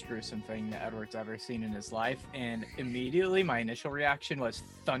the most gruesome thing that Edward's ever seen in his life, and immediately my initial reaction was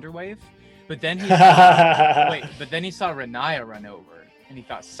Thunderwave, but then he saw Renaya run over, and he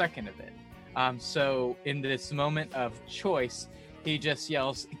thought second of it. So in this moment of choice, he just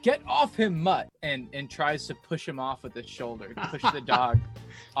yells, "Get off him, Mutt!" and tries to push him off with his shoulder, to push the dog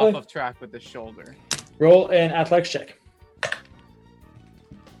off of track with his shoulder. Roll an athletics check.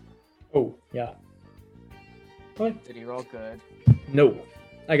 Oh, yeah. What? Did he roll good? No.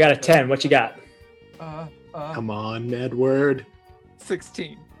 I got a 10. What you got? Come on, Edward.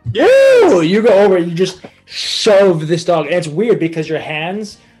 16. Ooh, you go over, you just shove this dog. And it's weird because your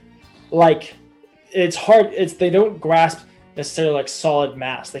hands, like, it's hard. They don't grasp necessarily like solid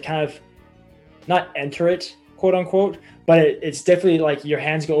mass. They kind of not enter it, quote unquote, but it's definitely like your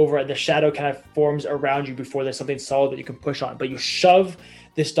hands go over and the shadow kind of forms around you before there's something solid that you can push on. But you shove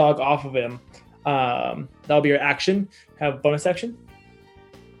this dog off of him. That'll be your action. Have a bonus action.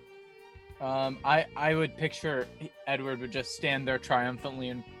 I would picture Edward would just stand there triumphantly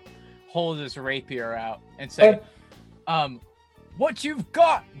and hold his rapier out and say, "What you've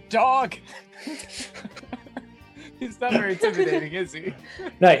got, dog?" He's not very intimidating, is he?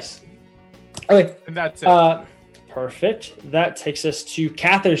 Nice. Okay. And that's it. Perfect. That takes us to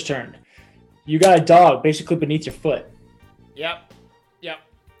Cather's turn. You got a dog basically beneath your foot. Yep.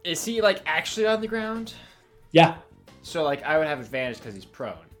 Is he like actually on the ground? Yeah. So like I would have advantage because he's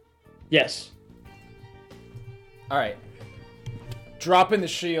prone. Yes. All right. Dropping the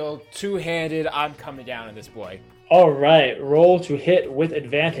shield, two-handed. I'm coming down on this boy. All right. Roll to hit with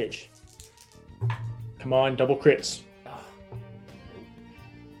advantage. Come on, double crits.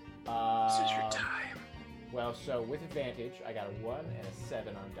 This is your time. Well, so with advantage, I got a 1 and a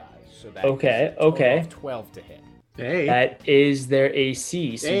 7 on dice. So that Okay, is a total okay. of 12 to hit. Hey. That is their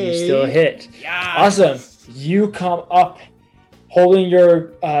AC, so you Hey. still hit. Yeah. Awesome. You come up holding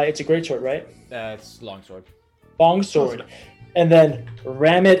your, it's a greatsword, right? That's longsword. Long sword. And then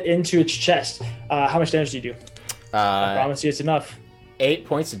ram it into its chest. How much damage do you do? I promise you it's enough. 8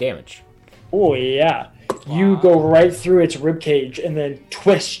 points of damage. Oh, yeah. You go right through its ribcage and then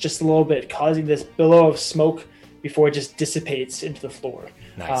twist just a little bit, causing this billow of smoke before it just dissipates into the floor.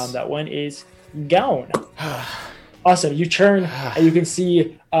 Nice. That one is gone. Awesome. You turn and you can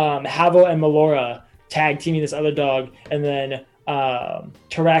see Havel and Melora tag teaming this other dog, and then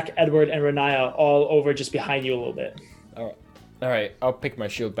Tarak, Edward, and Renaya all over just behind you a little bit. All right. I'll pick my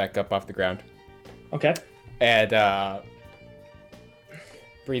shield back up off the ground. Okay. And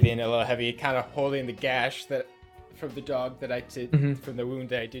breathe in a little heavy, kind of holding the gash that from the dog that I did, from the wound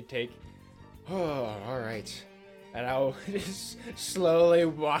that I did take. Oh, all right. And I'll just slowly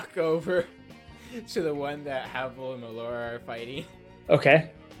walk over to the one that Havel and Melora are fighting. Okay.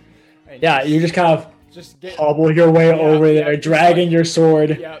 And Yeah, you just kind of just get hobble your way over there, just dragging your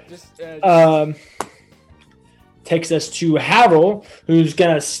sword. Yeah, just Takes us to Havel, who's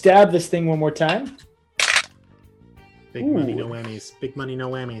gonna stab this thing one more time. Big money, no whammies. Big money, no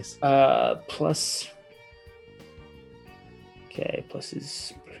whammies. Plus. Okay, plus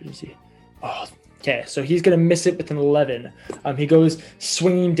his proficiency. Oh, okay. So he's gonna miss it with an 11. He goes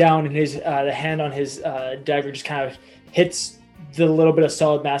swinging down, and his the hand on his dagger just kind of hits the little bit of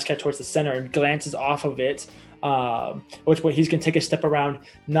solid mass cat towards the center and glances off of it. Which way he's gonna take a step around,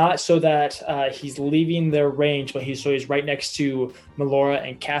 not so that he's leaving their range, but he's right next to Melora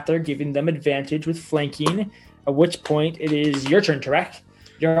and Cather, giving them advantage with flanking. At which point it is your turn, Tarak.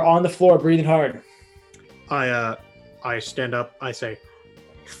 You're on the floor, breathing hard. I stand up. I say,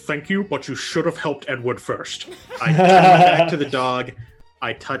 "Thank you, but you should have helped Edward first." I turn my back to the dog.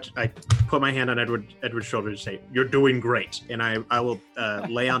 I put my hand on Edward's shoulder and say, "You're doing great," and I will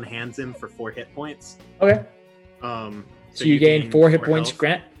lay on hands him for 4 hit points. Okay. So you gain 4 hit points, health,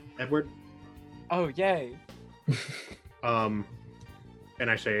 Grant. Edward. Oh, yay. And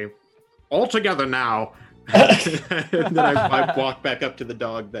I say, all together now. And then I walk back up to the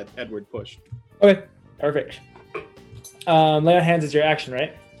dog that Edward pushed. Okay, perfect. Lay on hands is your action,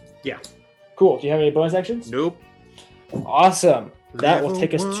 right? Yeah. Cool. Do you have any bonus actions? Nope. Awesome. That will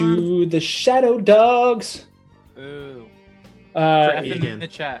take us to the shadow dogs. Ooh. Uh, F in the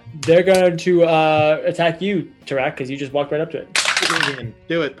chat. they're going to attack you, Tarak, because you just walked right up to it.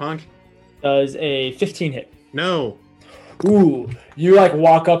 Do it, punk. Does a 15 hit. No. Ooh, you like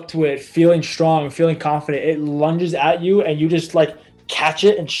walk up to it feeling strong, feeling confident. It lunges at you and you just like catch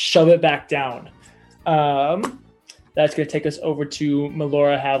it and shove it back down. That's going to take us over to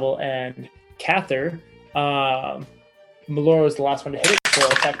Melora, Havel, and Cather. Melora was the last one to hit it, so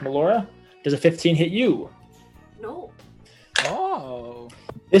I'll attack Melora. Does a 15 hit you? No. Oh.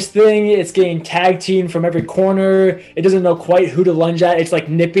 This thing, it's getting tag teamed from every corner. It doesn't know quite who to lunge at. It's like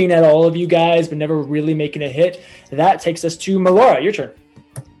nipping at all of you guys, but never really making a hit. That takes us to Melora. Your turn.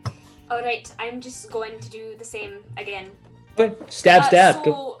 All right, I'm just going to do the same again. Okay. Stab.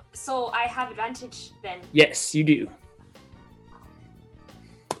 Go. So I have advantage then. Yes, you do.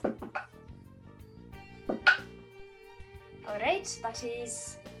 All right, that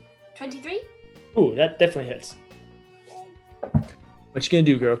is 23. Ooh, that definitely hits. What you gonna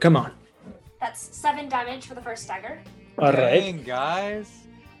do, girl? Come on. That's 7 damage for the first stagger. All right. Dang, guys.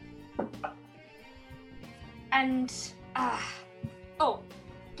 And,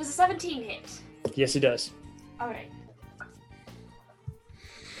 does a 17 hit? Yes, it does. All right.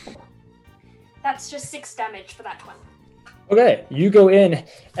 That's just 6 damage for that one. Okay, you go in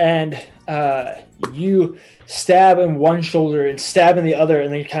and you stab in one shoulder and stab in the other,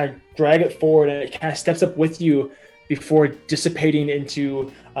 and then you kind of drag it forward, and it kind of steps up with you before dissipating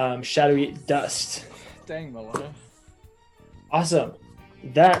into shadowy dust. Dang, Melora. Awesome.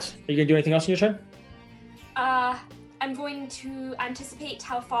 Are you gonna do anything else in your turn? I'm going to anticipate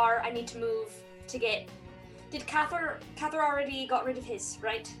how far I need to move to get. Did Cather already got rid of his,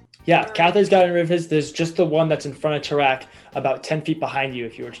 right? Yeah, Or- Cather's gotten rid of his. There's just the one that's in front of Tarak, about 10 feet behind you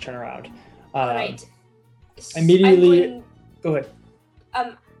if you were to turn around. All right. Immediately, go ahead.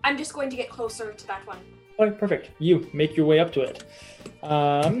 I'm just going to get closer to that one. Okay, perfect. You make your way up to it.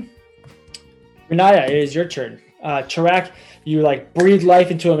 Renaya, it is your turn. Tarak, you like breathed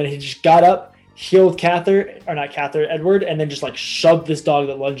life into him, and he just got up, healed Edward, and then just like shoved this dog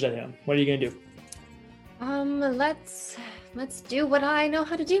that lunged at him. What are you gonna do? Let's do what I know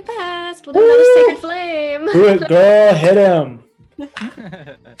how to do best. We'll do another sacred flame. Do it, girl. Hit him.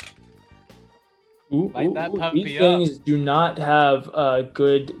 Light that puppy These up. things do not have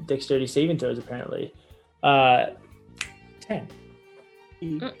good dexterity saving throws, apparently. 10.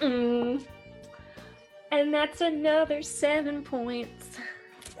 Mm-mm. And that's another 7 points.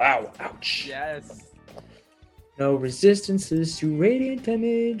 Wow, ouch. Yes. No resistances to radiant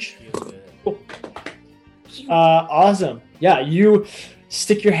damage. Cool. Awesome. Yeah, you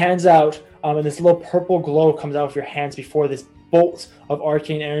stick your hands out, and this little purple glow comes out of your hands before this bolt of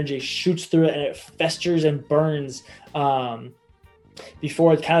arcane energy shoots through it, and it festers and burns.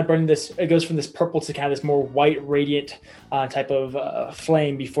 Before it kind of burning this, it goes from this purple to kind of this more white, radiant type of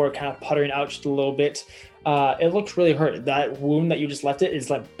flame before it kind of puttering out just a little bit. It looks really hurt. That wound that you just left it is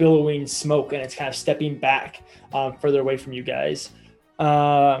like billowing smoke, and it's kind of stepping back further away from you guys.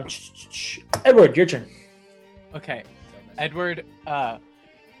 Edward, your turn. Okay. Edward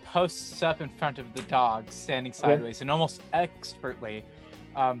posts up in front of the dog, standing sideways, and almost expertly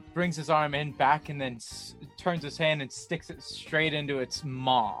brings his arm in back and then turns his hand and sticks it straight into its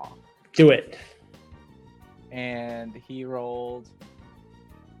maw. Do it. And he rolled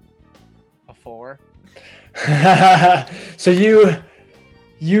a 4. So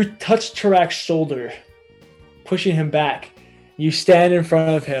you touch Tarak's shoulder, pushing him back. You stand in front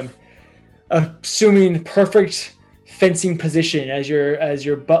of him, assuming perfect fencing position as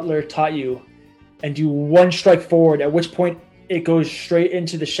your butler taught you, and do one strike forward, at which point it goes straight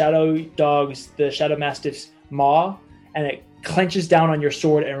into the shadow mastiff's maw, and it clenches down on your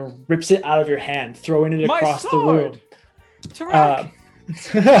sword and rips it out of your hand, throwing it across the room. Tarak!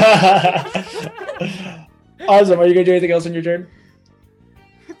 Awesome. Are you gonna do anything else on your turn?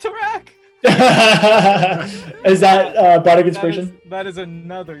 Tarak! Is that bardic inspiration? That is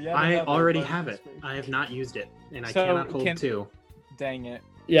another. Yeah. I already have it. I have not used it, and I cannot hold 2. Dang it.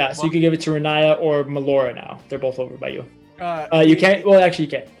 Yeah, so you can give it to Renaya or Melora now. They're both over by you. You You can't. Well, actually,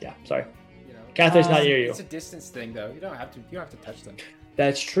 you can't. Yeah, sorry. You know, Catherine's not near you. it's a distance thing, though. You don't have to touch them.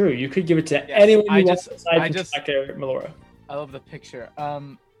 That's true. You could give it to anyone you want aside from Taka or Melora. I love the picture.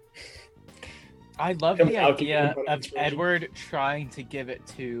 I love Come the out to idea get of inspiration. Edward trying to give it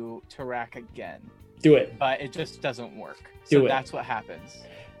to Tarak again, Do it. but it just doesn't work. Do So it. that's what happens.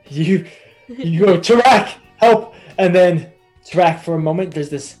 You go, Tarak, help! And then Tarak, for a moment, there's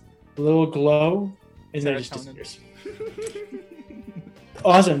this little glow, and then it just Serotonin. disappears.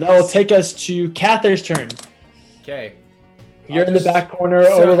 Awesome. That will take us to Cather's turn. Okay. You're I'll in the just- back corner,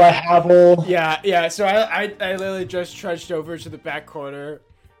 so- over by Havel. Yeah. So I literally just trudged over to the back corner.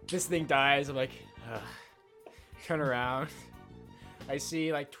 This thing dies. I'm like, ugh. Turn around. I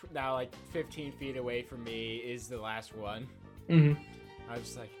see now 15 feet away from me is the last one. Mm-hmm. I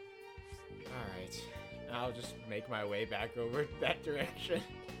was like, all right. I'll just make my way back over that direction.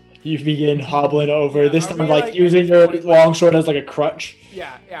 You begin hobbling over. Yeah, this are time, we, like using your long sword as like a crutch.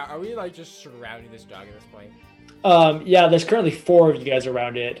 Yeah. Are we just surrounding this dog at this point? Yeah, there's currently 4 of you guys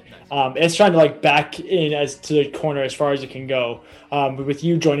around it. It's trying to back in as to the corner as far as it can go. But with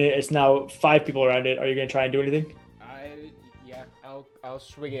you joining it, it's now 5 people around it. Are you gonna try and do anything? I'll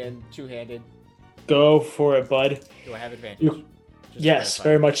swing in two-handed. Go for it, bud. Do I have advantage? You- Just Yes, clarify.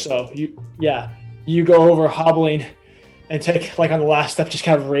 very much so. You go over hobbling and take on the last step, just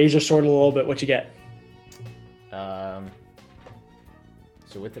kind of raise your sword a little bit. What you get? So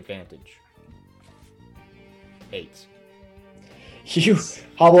with advantage. 8. You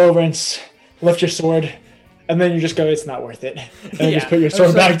hobble over and lift your sword, and then you just go, "It's not worth it," and then just put your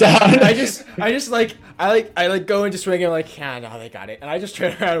sword back down. I just go into swing and yeah, no, they got it, and I just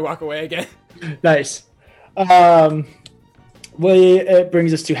turn around and walk away again. Nice. It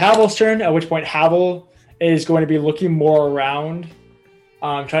brings us to Havel's turn, at which point Havel is going to be looking more around,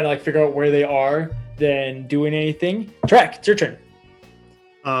 trying to figure out where they are than doing anything. Trek, it's your turn.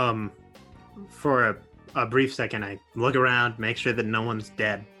 For a brief second, I look around, make sure that no one's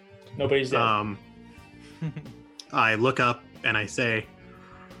dead. Nobody's dead. I look up and I say,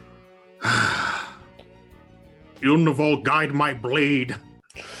 Unival, guide my blade.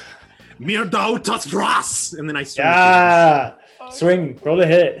 Mir dautas ras! And then I swing. Yeah. Swing. Roll the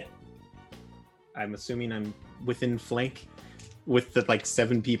hit. I'm assuming I'm within flank with the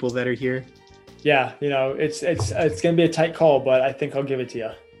 7 people that are here. Yeah, it's gonna be a tight call, but I think I'll give it to you.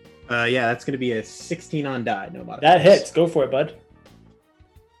 Yeah, that's going to be a 16 on die. No modifiers. That hits. Go for it, bud.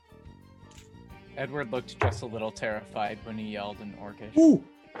 Edward looked just a little terrified when he yelled in Orcish. Ooh,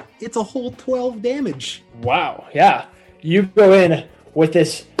 it's a whole 12 damage. Wow. Yeah. You go in with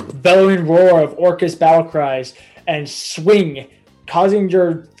this bellowing roar of Orcus battle cries and swing, causing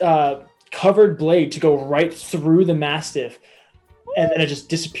your covered blade to go right through the Mastiff, and then it just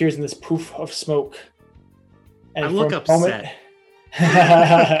disappears in this poof of smoke. And I look upset.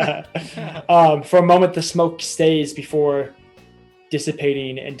 For a moment, the smoke stays before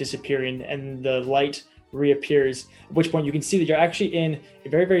dissipating and disappearing, and the light reappears, at which point you can see that you're actually in a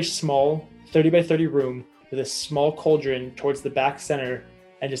very, very small 30 by 30 room with a small cauldron towards the back center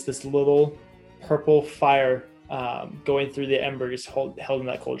and just this little purple fire going through the embers held in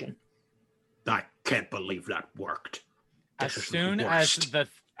that cauldron. I can't believe that worked. As This is soon the as worst.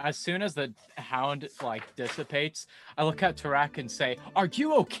 as soon as the hound dissipates, I look at Tarak and say, "Are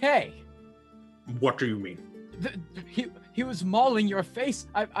you okay?" What do you mean? He was mauling your face.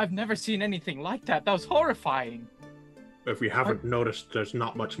 I've never seen anything like that. That was horrifying. If you haven't noticed, there's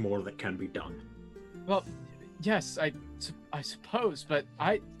not much more that can be done. Well, yes, I suppose, but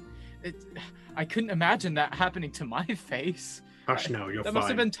I couldn't imagine that happening to my face. Hush now, you're That fine. must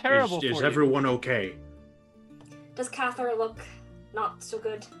have been terrible Is for you. everyone okay? Does Cather look not so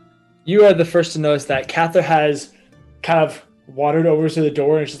good? You are the first to notice that Cather has kind of wandered over to the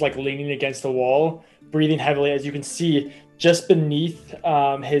door and is just leaning against the wall, breathing heavily, as you can see just beneath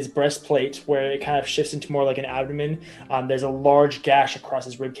his breastplate, where it kind of shifts into more like an abdomen. There's a large gash across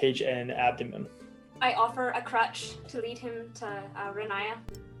his ribcage and abdomen. I offer a crutch to lead him to Renaya.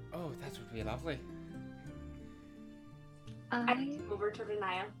 Oh, that would be lovely. I I come over to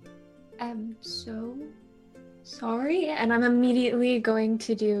Renaya. am so sorry, and I'm immediately going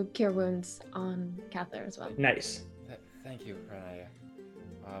to do Cure Wounds on Cather as well. Nice. Thank you, Renaya.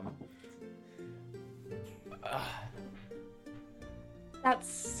 That's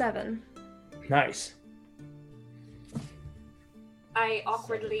 7. Nice. I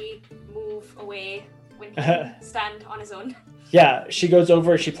awkwardly move away when he can stand on his own. Yeah, she goes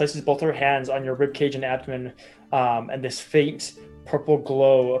over, she places both her hands on your ribcage and abdomen, and this faint purple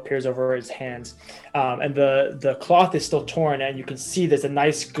glow appears over his hands. And the cloth is still torn, and you can see there's a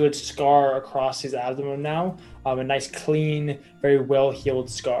nice good scar across his abdomen now. A nice, clean, very well-healed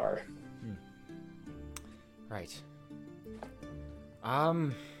scar. Right.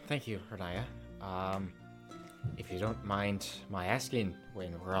 Thank you, Renaya. If you don't mind my asking,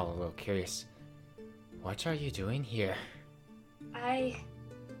 when we're all a little curious, What are you doing here? I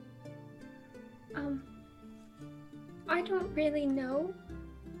don't really know.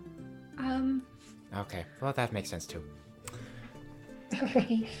 Okay, well, that makes sense too.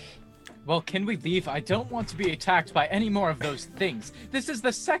 Alright. Well, can we leave? I don't want to be attacked by any more of those things. This is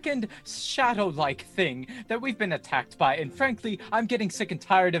the second shadow-like thing that we've been attacked by, and frankly, I'm getting sick and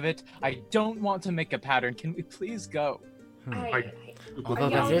tired of it. I don't want to make a pattern. Can we please go? Although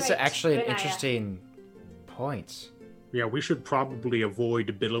that is actually an interesting point. Yeah, we should probably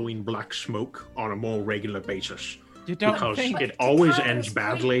avoid billowing black smoke on a more regular basis. You don't Because think... it always ends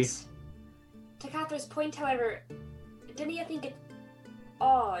badly. To Catherine's point, however, didn't you think it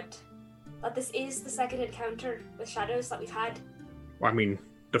odd that this is the second encounter with shadows that we've had? I mean,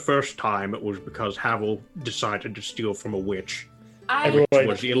 the first time it was because Havel decided to steal from a witch, Everyone- which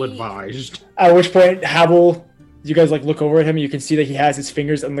was ill-advised. At which point, Havel, you guys like look over at him. And you can see that he has his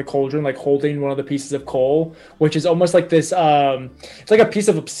fingers in the cauldron, like holding one of the pieces of coal, which is almost like this. It's like a piece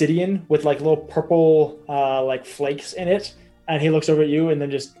of obsidian with like little purple like flakes in it. And he looks over at you and then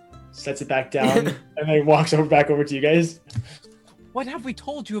just sets it back down, and then walks back over to you guys. What have we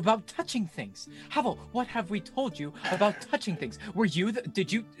told you about touching things? Havel, what have we told you about touching things? Were you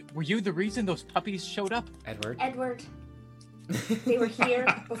the reason those puppies showed up? Edward, they were here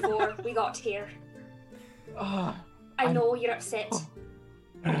before we got here. I know you're upset.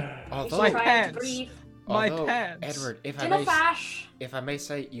 Although, My Try to pants. breathe. My although, pants. Edward, Fash. if I may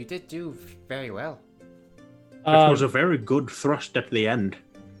say, you did do very well. It was a very good thrust at the end.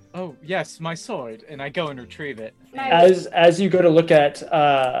 Oh, yes, my sword, and I go and retrieve it. Now, As you go to look at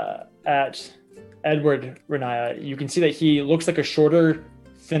Edward Renaya, you can see that he looks like a shorter,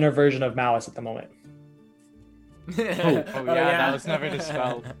 thinner version of Malice at the moment. Oh, yeah, that was never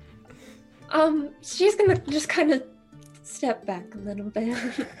dispelled. She's gonna just kind of step back a little bit.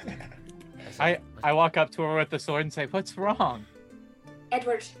 I walk up to her with the sword and say, "What's wrong?"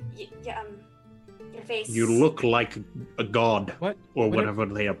 Edward, your face. You look like a god, What? or What- whatever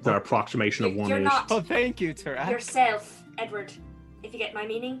their approximation of one You're is. not Oh, thank you, Tarak. yourself, Edward. If you get my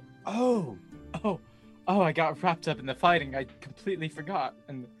meaning. Oh, I got wrapped up in the fighting. I completely forgot.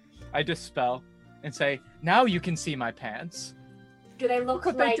 And I dispel and say, "Now you can see my pants." Do they look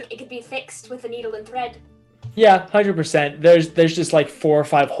But they like d- it could be fixed with a needle and thread? Yeah, 100%. There's just like 4 or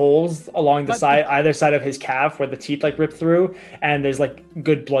 5 holes along the But- side, either side of his calf, where the teeth like rip through, and there's like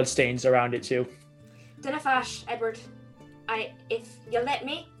good blood stains around it too. Dinna fash, Edward. If you let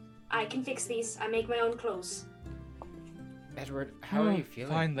me, I can fix these. I make my own clothes. Edward, how are you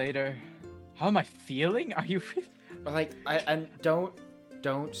feeling? Fine later. How am I feeling? Are you? Like, and don't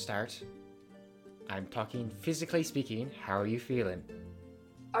start. I'm talking physically speaking. How are you feeling?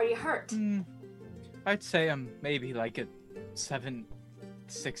 Are you hurt? I'd say I'm maybe like a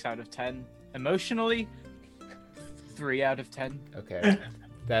 6 out of 10. Emotionally, 3 out of 10. Okay,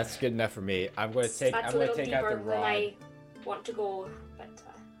 that's good enough for me. I'm gonna take. That's I'm a gonna little take out the deeper than rod. I want to go, but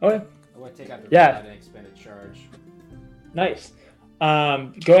Okay, I'm gonna take out the Yeah. rod and expend a charge. nice.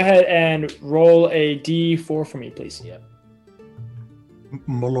 Go ahead and roll a d4 for me, please. Yep.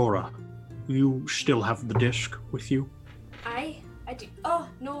 Melora, you still have the disc with you? I do. Oh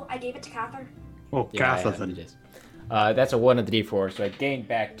no, I gave it to Cather. Oh, Yeah, I have Catherine. the disc. That's a 1 on the d4, so I gained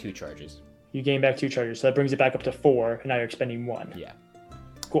back 2 charges. You gain back 2 charges, so that brings it back up to 4, and now you're expending 1. Yeah.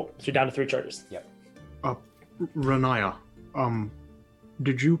 Cool. So you're down to 3 charges. Yep. Renaya,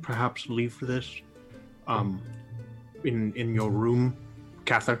 did you perhaps leave this, in your room,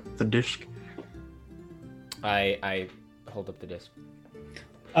 Cather, the disc? I hold up the disc.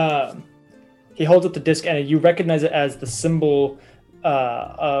 He holds up the disc, and you recognize it as the symbol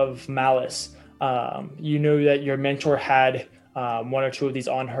of Malice. You know that your mentor had 1 or 2 of these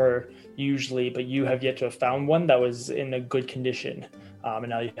on her usually, but you have yet to have found one that was in a good condition. And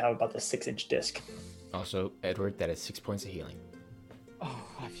now you have about the 6-inch disc. Also, Edward, that is 6 points of healing. Oh,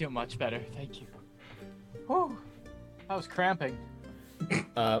 I feel much better. Thank you. Whew. I was cramping.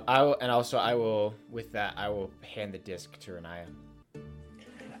 I will with that I will hand the disc to Renaya.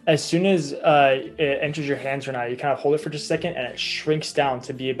 As soon as it enters your hands right now, you kind of hold it for just a second, and it shrinks down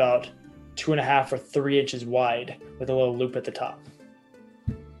to be about 2.5 or 3 inches wide with a little loop at the top.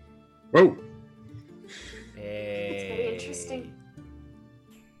 Whoa! It's very interesting.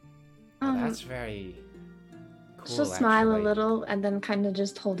 That's very cool. She'll smile a actually. little and then kind of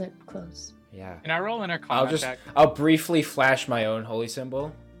just hold it close. Yeah. And I roll an Arcana check. I'll briefly flash my own holy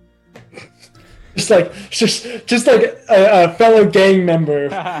symbol. Just like a fellow gang member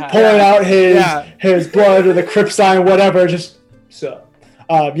pulling out his blood or the crypt sign, whatever. Just so.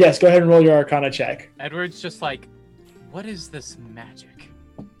 Yes, go ahead and roll your Arcana check. Edward's just like, what is this magic?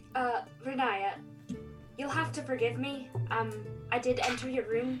 Renaya, You'll have to forgive me. I did enter your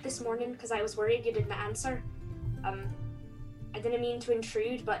room this morning because I was worried you didn't answer. I didn't mean to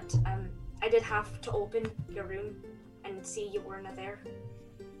intrude, but I did have to open your room and see you weren't there.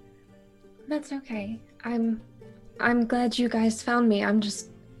 That's okay. I'm glad you guys found me.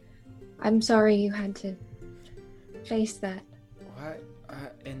 I'm sorry you had to face that. What?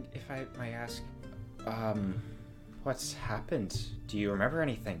 And if I may ask, what's happened? Do you remember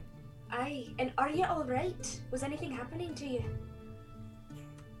anything? Aye, and are you alright? Was anything happening to you?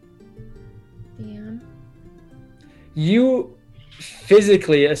 Yeah. You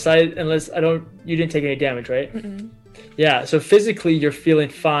physically, aside, you didn't take any damage, right? Mm-mm. Yeah, so physically you're feeling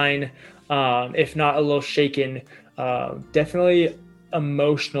fine, if not a little shaken. Definitely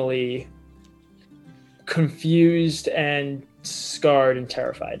emotionally confused and scarred and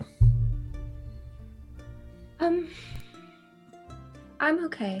terrified. I'm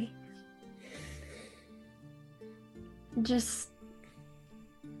okay. Just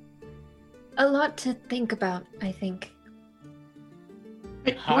a lot to think about, I think.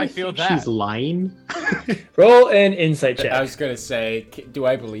 I feel that. She's lying. Roll an insight check. I was gonna say, do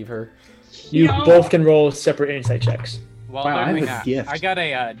I believe her? You both can roll separate insight checks. Well, Wow, I have doing a that, gift. I got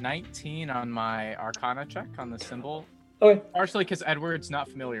a 19 on my Arcana check on the symbol. Okay. Partially because Edward's not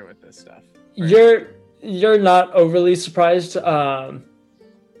familiar with this stuff. Right? You're not overly surprised.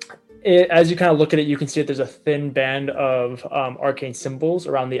 As you kind of look at it, you can see that there's a thin band of arcane symbols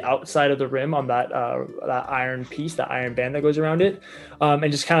around the outside of the rim on that iron piece, that iron band that goes around it.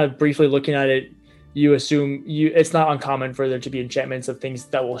 And just kind of briefly looking at it, you assume it's not uncommon for there to be enchantments of things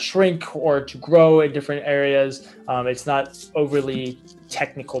that will shrink or to grow in different areas. It's not overly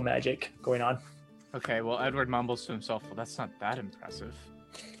technical magic going on. Okay, well, Edward mumbles to himself, well, that's not that impressive.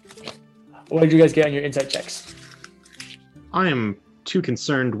 What did you guys get on your insight checks? I am too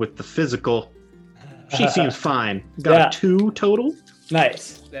concerned with the physical. She seems fine. Got a 2 total?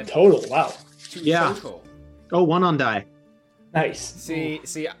 Nice. Total, wow. Yeah. Total. Oh, 1 on die. Nice. See,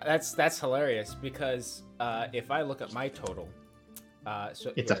 that's hilarious because if I look at my total,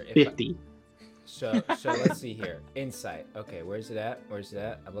 It's a 50. So let's see here. Insight. Okay, where's it at?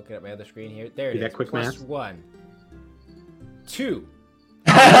 I'm looking at my other screen here. There it Do is. that quick Plus math. 1. 2.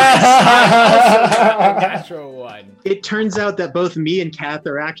 A natural 1. It turns out that both me and Kath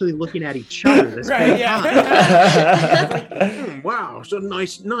are actually looking at each other this Right, whole yeah. time. Wow, so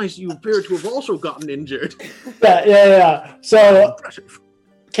nice. You appear to have also gotten injured. Yeah. So, Impressive.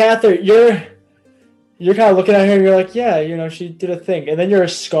 Cather, you're kind of looking at her and you're like, yeah, she did a thing. And then you're a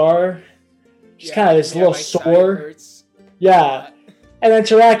scar. She's kind of this little my side sore. hurts. Yeah. And then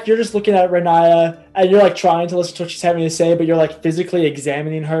Tarak, you're just looking at Renaya and you're like trying to listen to what she's having to say, but you're like physically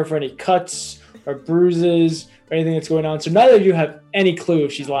examining her for any cuts or bruises or anything that's going on. So neither of you have any clue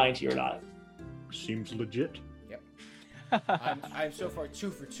if she's lying to you or not. Seems legit. I'm so far 2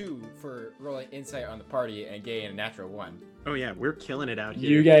 for 2 for rolling insight on the party and getting a natural 1. Oh yeah, we're killing it out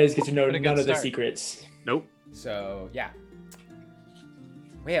here. You guys get to know What a good none of the start. secrets. Nope. So yeah.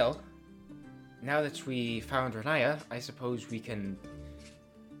 Well, now that we found Renaya, I suppose we can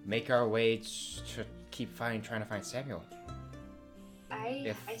make our way to keep trying to find Samuel. I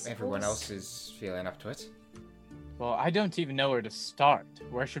If suppose. everyone else is feeling up to it. Well, I don't even know where to start.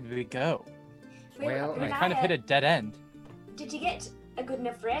 Where should we go? Well, I kind of hit a dead end. Did you get a good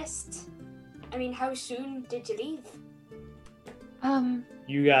enough rest? I mean, how soon did you leave?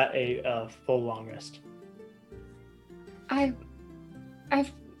 You got a full long rest. I've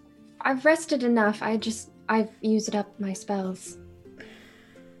rested enough. I've used up my spells.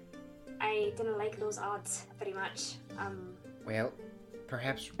 I didn't like those odds very much. Well,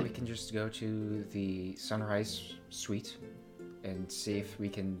 perhaps we can just go to the Sunrise Suite and see if we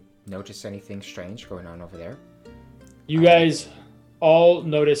can notice anything strange going on over there. You guys all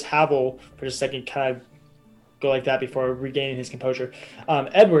notice Havel for just a second kind of go like that before regaining his composure.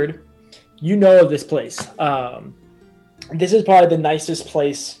 Edward, you know of this place. This is probably the nicest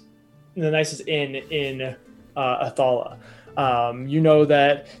place, the nicest inn in Athala. You know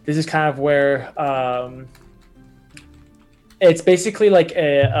that this is kind of where it's basically like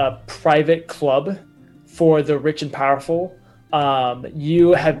a private club for the rich and powerful.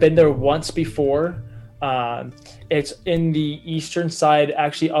 You have been there once before. It's in the eastern side,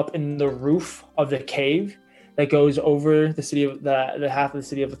 actually up in the roof of the cave that goes over the city of the half of the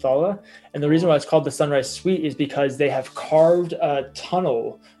city of Athala. And the reason why it's called the Sunrise Suite is because they have carved a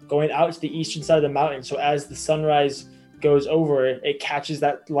tunnel going out to the eastern side of the mountain. So as the sunrise goes over, it catches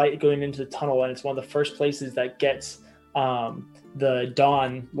that light going into the tunnel, and it's one of the first places that gets the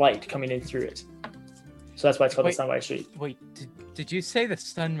dawn light coming in through it. So that's why it's called the Sunrise Suite. Wait, did you say the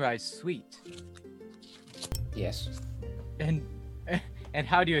Sunrise Suite? Yes. And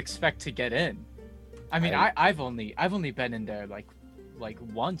how do you expect to get in? I mean, I've only been in there like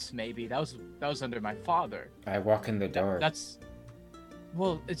once maybe. That was under my father. I walk in the door.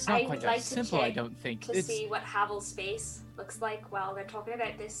 Well, it's not quite that simple, I don't think. To see what Havel's face looks like while they're talking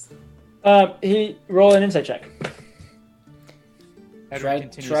about this. He roll an insight check. Try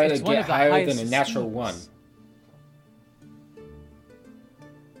to get higher than a natural one.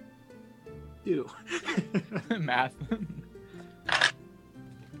 Ew. Math.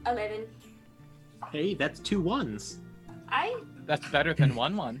 11. Hey, that's 2 1s. That's better than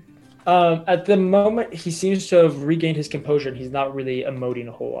 1-1. At the moment, he seems to have regained his composure, and he's not really emoting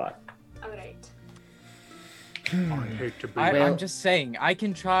a whole lot. Alright. I hate to be. I'm just saying, I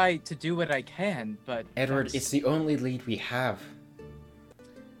can try to do what I can, but... Edward, it's the only lead we have.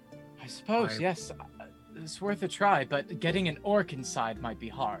 I suppose, yes. It's worth a try, but getting an orc inside might be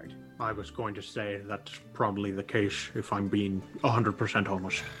hard. I was going to say that's probably the case, if I'm being 100%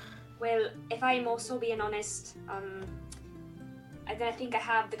 honest. Well, if I'm also being honest, I don't think I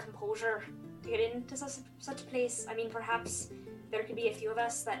have the composure to get into such a place. I mean, perhaps there could be a few of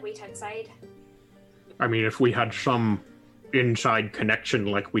us that wait outside. I mean, if we had some inside connection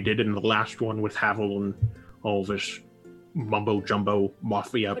like we did in the last one with Havel and all this mumbo-jumbo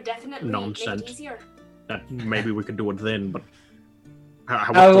mafia Would definitely nonsense, make it easier. that maybe we could do it then, but what's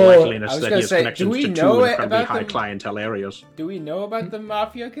the likeliness that he has say, connections to two incredibly high clientele areas? Do we know about the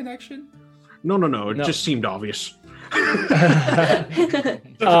mafia connection? No. It just seemed obvious.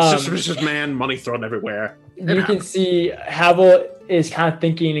 Suspicious man, money thrown everywhere. You can see Havel is kind of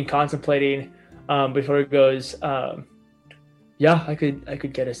thinking and contemplating before he goes, yeah, I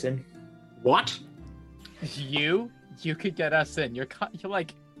could get us in. What? You could get us in. You're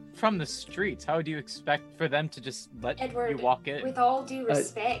like from the streets. How do you expect for them to just let Edward, you walk in? With all due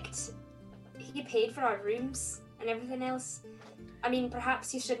respect, he paid for our rooms and everything else. I mean,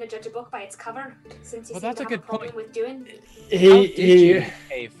 perhaps you shouldn't judge a book by its cover, since you seem to have a problem with doing. How did you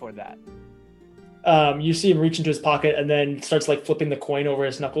pay for that? You see him reach into his pocket and then starts like flipping the coin over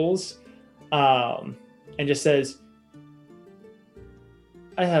his knuckles, and just says,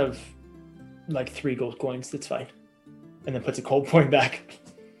 "I have like 3 gold coins. That's fine," and then puts a gold coin back.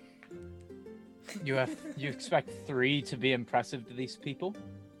 You expect 3 to be impressive to these people?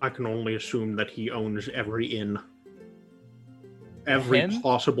 I can only assume that he owns every inn. Every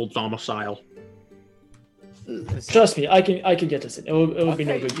possible domicile. Trust me, I can get us in. It will be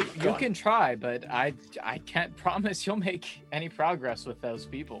no good. You can try, but I can't promise you'll make any progress with those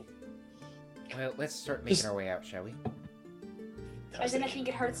people. Well, let's start making our way out, shall we? I didn't think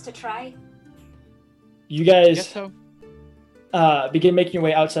it hurts to try. You guys Guess so. Begin making your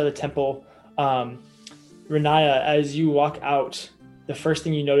way outside the temple. Renaya, as you walk out, the first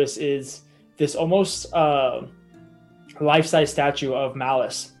thing you notice is this almost life-size statue of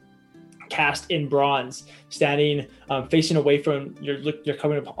Malice, cast in bronze, standing facing away from you're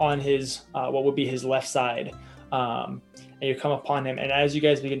coming up on his what would be his left side, and you come upon him, and as you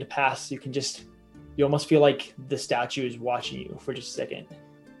guys begin to pass, you almost feel like the statue is watching you for just a second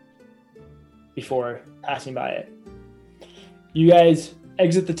before passing by it. You guys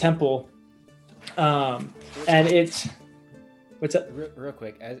exit the temple, and it's what's up? Real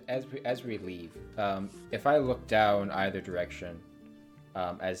quick, as we leave, if I look down either direction,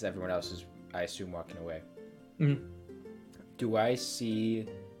 as everyone else is, I assume, walking away, do I see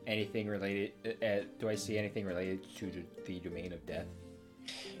anything related? Do I see anything related to the domain of death?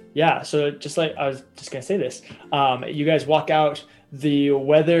 Yeah. So just like I was just gonna say this, you guys walk out. The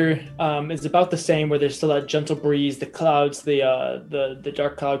weather is about the same, where there's still that gentle breeze, the clouds, the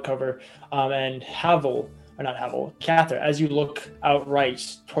dark cloud cover, and Cather, as you look out right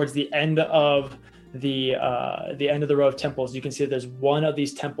towards the end of the end of the row of temples, you can see that there's one of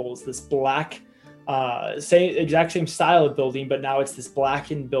these temples, this black, exact same style of building, but now it's this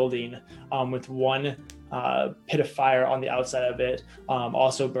blackened building with one pit of fire on the outside of it,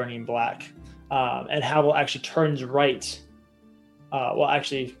 also burning black. And Havel actually turns right.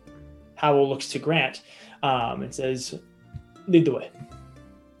 Havel looks to Grant and says, "Lead the way."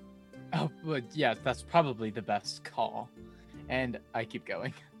 Oh, but yeah, that's probably the best call. And I keep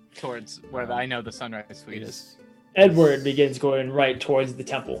going towards where I know the sunrise suite is. Edward begins going right towards the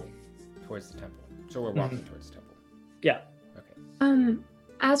temple. Towards the temple. So we're walking towards the temple. Yeah. Okay.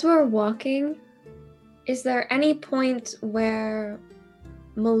 As we're walking, is there any point where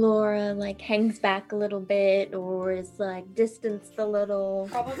Melora like hangs back a little bit or is like distanced a little?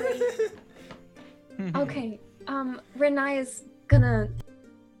 Probably. Okay. Renaya's gonna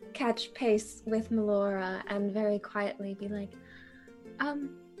catch pace with Melora and very quietly be like,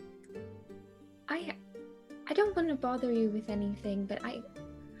 I I don't want to bother you with anything, but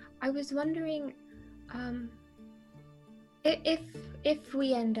I was wondering, if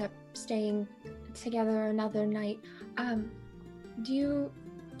we end up staying together another night, do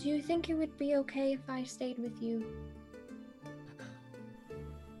you think it would be okay if I stayed with you?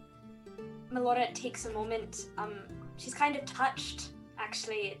 Melora takes a moment. She's kind of touched.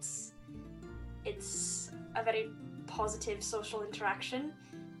 Actually, it's a very positive social interaction,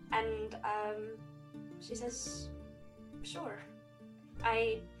 and she says, "Sure.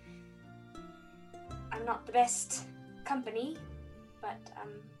 I'm not the best company, but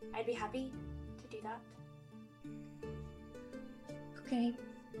I'd be happy to do that." Okay.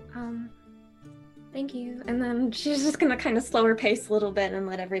 Thank you. And then she's just gonna kind of slow her pace a little bit and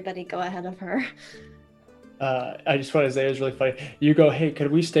let everybody go ahead of her. I just want to say it's really funny. You go, "Hey, could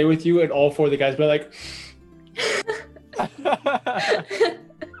we stay with you?" And all four of the guys be like,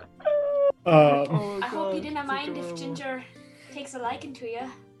 I hope you didn't mind if Ginger takes a liking to you.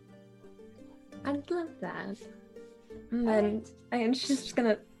 I'd love that. And then she's just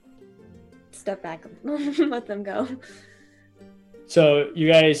gonna step back and let them go. So you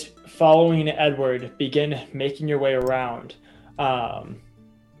guys, following Edward, begin making your way around.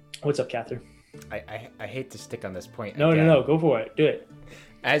 What's up, Catherine? I hate to stick on this point. No, again. go for it. Do it.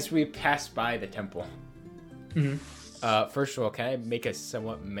 As we pass by the temple, Mm-hmm. First of all, can I make a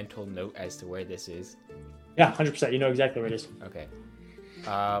somewhat mental note as to where this is? Yeah, 100%. You know exactly where it is. Okay.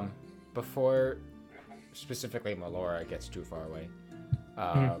 Before specifically Melora gets too far away,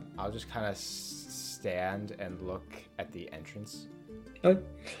 I'll just kind of stand and look at the entrance. Okay.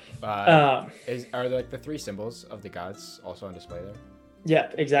 Are like the three symbols of the gods also on display there?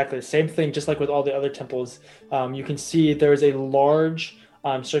 Yeah, exactly. Same thing, just like with all the other temples. You can see there is a large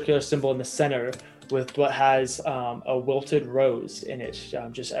circular symbol in the center with what has a wilted rose in it,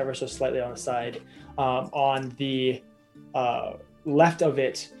 just ever so slightly on the side. On the left of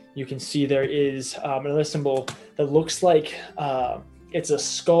it, you can see there is another symbol that looks like it's a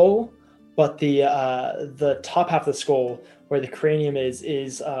skull, but the top half of the skull, where the cranium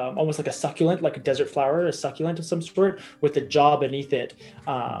is almost like a succulent, like a desert flower, a succulent of some sort, with the jaw beneath it.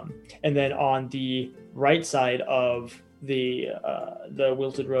 And then on the right side of the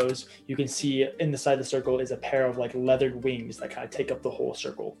wilted rose, you can see in the side of the circle is a pair of like leathered wings that kind of take up the whole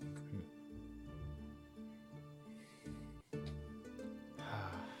circle.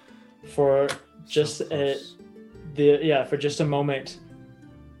 For just for just a moment,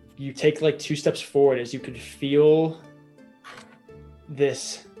 you take like 2 steps forward as you could feel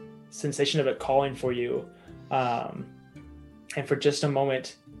this sensation of it calling for you, and for just a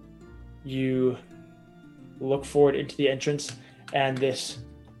moment you look forward into the entrance, and this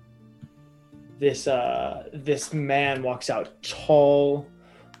man walks out, tall,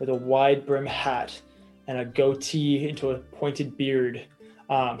 with a wide brim hat and a goatee into a pointed beard.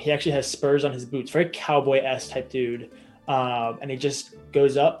 He actually has spurs on his boots, very cowboy-esque type dude. And he just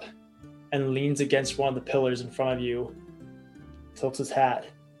goes up and leans against one of the pillars in front of you, tilts his hat.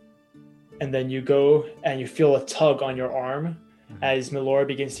 And then you go and you feel a tug on your arm as Melora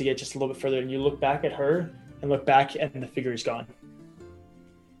begins to get just a little bit further. And you look back at her and look back, and the figure is gone.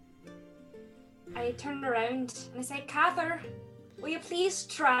 I turn around and I say, "Cather, will you please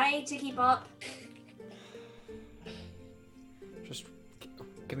try to keep up?" Just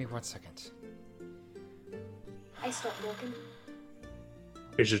give me 1 second. I stop walking.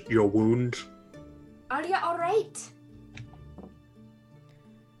 Is it your wound? Are you alright?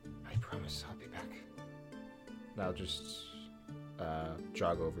 I promise I'll be back. I'll just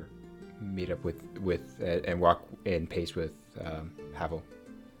jog over, meet up with and walk in pace with Havel.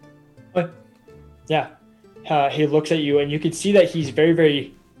 Yeah. He looks at you, and you can see that he's very,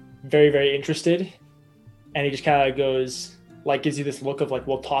 very, very, very interested. And he just kind of goes, like, gives you this look of like,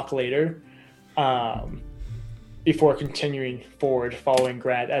 "We'll talk later," before continuing forward, following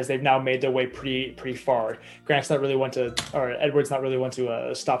Grant, as they've now made their way pretty far. Edward's not really one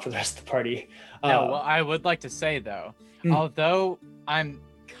to stop for the rest of the party. No, well, I would like to say though, although I'm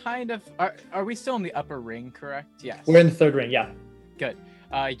kind of, are we still in the upper ring, correct? Yes. We're in the third ring, yeah. Good.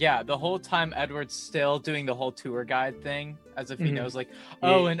 Yeah, the whole time Edward's still doing the whole tour guide thing, as if he knows, like,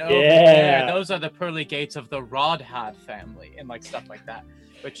 oh, and over there, those are the pearly gates of the Rodhad family, and like stuff like that,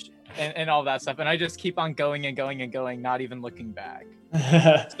 which and all that stuff. And I just keep on going and going and going, not even looking back.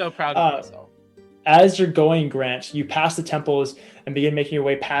 So proud of myself. As you're going, Grant, you pass the temples and begin making your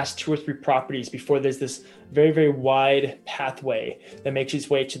way past 2 or 3 properties before there's this very, very wide pathway that makes its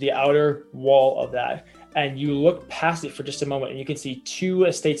way to the outer wall of that. and you look past it for just a moment, and you can see 2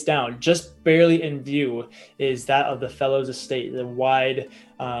 estates down, just barely in view, is that of the Fellows Estate, the wide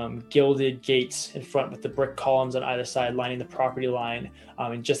gilded gates in front with the brick columns on either side lining the property line.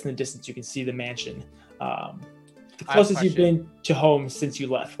 And just in the distance, you can see the mansion. The closest you've been to home since you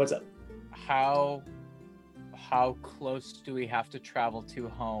left. What's up? How close do we have to travel to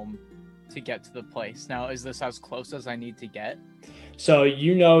home to get to the place? Now, is this as close as I need to get? So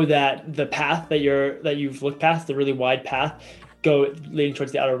you know that the path that you've looked past, the really wide path, leading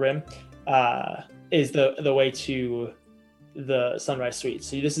towards the outer rim, is the way to the Sunrise Suite.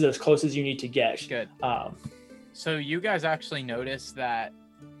 So this is as close as you need to get. Good. So you guys actually notice that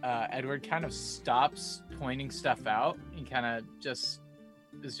Edward kind of stops pointing stuff out and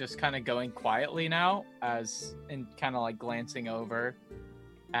is just kind of going quietly now, and kind of like glancing over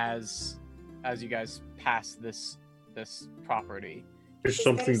as you guys pass this property. Is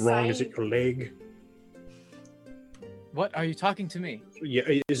something wrong? Is it your leg? What, are you talking to me? Yeah,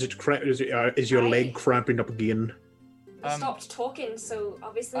 is your leg cramping up again? I stopped talking, so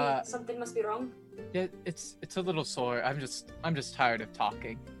obviously something must be wrong. Yeah, it's a little sore. I'm just tired of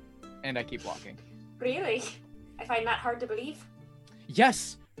talking, and I keep walking. Really? I find that hard to believe.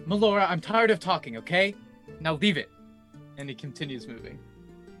 Yes, Melora, I'm tired of talking, okay? Now leave it. And he continues moving.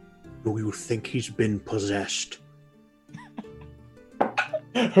 Do you think he's been possessed?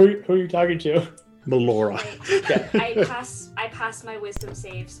 Who are you talking to? Melora. Right. I pass my wisdom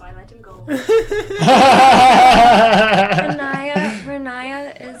save, so I let him go.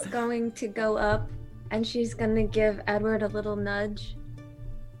 Renaya is going to go up, and she's going to give Edward a little nudge.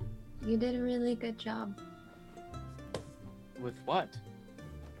 You did a really good job. With what?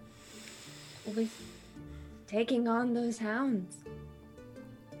 With taking on those hounds.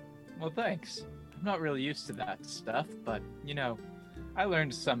 Well, thanks. I'm not really used to that stuff, but, I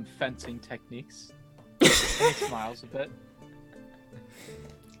learned some fencing techniques. And he smiles a bit.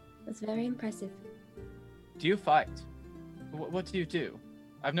 That's very impressive. Do you fight? What do you do?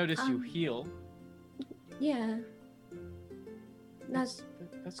 I've noticed you heal. Yeah. That's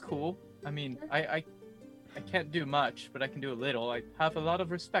cool. I mean, I can't do much, but I can do a little. I have a lot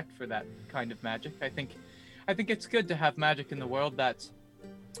of respect for that kind of magic. I think it's good to have magic in the world that's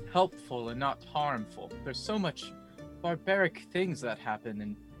helpful and not harmful. There's so much barbaric things that happen,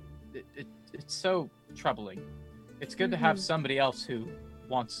 and it's so troubling. It's good to have somebody else who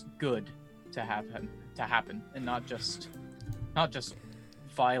wants good to happen, and not just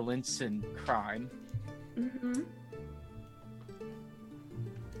violence and crime. Mm-hmm.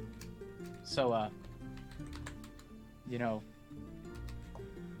 So, you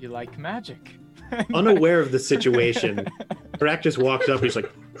like magic. Unaware of the situation, Brack just walks up. He's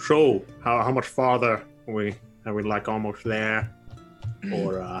like, "So, how much farther are we like almost there?"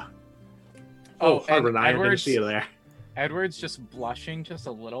 Or, hi, Renaya, didn't see you there. Edward's just blushing just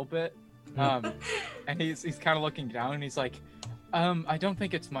a little bit, and he's kind of looking down, and he's like, I don't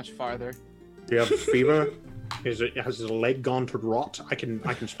think it's much farther. Do you have fever? Has his leg gone to rot? I can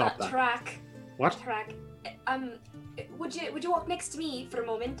stop that. Track. What? Track. Would you walk next to me for a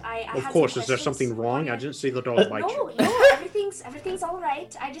moment? I Of had course. some Is there questions something wrong? for I you. didn't see the dog bite you. No, everything's all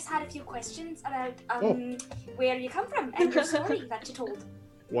right. I just had a few questions about where you come from and your story that you told.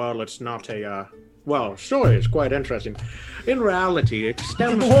 Well, it's not a. Well, story is quite interesting. In reality, it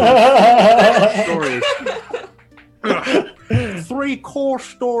stems from stories. 3 core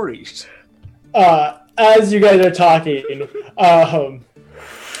stories. As you guys are talking,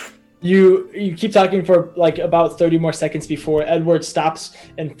 you keep talking for like about 30 more seconds before Edward stops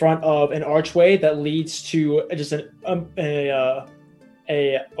in front of an archway that leads to just a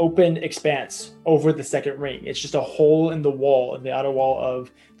open expanse over the second ring. It's just a hole in the wall, in the outer wall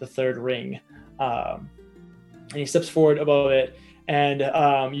of the third ring. And he steps forward above it, and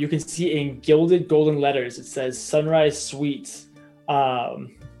you can see in gilded golden letters, it says Sunrise Suites,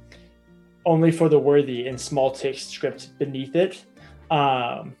 only for the worthy, in small text script beneath it.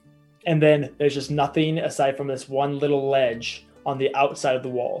 And then there's just nothing aside from this one little ledge on the outside of the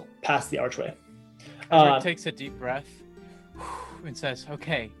wall, past the archway. Edward takes a deep breath and says,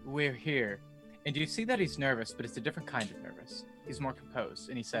 "Okay, we're here." And you see that he's nervous, but it's a different kind of nervous. He's more composed,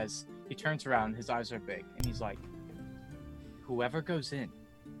 and he turns around, his eyes are big, and he's like, "Whoever goes in,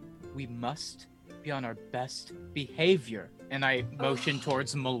 we must be on our best behavior." And I motion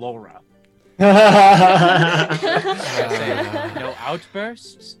towards Melora. No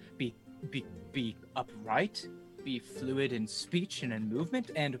outbursts, be upright, be fluid in speech and in movement,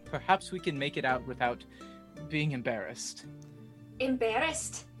 and perhaps we can make it out without being embarrassed.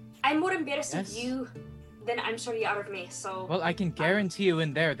 Embarrassed? I'm more embarrassed Yes. of you. then I'm sure you're out of me. So. Well, I can guarantee you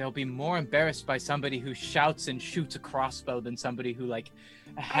in there, they'll be more embarrassed by somebody who shouts and shoots a crossbow than somebody who like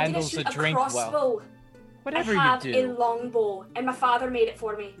handles a drink well. Whatever I have you do. a longbow, and my father made it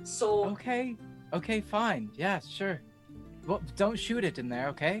for me. So. Okay, fine. Yeah, sure. Well, don't shoot it in there,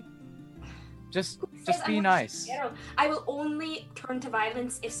 okay? Just be nice. I will only turn to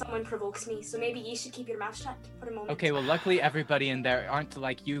violence if someone provokes me, so maybe you should keep your mouth shut for a moment. Okay, well, luckily everybody in there aren't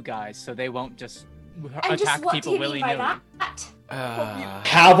like you guys, so they won't just and attack just what people do you mean by willy-nilly. that?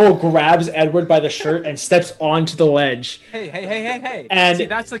 Havel grabs Edward by the shirt and steps onto the ledge. Hey. And see,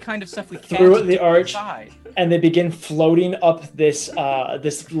 that's the kind of stuff we can't through do the arch, inside. and they begin floating up this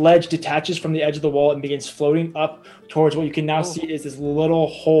this ledge detaches from the edge of the wall and begins floating up towards what you can now see is this little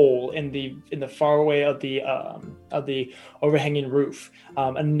hole in the far away of the overhanging roof.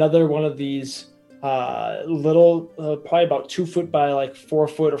 Another one of these little probably about 2 foot by like 4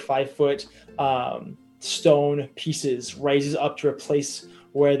 foot or 5 foot stone pieces rises up to replace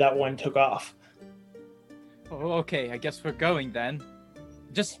where that one took off. Oh, okay, I guess we're going then.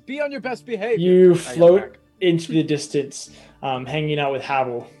 Just be on your best behavior. You float into the distance, hanging out with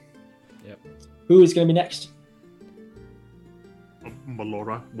Havel. Yep. Who is going to be next?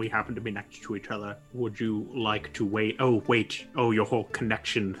 Melora, we happen to be next to each other. Would you like to wait? Oh, wait. Oh, your whole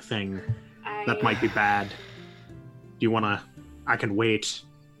connection thing. That might be bad. Do you want to... I can wait.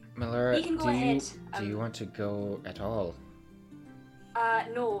 Melora, We can go ahead. Do you want to go at all?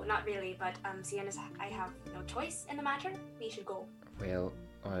 No, not really, but seeing as I have no choice in the matter, we should go. Well,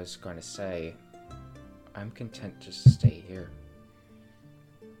 I was going to say, I'm content just to stay here.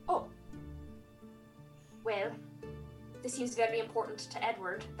 Oh. Well, this seems very important to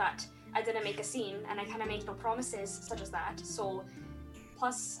Edward that I didn't make a scene and I kind of make no promises such as that. So,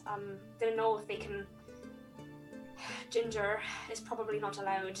 plus, they know if they can. Ginger is probably not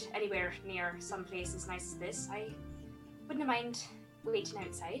allowed anywhere near some place as nice as this. I wouldn't mind waiting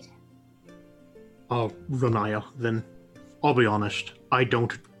outside. Oh, Renaya, then I'll be honest. I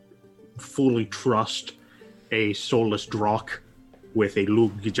don't fully trust a soulless Drock with a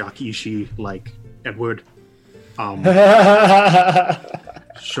Lugijak Ishi like Edward.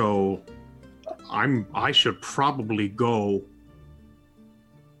 So I should probably go.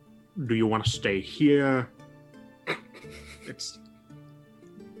 Do you want to stay here?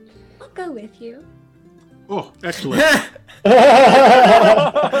 I'll go with you. Oh, excellent.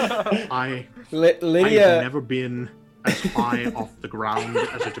 Lydia. I've never been as high off the ground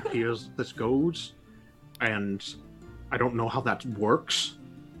as it appears this goes, and I don't know how that works,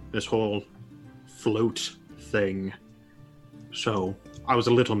 this whole float thing. So I was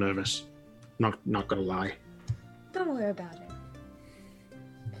a little nervous, not gonna lie. Don't worry about it.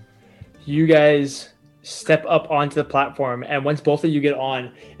 You guys step up onto the platform, and once both of you get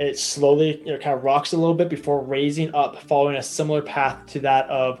on, it slowly kind of rocks a little bit before raising up, following a similar path to that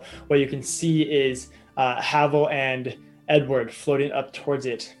of what you can see is Havel and Edward floating up towards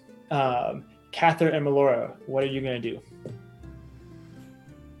it. Catherine and Melora, what are you going to do?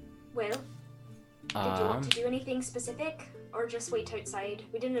 Well, did you want to do anything specific, or just wait outside?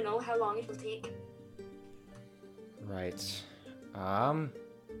 We didn't know how long it will take. Right.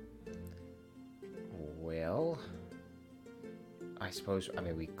 Well, I suppose,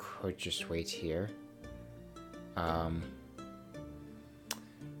 we could just wait here.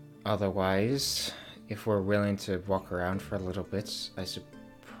 Otherwise, if we're willing to walk around for a little bit, I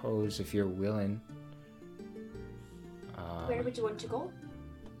suppose if you're willing. Where would you want to go?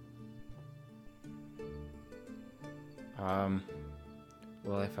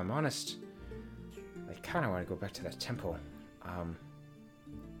 Well, if I'm honest, I kind of want to go back to that temple.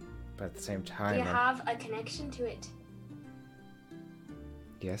 But at the same time... Do you have a connection to it?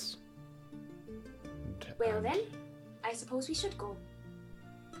 Yes. Well then, I suppose we should go.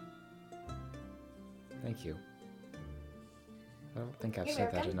 Thank you. I don't think I've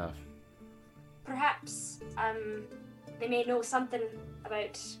said that enough. Perhaps, they may know something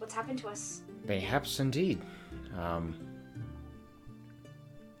about what's happened to us. Perhaps indeed.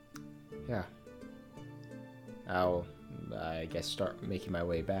 Yeah. I'll, I guess, start making my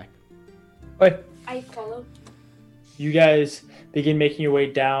way back. Okay. I follow. You guys begin making your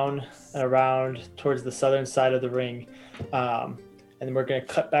way down and around towards the southern side of the ring. And then we're going to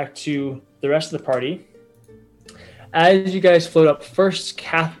cut back to the rest of the party. As you guys float up, first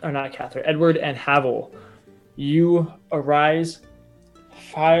Edward and Havel, you arise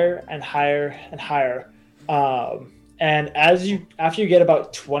higher and higher and higher. And after you get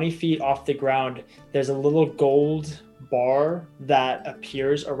about 20 feet off the ground, there's a little gold bar that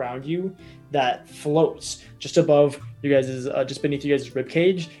appears around you that floats just above you guys' just beneath you guys' rib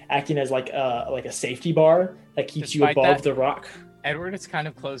cage, acting as like a safety bar that keeps you above the rock. Edward is kind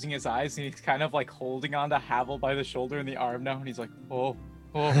of closing his eyes, and he's kind of like holding on to Havel by the shoulder and the arm now, and he's like, oh,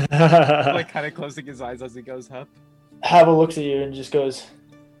 like kind of closing his eyes as he goes up. Havel looks at you and just goes,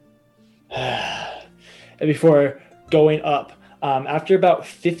 and before going up, after about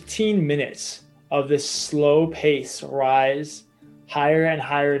 15 minutes of this slow pace rise higher and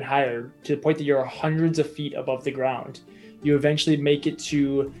higher and higher to the point that you're hundreds of feet above the ground, you eventually make it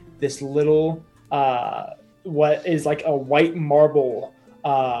to this little what is like a white marble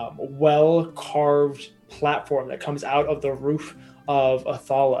well carved platform that comes out of the roof of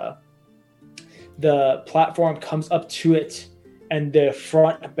Athala. The platform comes up to it, and the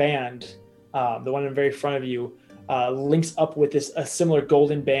front band, the one in the very front of you, links up with a similar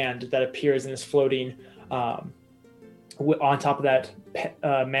golden band that appears and is floating on top of that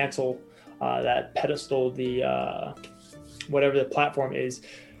mantle, that pedestal, the whatever the platform is.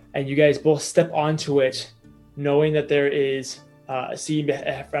 And you guys both step onto it, knowing that there is, seeing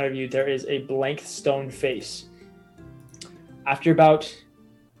in front of you, there is a blank stone face. After about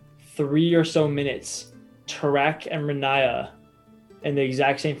 3 or so minutes, Tarak and Renaya, in the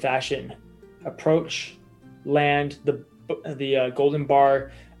exact same fashion, approach, land, the golden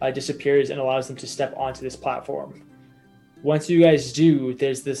bar disappears and allows them to step onto this platform. Once you guys do,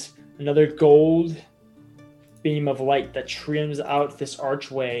 there's another gold beam of light that trims out this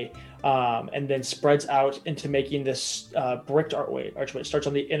archway and then spreads out into making this bricked archway. It starts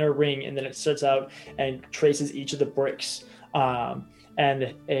on the inner ring, and then it starts out and traces each of the bricks.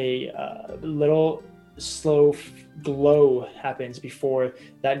 And a little slow glow happens before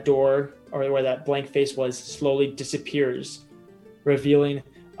that door, or where that blank face was, slowly disappears, revealing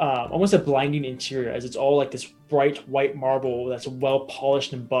almost a blinding interior, as it's all like this bright white marble that's well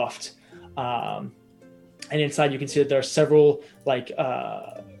polished and buffed. And inside you can see that there are several like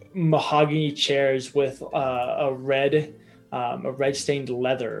mahogany chairs with a red stained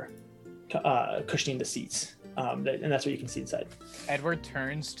leather cushioning the seats. And that's what you can see inside. Edward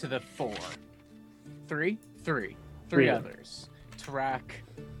turns to the three others: Tarak,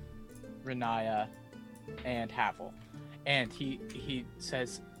 Renaya, and Havel, and he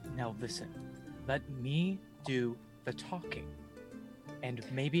says, "Now listen, let me do the talking, and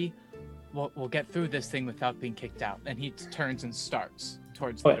maybe we'll get through this thing without being kicked out." And he turns and starts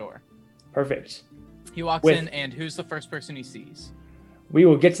towards the door. Perfect. He walks in, and who's the first person he sees? We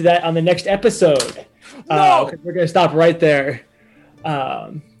will get to that on the next episode. No! We're going to stop right there.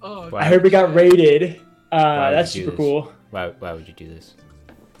 Wow. I heard we got raided. That's super cool. Why would you do this?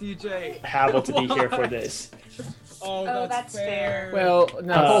 DJ. Havel to be here for this. Oh, that's fair. Well,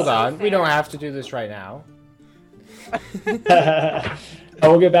 now hold on. We don't have to do this right now.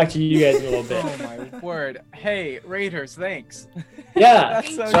 We'll get back to you guys in a little bit. Oh my word. Hey, Raiders, thanks. Yeah.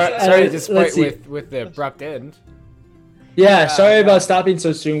 That's so Sorry, despite with the abrupt end. Yeah, sorry about stopping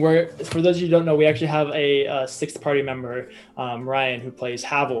so soon. For those of you who don't know, we actually have a sixth party member, Ryan, who plays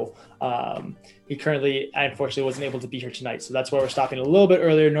Havel. He currently, unfortunately, wasn't able to be here tonight, so that's why we're stopping a little bit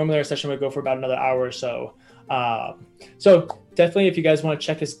earlier. Normally, our session would go for about another hour or so. So definitely, if you guys want to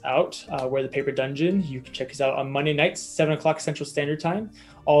check us out, we're the Paper Dungeon. You can check us out on Monday nights, 7 o'clock Central Standard Time.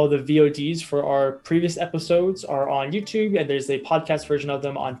 All of the VODs for our previous episodes are on YouTube, and there's a podcast version of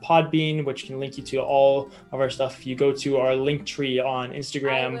them on Podbean, which can link you to all of our stuff. If you go to our link tree on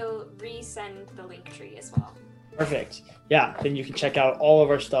Instagram. I will resend the link tree as well. Perfect. Yeah, then you can check out all of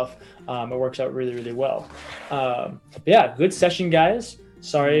our stuff. It works out really, really well. But yeah, good session, guys.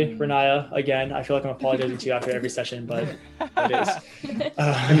 Sorry, Renaya, again. I feel like I'm apologizing to you after every session, but it is.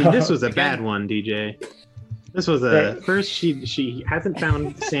 I mean, this was a bad one, DJ. This was first she hasn't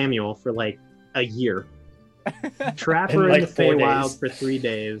found Samuel for like a year. Trap her in the Feywild for 3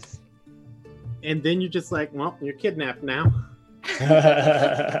 days. And then you're just like, well, you're kidnapped now.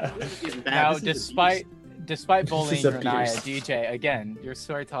 Now, despite bullying Renaya, DJ, again, your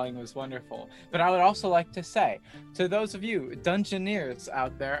storytelling was wonderful. But I would also like to say, to those of you Dungeoneers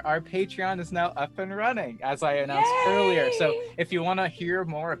out there, our Patreon is now up and running, as I announced earlier. So if you want to hear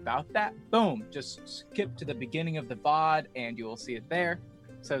more about that, boom, just skip to the beginning of the VOD and you will see it there.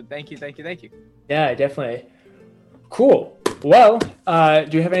 So thank you. Yeah, definitely. Cool. Well, do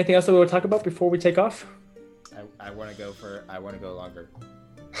you have anything else that we want to talk about before we take off? I want to go longer.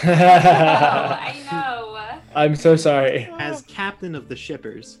 Oh, I know. I'm so sorry. As captain of the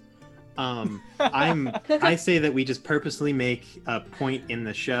shippers, I say that we just purposely make a point in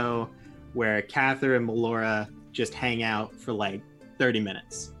the show where Cather and Melora just hang out for like 30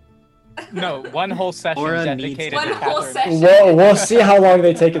 minutes. No, one whole session Aura dedicated needs to one whole Catherine. session. We'll see how long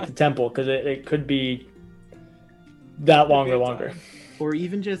they take at the temple, because it could be that long or longer. Or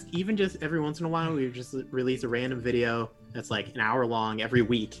even just every once in a while, we just release a random video that's like an hour long every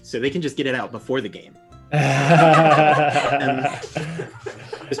week, so they can just get it out before the game. And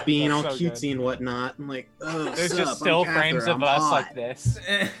just being That's all so cutesy good. and whatnot. I'm like, oh, There's sup, just I'm still Cather, frames of I'm us hot. like this.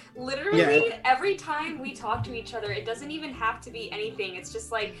 Literally, every time we talk to each other, it doesn't even have to be anything. It's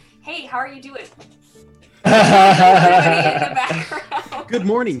just like, hey, how are you doing? In the background. Good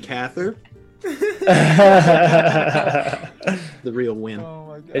morning, Cather. The real win. Oh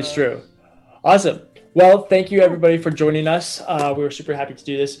my god. It's true. Awesome. Well, thank you everybody for joining us. We were super happy to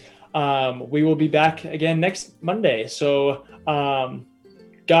do this. We will be back again next Monday. So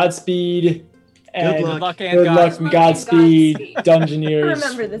Godspeed and Good luck. good luck and Godspeed, Dungeoneers.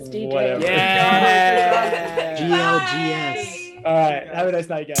 Remember this, DJ. Whatever. Yeah. GLGS. All right. Have a nice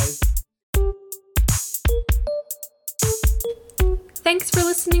night, guys. Thanks for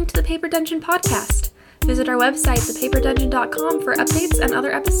listening to the Paper Dungeon podcast. Visit our website, thepaperdungeon.com, for updates and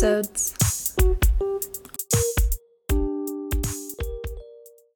other episodes.